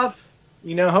pulled off,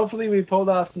 you know, hopefully we pulled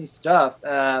off some stuff.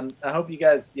 I hope you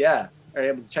guys, are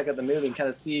able to check out the movie and kind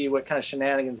of see what kind of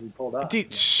shenanigans we pulled off.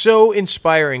 Dude, so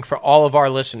inspiring for all of our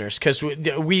listeners, because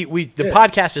the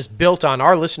podcast is built on,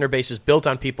 our listener base is built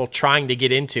on people trying to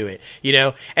get into it, you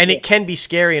know, and it can be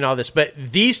scary and all this, but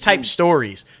these type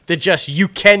stories that just, you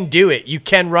can do it, you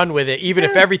can run with it, even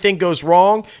if everything goes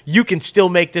wrong, you can still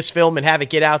make this film and have it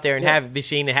get out there and have it be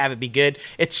seen and have it be good.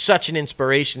 It's such an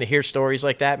inspiration to hear stories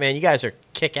like that, man. You guys are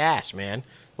kick ass, man.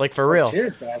 Like, for real.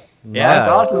 Cheers, man. Yeah, that's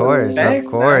awesome. Of course.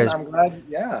 Man. I'm glad.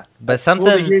 Yeah. But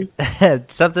something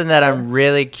that I'm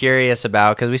really curious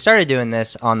about, because we started doing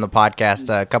this on the podcast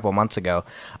a couple months ago.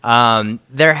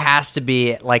 There has to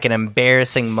be like an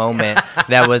embarrassing moment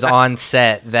that was on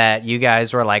set that you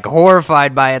guys were like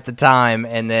horrified by at the time,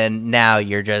 and then now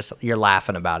you're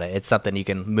laughing about it. It's something you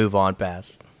can move on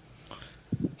past.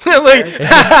 Like, he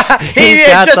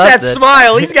just that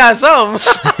smile. He's got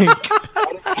something.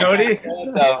 Cody?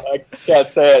 No, I can't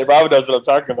say it. Rob knows what I'm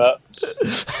talking about.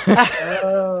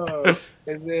 Oh,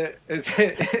 is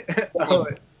it? Oh.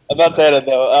 I'm not saying it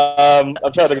though. I'm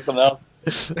trying to think of something else.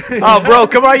 Oh, bro,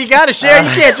 come on! You got to share. You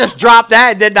can't just drop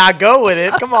that and then not go with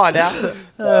it. Come on now.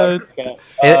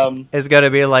 It's gonna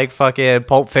be like fucking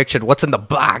Pulp Fiction. What's in the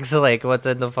box? Like, what's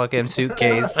in the fucking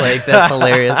suitcase? Like, that's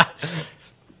hilarious.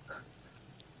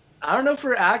 I don't know,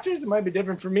 for actors it might be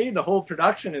different. For me, the whole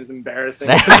production is embarrassing.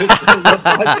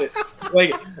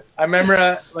 Like I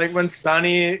remember like when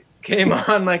Sonny came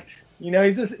on, like, you know,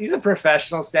 he's a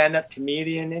professional stand-up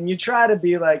comedian, and you try to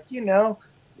be like, you know,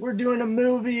 we're doing a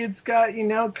movie, it's got, you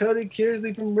know, Cody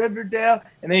Kearsley from Riverdale,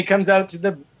 and then he comes out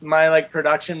to my like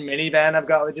production minivan. I've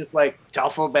got just like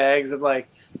duffel bags of like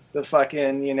the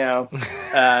fucking, you know,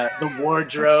 the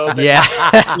wardrobe. Yeah,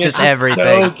 just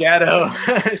everything. So ghetto.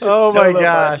 Oh my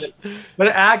gosh. But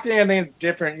acting, I think it's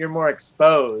different. You're more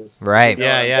exposed. Right. You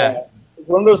know? Yeah. It's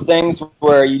one of those things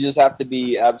where you just have to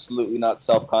be absolutely not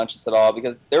self-conscious at all,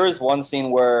 because there was one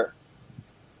scene where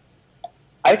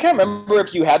I can't remember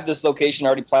if you had this location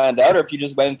already planned out or if you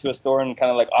just went into a store and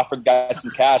kind of like offered guys some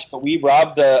cash, but we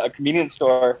robbed a convenience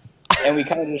store and we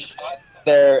kind of just sat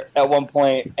there at one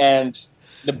point, and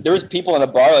there was people in a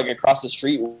bar like across the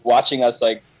street watching us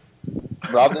like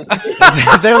rob them.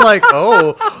 They're like,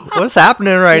 oh, what's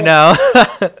happening right now?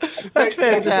 That's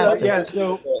fantastic. Yeah,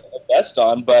 so a vest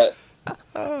on, but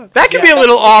that could be a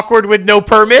little awkward with no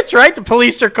permits, right? The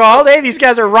police are called. Hey, these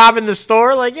guys are robbing the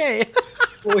store. Like, hey.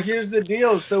 well, here's the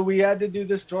deal. So we had to do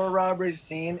the store robbery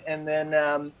scene, and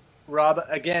then Rob,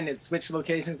 again, it switched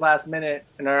locations last minute,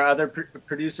 and our other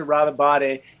producer, Rob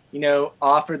Abate, you know,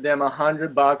 offered them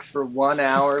 $100 for 1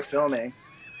 hour filming.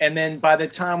 And then by the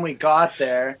time we got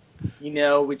there, you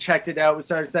know, we checked it out, we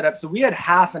started set up. So we had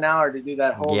half an hour to do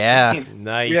that whole scene.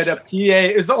 Nice. We had a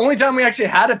PA. It was the only time we actually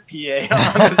had a PA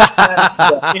on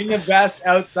the set, in the vest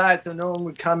outside, so no one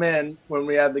would come in when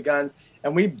we had the guns.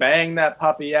 And we banged that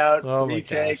puppy out, 3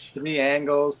 takes, 3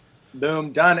 angles,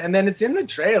 boom, done. And then it's in the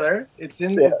trailer. It's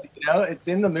in the, you know, it's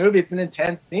in the movie. It's an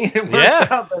intense scene. It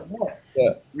works out, but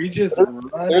we just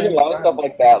there's a lot of stuff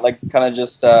like that, like kind of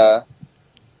just there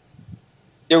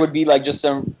would be like just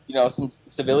some, you know, some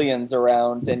civilians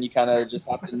around, and you kind of just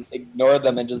have to ignore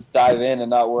them and just dive in and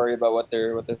not worry about what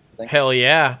they're thinking. Hell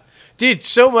yeah. Dude,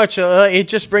 so much. It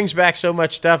just brings back so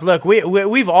much stuff. Look,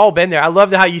 we've all been there. I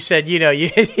loved how you said, you know,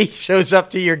 he shows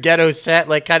up to your ghetto set,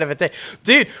 like kind of a thing.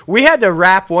 Dude, we had to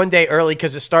wrap one day early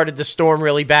because it started to storm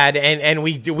really bad, and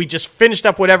we just finished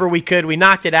up whatever we could. We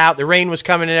knocked it out. The rain was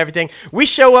coming and everything. We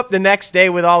show up the next day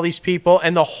with all these people,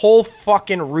 and the whole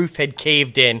fucking roof had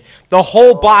caved in. The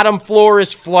whole bottom floor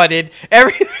is flooded.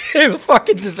 Everything is a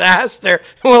fucking disaster.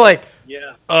 And we're like,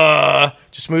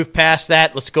 just move past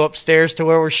that. Let's go upstairs to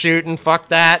where we're shooting. Fuck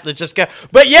that. Let's just go.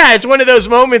 But yeah, it's one of those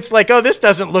moments like, oh, this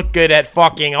doesn't look good at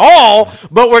fucking all,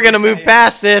 but we're going to move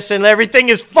past this and everything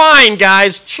is fine,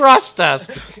 guys. Trust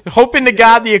us. Hoping to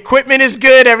God the equipment is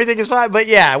good. Everything is fine. But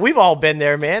yeah, we've all been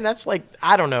there, man. That's like,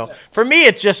 I don't know. For me,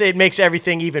 it's just, it makes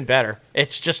everything even better.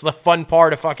 It's just the fun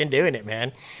part of fucking doing it,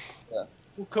 man. Well,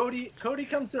 Cody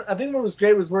comes to, I think what was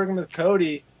great was working with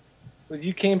Cody. Was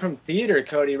you came from theater,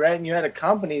 Cody, right? And you had a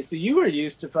company, so you were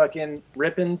used to fucking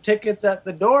ripping tickets at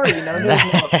the door, you know.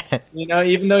 You know,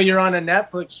 even though you're on a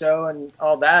Netflix show and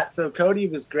all that. So Cody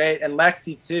was great, and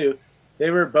Lexi too. They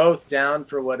were both down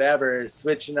for whatever,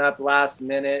 switching up last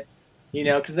minute, you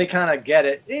know, because they kind of get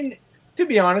it. And to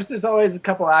be honest, there's always a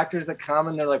couple actors that come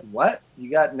and they're like, "What?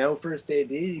 You got no first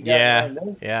AD?" You got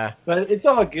Yeah. But it's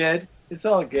all good. It's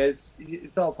all good.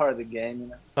 It's all part of the game, you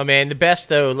know. Oh man, the best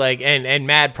though, like, and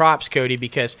mad props, Cody,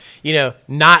 because, you know,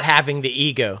 not having the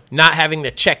ego, not having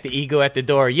to check the ego at the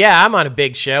door. Yeah, I'm on a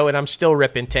big show and I'm still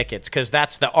ripping tickets because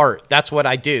that's the art. That's what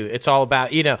I do. It's all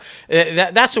about, you know,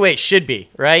 that's the way it should be,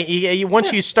 right?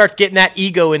 Once you start getting that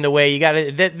ego in the way, you got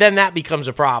to, then that becomes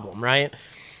a problem, right?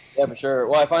 Yeah, for sure.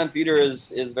 Well, I find theater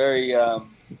is very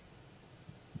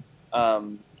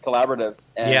collaborative,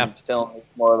 and film is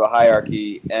more of a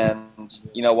hierarchy. And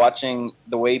you know, watching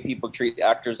the way people treat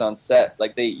actors on set,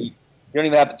 like you don't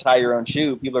even have to tie your own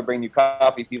shoe. People are bringing you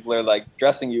coffee. People are like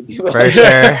dressing you. People For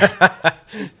sure.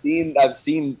 I've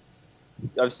seen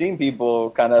people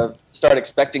kind of start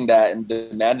expecting that and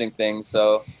demanding things.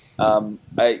 So I'm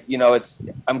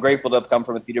grateful to have come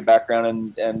from a theater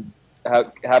background and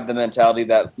have the mentality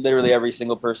that literally every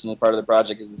single person as part of the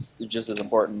project is just as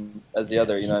important as the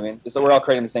other. You know what I mean? So we're all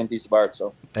creating the same piece of art.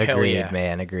 So agreed,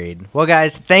 man. Agreed. Well,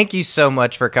 guys, thank you so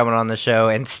much for coming on the show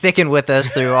and sticking with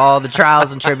us through all the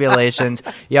trials and tribulations.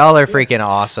 Y'all are freaking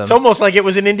awesome. It's almost like it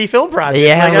was an indie film project.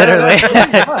 Yeah, literally.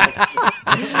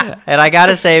 And I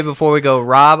gotta say before we go,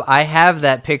 Rob, I have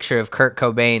that picture of Kurt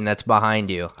Cobain that's behind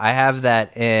you. I have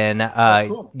that in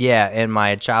in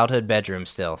my childhood bedroom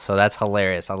still. So that's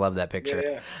hilarious. I love that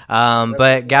picture. Yeah.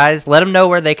 But guys, let them know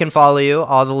where they can follow you,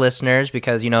 all the listeners,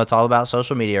 because you know it's all about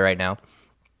social media right now.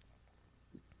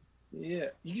 Yeah,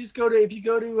 you just if you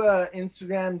go to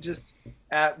Instagram, just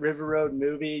at River Road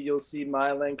Movie, you'll see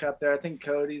my link up there. I think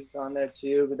Cody's on there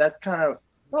too, but that's kind of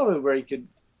probably where you could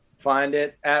find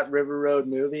it at River Road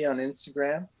Movie on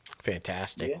Instagram.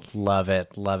 Fantastic. Yeah. Love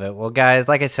it. Love it. Well, guys,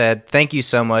 like I said, thank you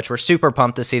so much. We're super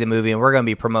pumped to see the movie, and we're going to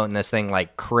be promoting this thing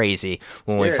like crazy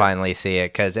when we Sure. finally see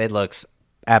it because it looks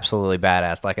absolutely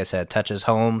badass. Like I said, touches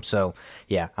home. So,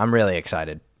 yeah, I'm really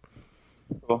excited.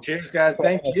 Cheers, guys.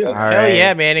 Thank you. All Hell right.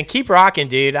 yeah, man, and keep rocking,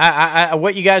 dude. I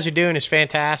what you guys are doing is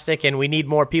fantastic, and we need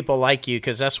more people like you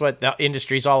because that's what the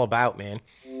industry's all about, man.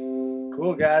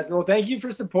 Cool, guys. Well, thank you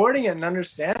for supporting it and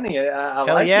understanding it. I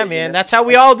Hell like yeah, it, man. you know? That's how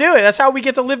we all do it. That's how we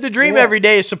get to live the dream Yeah. every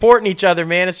day is supporting each other,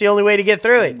 man. It's the only way to get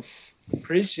through it.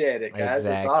 Appreciate it, guys.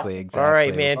 That's awesome. Exactly. All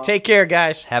right, man. Take care,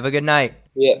 guys. Have a good night.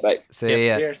 Yeah, bye. See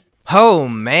ya. Cheers. Oh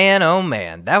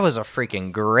man, that was a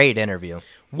freaking great interview.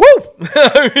 Woo!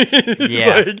 I mean,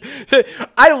 Yeah.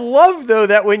 I love though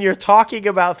that when you're talking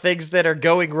about things that are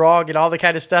going wrong and all the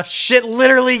kind of stuff, shit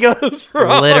literally goes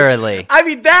wrong. Literally. I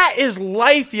mean, that is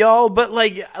life, y'all. But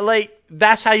like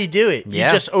that's how you do it. Yeah.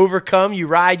 You just overcome, you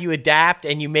ride, you adapt,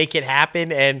 and you make it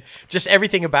happen. And just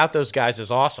everything about those guys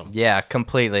is awesome. Yeah,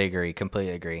 completely agree.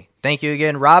 Completely agree. Thank you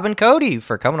again, Rob and Cody,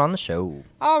 for coming on the show.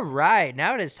 All right,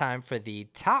 now it is time for the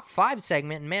top 5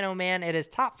 segment. Man, oh man, it is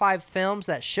top 5 films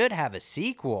that should have a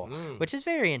sequel, which is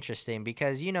very interesting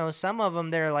because, you know, some of them,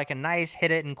 they're like a nice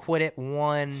hit it and quit it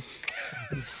one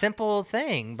simple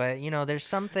thing. But, you know, there's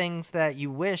some things that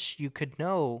you wish you could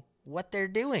know what they're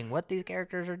doing, what these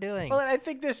characters are doing. Well, and I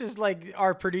think this is like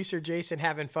our producer Jason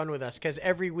having fun with us because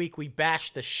every week we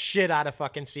bash the shit out of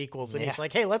fucking sequels, and he's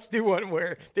like, "Hey, let's do one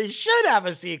where they should have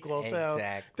a sequel." So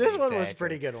this one was a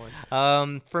pretty good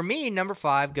one. For me, number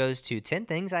 5 goes to 10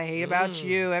 Things I Hate About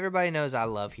You. Everybody knows I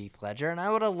love Heath Ledger, and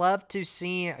I would have loved to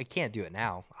see. I can't do it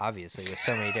now, obviously, with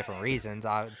so many different reasons.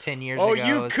 10 years ago,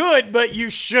 You could, but you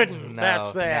shouldn't. No,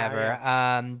 That's that.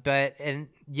 never. Yeah.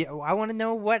 Yeah, I want to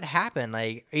know what happened.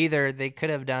 Like, either they could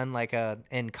have done like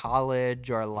in college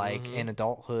or like in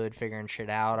adulthood, figuring shit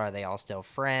out. Are they all still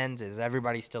friends? Is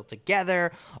everybody still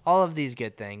together? All of these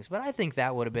good things. But I think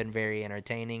that would have been very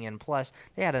entertaining. And plus,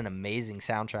 they had an amazing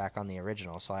soundtrack on the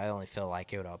original, so I only feel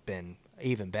like it would have been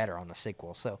even better on the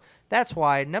sequel. So that's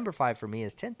why number 5 for me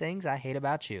is 10 Things I Hate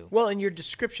About You. Well, in your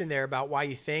description there about why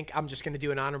you think, I'm just going to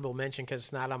do an honorable mention because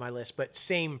it's not on my list, but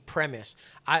same premise.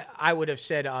 I would have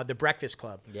said The Breakfast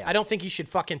Club. Yeah. I don't think you should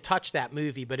fucking touch that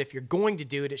movie, but if you're going to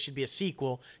do it, it should be a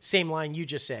sequel. Same line you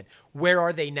just said. Where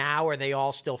are they now? Are they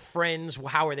all still friends?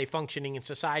 How are they functioning in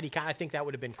society? I think that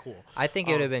would have been cool. I think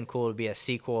it would have been cool to be a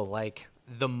sequel like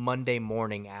the Monday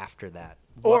morning after that.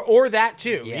 Or that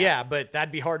too. Yeah. Yeah, but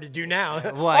that'd be hard to do now.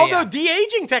 Well, Although yeah.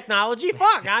 de-aging technology,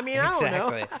 fuck. I mean, I don't know.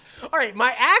 Exactly. All right,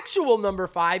 my actual number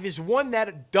 5 is one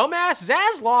that dumbass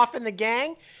Zasloff and the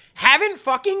gang haven't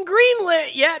fucking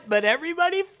greenlit yet, but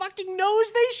everybody fucking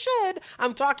knows they should.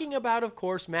 I'm talking about, of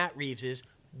course, Matt Reeves's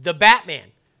The Batman.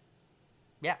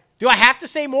 Yeah. Do I have to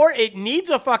say more? It needs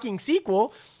a fucking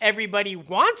sequel. Everybody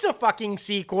wants a fucking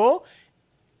sequel.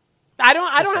 I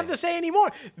don't have to say any more.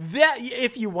 That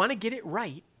if you want to get it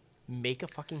right, make a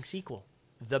fucking sequel.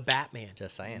 The Batman.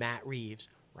 Just saying. Matt Reeves,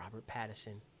 Robert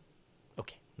Pattinson.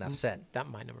 Okay. Enough said. That's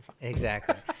my number 5.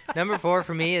 Exactly. Number 4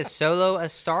 for me is Solo, a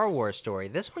Star Wars story.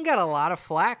 This one got a lot of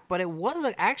flack, but it was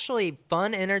an actually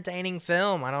fun, entertaining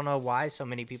film. I don't know why so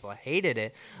many people hated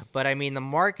it, but I mean, the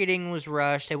marketing was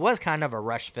rushed. It was kind of a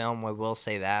rush film, I will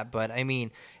say that, but I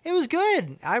mean, it was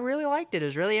good. I really liked it. It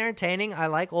was really entertaining. I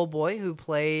like old boy who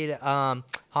played Han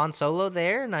Solo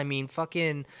there, and I mean,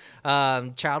 fucking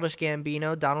Childish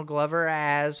Gambino, Donald Glover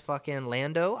as fucking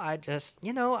Lando. I just,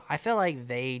 I felt like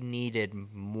they needed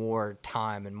more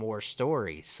time and more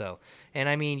stories. So, and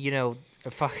I mean,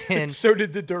 fucking So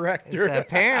did the director.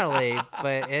 apparently,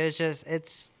 but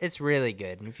it's really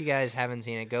good. And if you guys haven't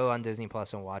seen it, go on Disney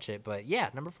Plus and watch it. But yeah,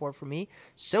 number 4 for me,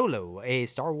 Solo, a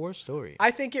Star Wars story.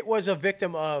 I think it was a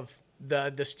victim of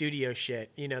the studio shit.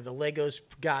 The Legos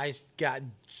guys got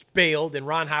bailed and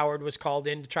Ron Howard was called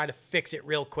in to try to fix it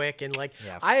real quick. And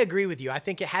Yeah. I agree with you. I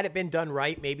think had it been done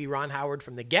right, maybe Ron Howard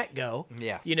from the get-go,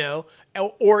 Yeah.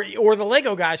 Or the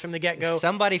Lego guys from the get-go.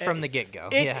 Somebody from the get-go.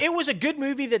 It was a good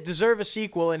movie that deserved a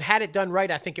sequel, and had it done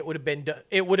right, I think it would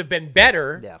have been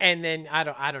better. Yeah. And then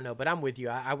I don't know, but I'm with you.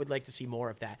 I would like to see more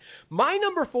of that. My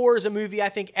number 4 is a movie I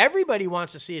think everybody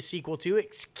wants to see a sequel to.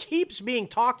 It keeps being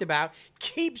talked about,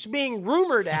 keeps being being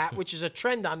rumored at, which is a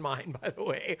trend on mine, by the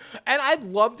way. And I'd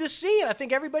love to see it. I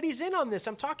think everybody's in on this.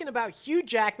 I'm talking about Hugh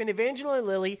Jackman, Evangeline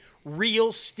Lilly,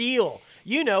 Real Steel.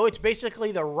 You know, it's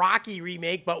basically the Rocky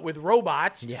remake, but with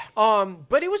robots. Yeah.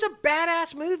 But it was a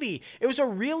badass movie. It was a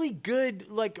really good,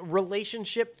 like,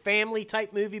 relationship, family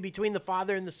type movie between the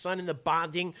father and the son and the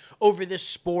bonding over this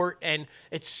sport. And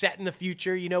it's set in the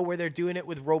future, you know, where they're doing it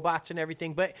with robots and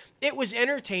everything. But it was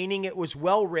entertaining. It was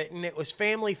well written. It was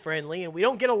family friendly. And we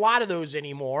don't get a lot of those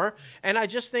anymore. And I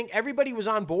just think everybody was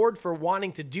on board for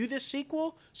wanting to do this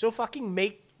sequel. So fucking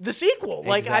make the sequel.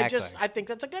 Like, Exactly. I think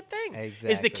that's a good thing. Is the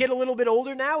Exactly. kid a little bit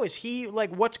older now? Is he,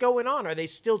 like, what's going on? Are they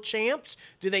still champs?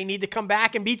 Do they need to come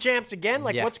back and be champs again?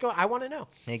 Like, Yeah. I want to know.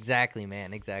 Exactly,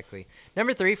 man. Exactly.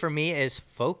 Number 3 for me is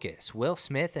Focus. Will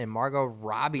Smith and Margot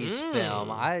Robbie's film.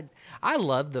 I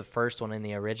loved the first one in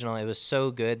the original. It was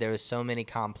so good. There was so many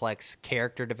complex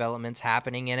character developments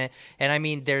happening in it. And I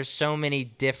mean, there's so many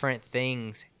different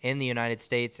things in the United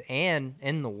States and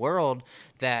in the world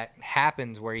that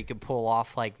happens where you could pull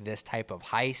off like this type of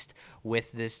heist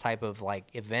with this type of like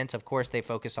events. Of course, they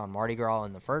focus on Mardi Gras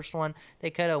in the first one.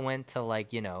 They could have went to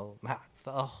like, you know,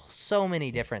 so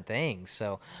many different things.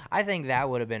 So I think that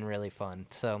would have been really fun.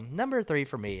 So number 3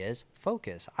 for me is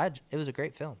Focus. It was a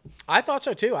great film. I thought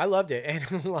so too. I loved it.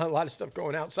 And a lot of stuff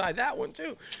going outside that one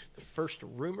too. The first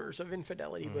rumors of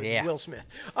infidelity with Yeah. Will Smith.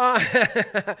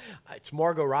 It's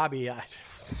Margot Robbie. It's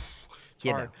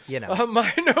hard. You know.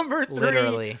 My number 3.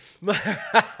 Literally.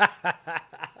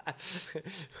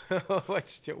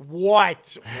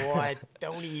 What?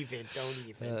 Don't even.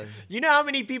 You know how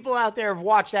many people out there have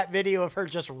watched that video of her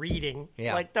just reading?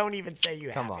 Yeah. Like, don't even say you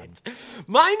Come haven't.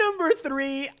 My number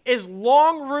 3 is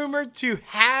long rumored to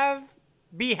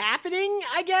be happening,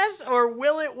 I guess, or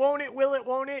will it, won't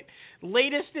it?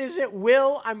 Latest is it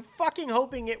will. I'm fucking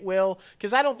hoping it will,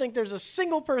 because I don't think there's a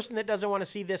single person that doesn't want to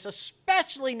see this,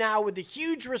 especially now with the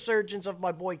huge resurgence of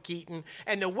my boy Keaton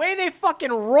and the way they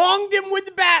fucking wronged him with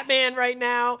the Batman right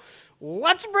now.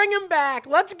 Let's bring him back.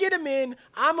 Let's get him in.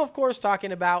 I'm, of course,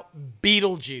 talking about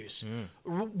Beetlejuice.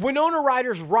 Winona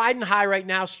Ryder's riding high right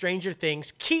now, Stranger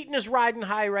Things. Keaton is riding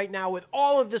high right now with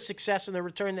all of the success and the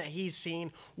return that he's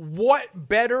seen. What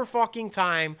better fucking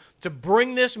time to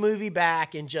bring this movie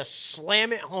back and just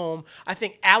slam it home? I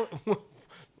think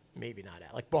maybe not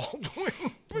Alec Baldwin.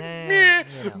 But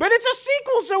it's a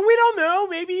sequel, so we don't know.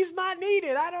 Maybe he's not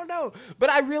needed. I don't know. But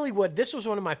I really would. This was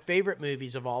one of my favorite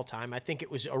movies of all time. I think it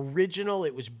was original.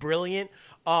 It was brilliant.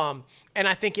 And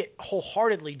I think it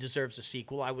wholeheartedly deserves a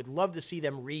sequel. I would love to see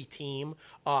them re-team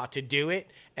to do it.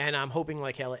 And I'm hoping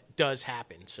like hell it does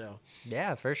happen. So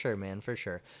Yeah, for sure, man, for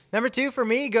sure. Number 2 for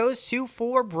me goes to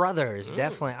Four Brothers.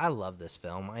 Definitely, I love this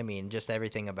film. I mean, just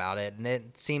everything about it. And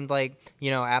it seemed like,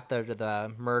 you know, after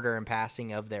the murder and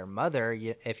passing of their mother,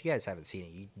 if you guys haven't seen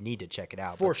it, you need to check it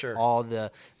out. For But sure. All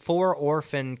the 4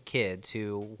 orphan kids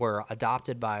who were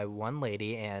adopted by one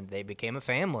lady, and they became a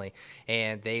family,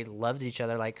 and they loved each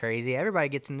other like crazy. Everybody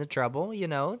gets into trouble, you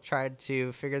know, tried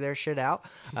to figure their shit out.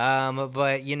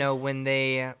 But, you know, when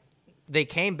they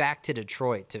came back to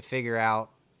Detroit to figure out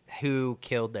who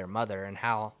killed their mother and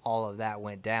how all of that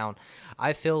went down,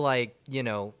 I feel like, you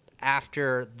know,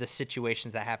 after the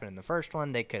situations that happened in the first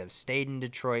one, they could have stayed in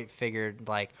Detroit, figured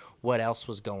like what else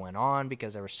was going on,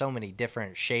 because there were so many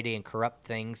different shady and corrupt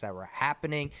things that were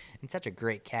happening. And such a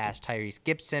great cast: Tyrese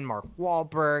Gibson, Mark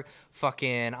Wahlberg,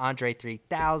 fucking Andre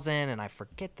 3000, and I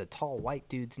forget the tall white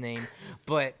dude's name.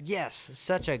 But yes,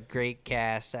 such a great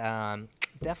cast.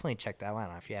 Definitely check that one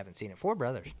out if you haven't seen it. Four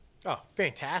Brothers. Oh,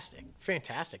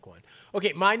 fantastic one.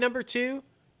 Okay, my number 2.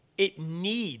 It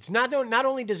needs, not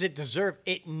only does it deserve,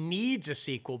 it needs a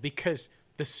sequel, because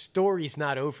the story's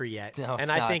not over yet. No, it's and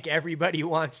I not. think everybody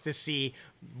wants to see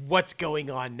what's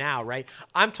going on now, right?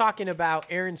 I'm talking about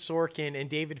Aaron Sorkin and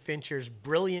David Fincher's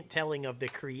brilliant telling of the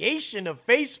creation of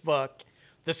Facebook,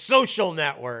 the social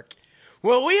network.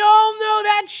 Well, we all know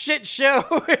that shit show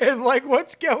and like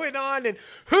what's going on, and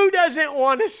who doesn't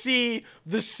want to see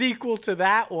the sequel to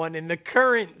that one and the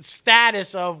current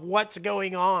status of what's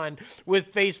going on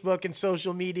with Facebook and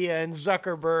social media and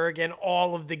Zuckerberg and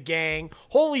all of the gang.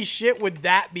 Holy shit, would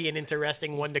that be an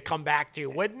interesting one to come back to,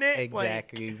 wouldn't it?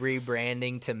 Exactly.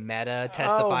 Rebranding to Meta,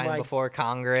 testifying my- before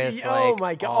Congress. Oh like,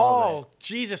 my God. all Oh,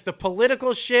 Jesus. The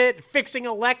political shit, fixing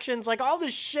elections, like all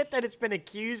the shit that it's been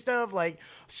accused of, like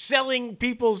selling leaking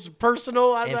people's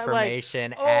personal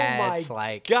information, oh ads, my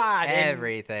like God,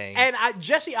 everything. And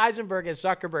Jesse Eisenberg as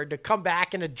Zuckerberg to come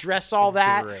back and address all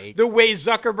that Great. the way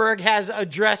Zuckerberg has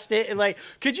addressed it. And like,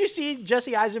 could you see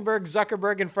Jesse Eisenberg,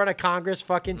 Zuckerberg in front of Congress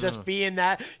fucking just being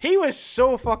that? He was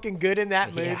so fucking good in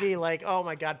that movie. Yeah. Like, oh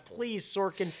my God, please,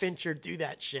 Sorkin, Fincher, do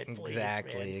that shit, please.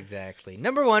 Exactly, man. exactly.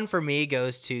 Number one for me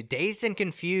goes to Dazed and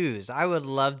Confused. I would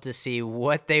love to see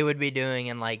what they would be doing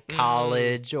in like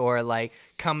college or like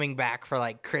coming back for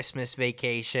like Christmas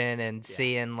vacation and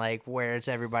seeing like where's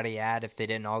everybody at if they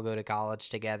didn't all go to college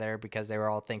together because they were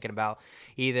all thinking about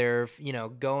either, you know,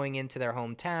 going into their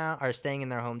hometown or staying in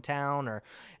their hometown, or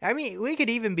I mean, we could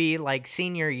even be like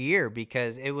senior year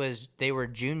because they were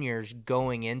juniors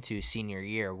going into senior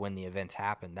year when the events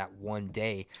happened that one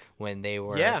day when they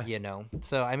were, you know.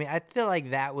 So, I mean, I feel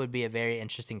like that would be a very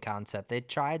interesting concept. They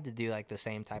tried to do like the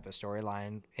same type of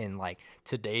storyline in like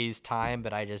today's time,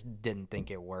 but I just didn't think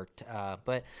it worked.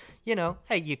 But, you know,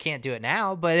 hey, you can't do it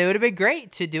now, but it would have been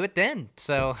great to do it then.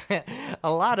 So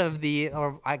a lot of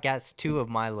or I guess two of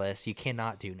my lists you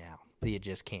cannot do now. You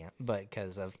just can't, but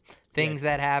because of things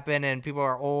that happen and people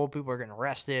are old, people are getting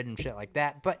arrested and shit like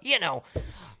that. But, you know,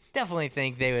 definitely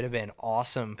think they would have been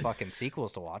awesome fucking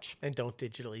sequels to watch. And don't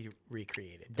digitally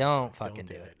recreate it. Don't fucking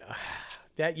do it.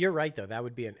 That you're right though. That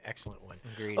would be an excellent one.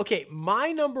 Agreed. Okay,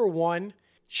 my number one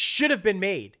should have been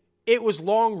made. It was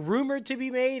long rumored to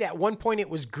be made. At one point, it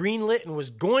was greenlit and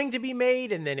was going to be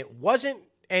made, and then it wasn't.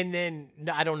 And then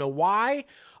I don't know why.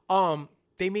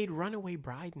 They made Runaway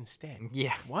Bride instead.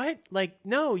 Yeah. What? Like,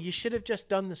 no, you should have just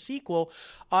done the sequel.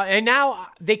 And now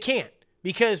they can't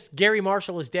because Gary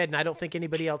Marshall is dead, and I don't think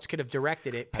anybody else could have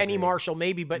directed it. Penny Marshall,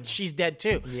 maybe, but she's dead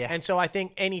too. Yeah. And so I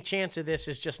think any chance of this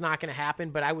is just not going to happen,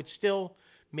 but I would still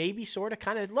maybe sort of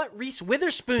kind of let Reese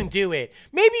Witherspoon do it.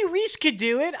 Maybe Reese could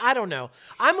do it. I don't know.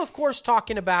 I'm, of course,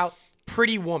 talking about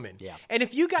Pretty Woman. Yeah. And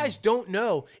if you guys don't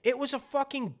know, it was a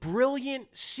fucking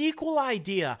brilliant sequel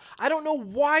idea. I don't know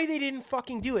why they didn't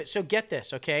fucking do it. So get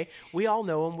this, okay? We all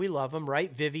know him. We love him,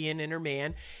 right? Vivian and her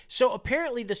man. So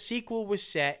apparently the sequel was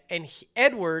set, and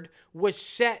Edward was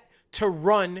set to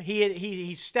run.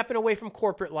 He's stepping away from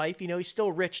corporate life. You know, he's still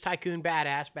a rich tycoon,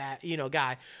 badass,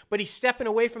 guy. But he's stepping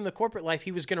away from the corporate life.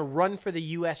 He was going to run for the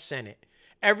U.S. Senate.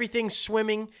 Everything's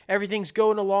swimming. Everything's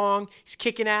going along. He's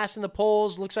kicking ass in the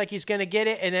polls. Looks like he's going to get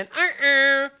it. And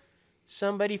then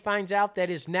somebody finds out that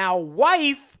his now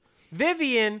wife,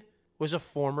 Vivian, was a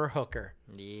former hooker.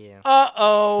 Yeah.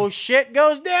 Uh-oh. Shit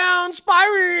goes down.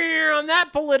 Spiral on that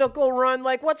political run.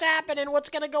 Like, what's happening? What's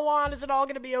going to go on? Is it all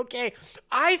going to be okay?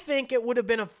 I think it would have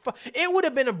been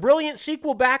a brilliant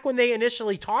sequel back when they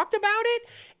initially talked about it.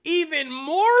 Even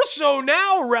more so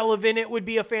now relevant, it would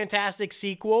be a fantastic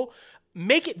sequel.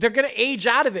 They're going to age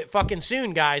out of it fucking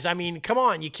soon, guys. I mean, come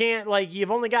on. You can't, you've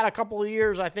only got a couple of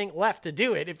years, I think, left to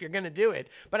do it if you're going to do it.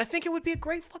 But I think it would be a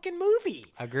great fucking movie.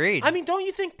 Agreed. I mean, don't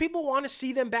you think people want to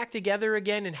see them back together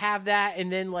again and have that?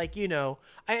 And then,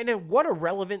 and then what a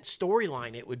relevant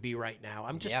storyline it would be right now.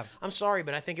 I'm sorry,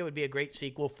 but I think it would be a great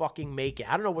sequel. Fucking make it.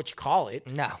 I don't know what you call it.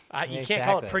 No. You can't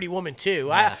call it Pretty Woman 2.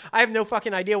 Yeah. I have no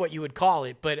fucking idea what you would call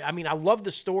it. But, I mean, I love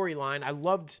the storyline.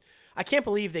 I can't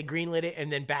believe they greenlit it and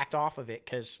then backed off of it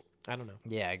because, I don't know.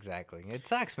 Yeah, exactly. It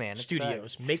sucks, man. It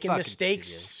Studios sucks. making mistakes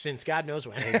Studios. since God knows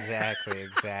when.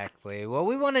 Exactly. Well,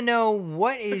 we want to know,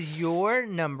 what is your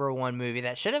number one movie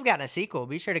that should have gotten a sequel?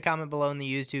 Be sure to comment below in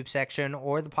the YouTube section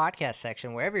or the podcast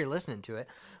section, wherever you're listening to it.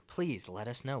 Please let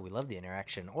us know. We love the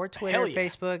interaction. Or Twitter, yeah.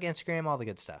 Facebook, Instagram, all the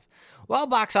good stuff. Well,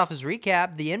 box office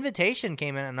recap. The Invitation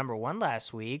came in at number 1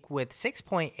 last week with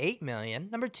 $6.8 million.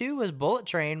 Number 2 was Bullet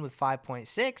Train with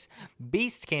 $5.6.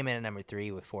 Beast came in at number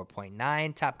 3 with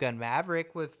 $4.9. Top Gun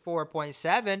Maverick with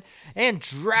 $4.7. And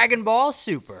Dragon Ball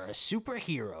Super, a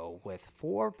superhero, with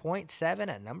 $4.7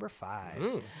 at number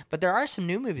 5. But there are some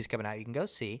new movies coming out you can go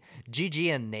see. Gigi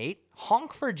and Nate,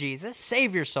 Honk for Jesus,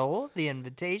 Save Your Soul, The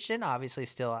Invitation, obviously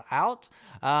still out,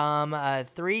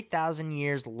 3,000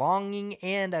 Years Longing,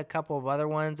 and a couple of other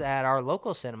ones at our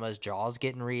local cinemas. Jaws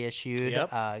getting reissued. Yep.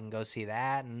 You can go see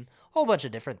that, and a whole bunch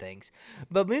of different things.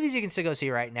 But movies you can still go see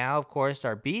right now, of course,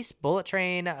 are Beast, Bullet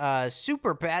Train,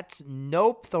 Super Pets,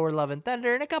 Nope, Thor Love and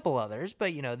Thunder, and a couple others.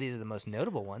 But, these are the most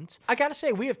notable ones. I got to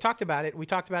say, we have talked about it. We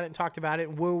talked about it and talked about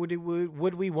it.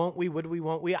 Would we, won't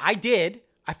we? I did.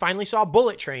 I finally saw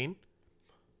Bullet Train.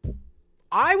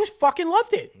 I fucking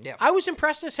loved it. Yeah. I was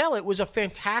impressed as hell. It was a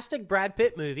fantastic Brad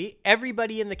Pitt movie.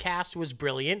 Everybody in the cast was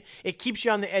brilliant. It keeps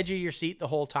you on the edge of your seat the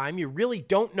whole time. You really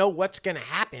don't know what's going to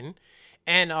happen.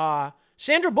 And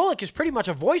Sandra Bullock is pretty much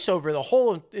a voiceover the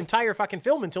whole entire fucking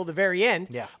film until the very end.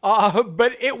 Yeah.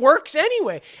 But it works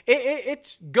anyway.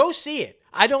 It's go see it.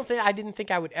 I didn't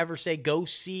think I would ever say go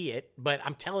see it, but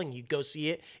I'm telling you, go see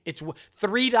it. It's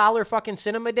 $3 fucking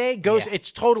cinema day.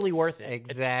 It's totally worth it.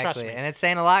 Exactly. Trust me. And it's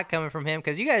saying a lot coming from him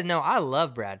because you guys know I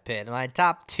love Brad Pitt. My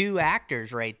top 2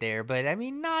 actors right there, but I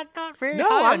mean, not very No,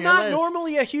 high on I'm your not list.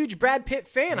 normally a huge Brad Pitt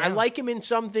fan. I like him in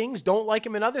some things, don't like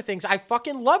him in other things. I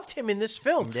fucking loved him in this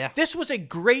film. Yeah. This was a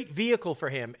great vehicle for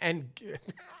him. And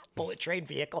bullet train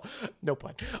vehicle. No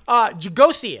pun.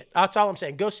 Go see it. That's all I'm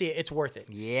saying. Go see it. It's worth it.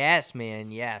 Yes,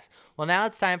 man, yes. Well, now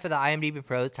it's time for the IMDb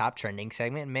Pros Top Trending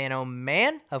segment. Man, oh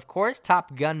man, of course,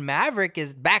 Top Gun Maverick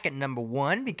is back at number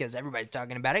 1 because everybody's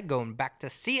talking about it, going back to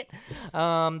see it.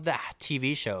 The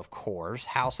TV show, of course,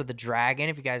 House of the Dragon.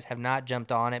 If you guys have not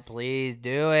jumped on it, please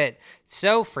do it.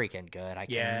 So freaking good. I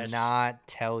cannot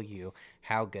tell you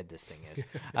how good this thing is.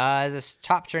 This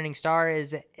top trending star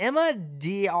is Emma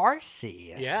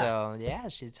D'Arcy. Yeah. So, yeah,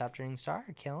 she's a top trending star.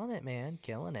 Killing it, man.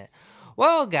 Killing it.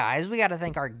 Well, guys, we got to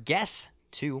thank our guests,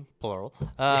 2, plural,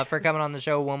 for coming on the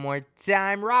show one more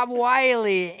time. Rob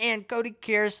Wiley and Cody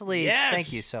Kearsley. Yes.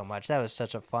 Thank you so much. That was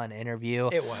such a fun interview.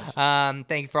 It was.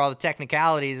 Thank you for all the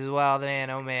technicalities as well, man.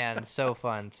 Oh, man. So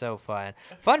fun. So fun.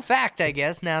 Fun fact, I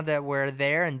guess, now that we're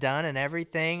there and done and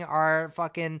everything, our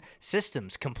fucking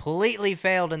systems completely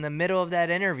failed in the middle of that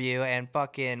interview, and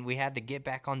fucking we had to get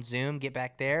back on Zoom, get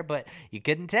back there, but you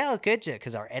couldn't tell, could you?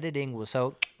 Because our editing was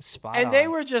so spot on. And they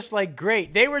were just like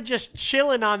great. They were just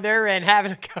chilling on their end,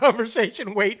 having a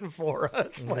conversation, waiting for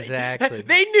us. Like, exactly.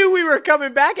 They knew we were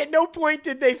coming back. At no point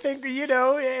did they think,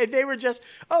 they were just,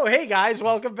 oh, hey guys,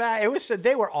 welcome back.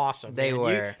 They were awesome. They man.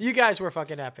 were. You guys were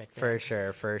fucking epic. Man. For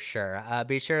sure.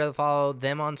 Be sure to follow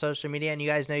them on social media, and you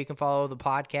guys know you can follow the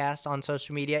podcast on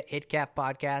social media, ItCap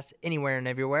Podcast, anywhere and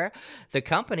everywhere. The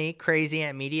company, Crazy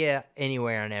Ant Media,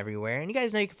 anywhere and everywhere. And you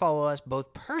guys know you can follow us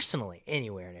both personally,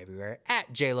 anywhere and everywhere,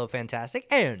 at JLo Fantastic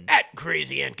and At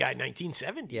Crazy Ant Guy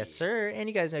 1970. Yes, sir. And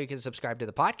you guys know you can subscribe to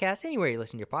the podcast anywhere you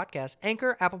listen to your podcast.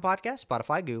 Anchor, Apple Podcasts,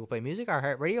 Spotify, Google Play Music,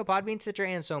 iHeartRadio, Podbean, Stitcher,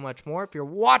 and so much more. If you're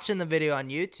watching the video on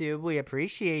YouTube, we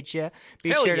appreciate you.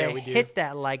 Be Hell sure yeah, to we do. hit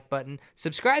that like button,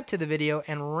 subscribe to the video,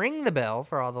 and ring the bell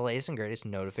for all the latest and greatest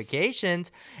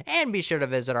notifications. And be sure to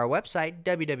visit our website,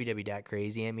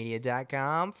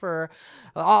 www.crazyantmedia.com, for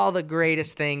all the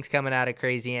greatest things coming out of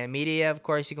Crazy Ant Media. Of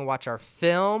course, you can watch our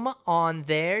film on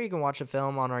there. You can watch a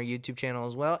film on our YouTube channel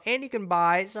as well. And you can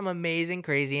buy some amazing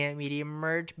Crazy Ant Media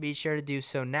merch. Be sure to do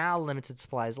so now. Limited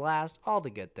supplies last. All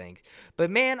the good things. But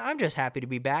man, I'm just happy to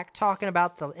be back talking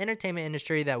about the entertainment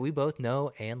industry that we both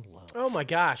know and love. Oh my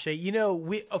gosh. We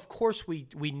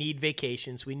need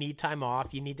vacations. We need time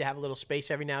off. You need to have a little space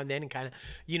every now and then and kind of,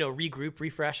 regroup,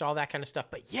 refresh, all that kind of stuff.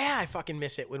 But yeah, I fucking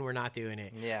miss it when we're not doing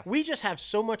it. Yeah. We just have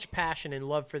so much passion and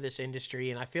love for this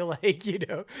industry. And I feel like,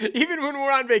 even when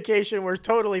we're on vacation, we're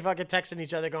totally fucking texting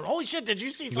each other going, holy shit, did you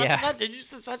see such and such? Did you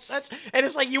see such and such? And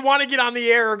it's like you want to get on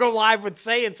the air or go live with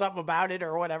saying something about it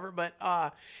or whatever. But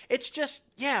it's just,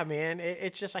 yeah, man.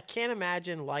 It's just, I can't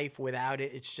imagine life without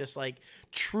it. It's just like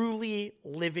truly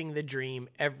living the dream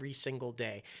every single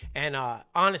day. And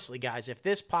honestly, guys, if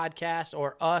this podcast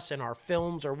or us and our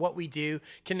films or what we do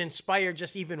can inspire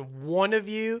just even one of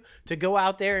you to go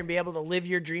out there and be able to live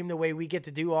your dream the way we get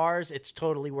to do ours, it's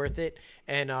totally worth it.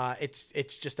 And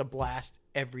it's just a blast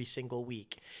every single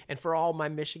week. And for all my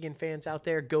Michigan fans out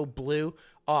there, go Blue.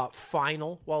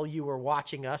 Final while you were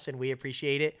watching us, and we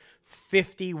appreciate it.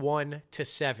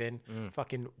 51-7.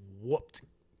 Fucking whooped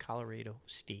Colorado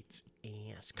State's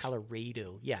ass.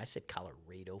 Colorado. Yeah, I said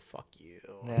Colorado. Fuck you.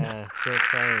 Nah,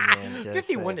 just saying, man.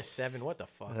 51-7. What the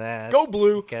fuck? Go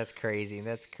Blue. That's crazy.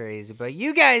 That's crazy. But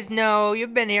you guys know,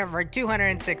 you've been here for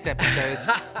 206 episodes.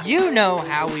 You know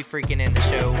how we freaking end the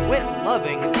show with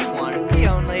loving the one, the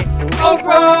only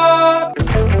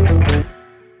Oprah!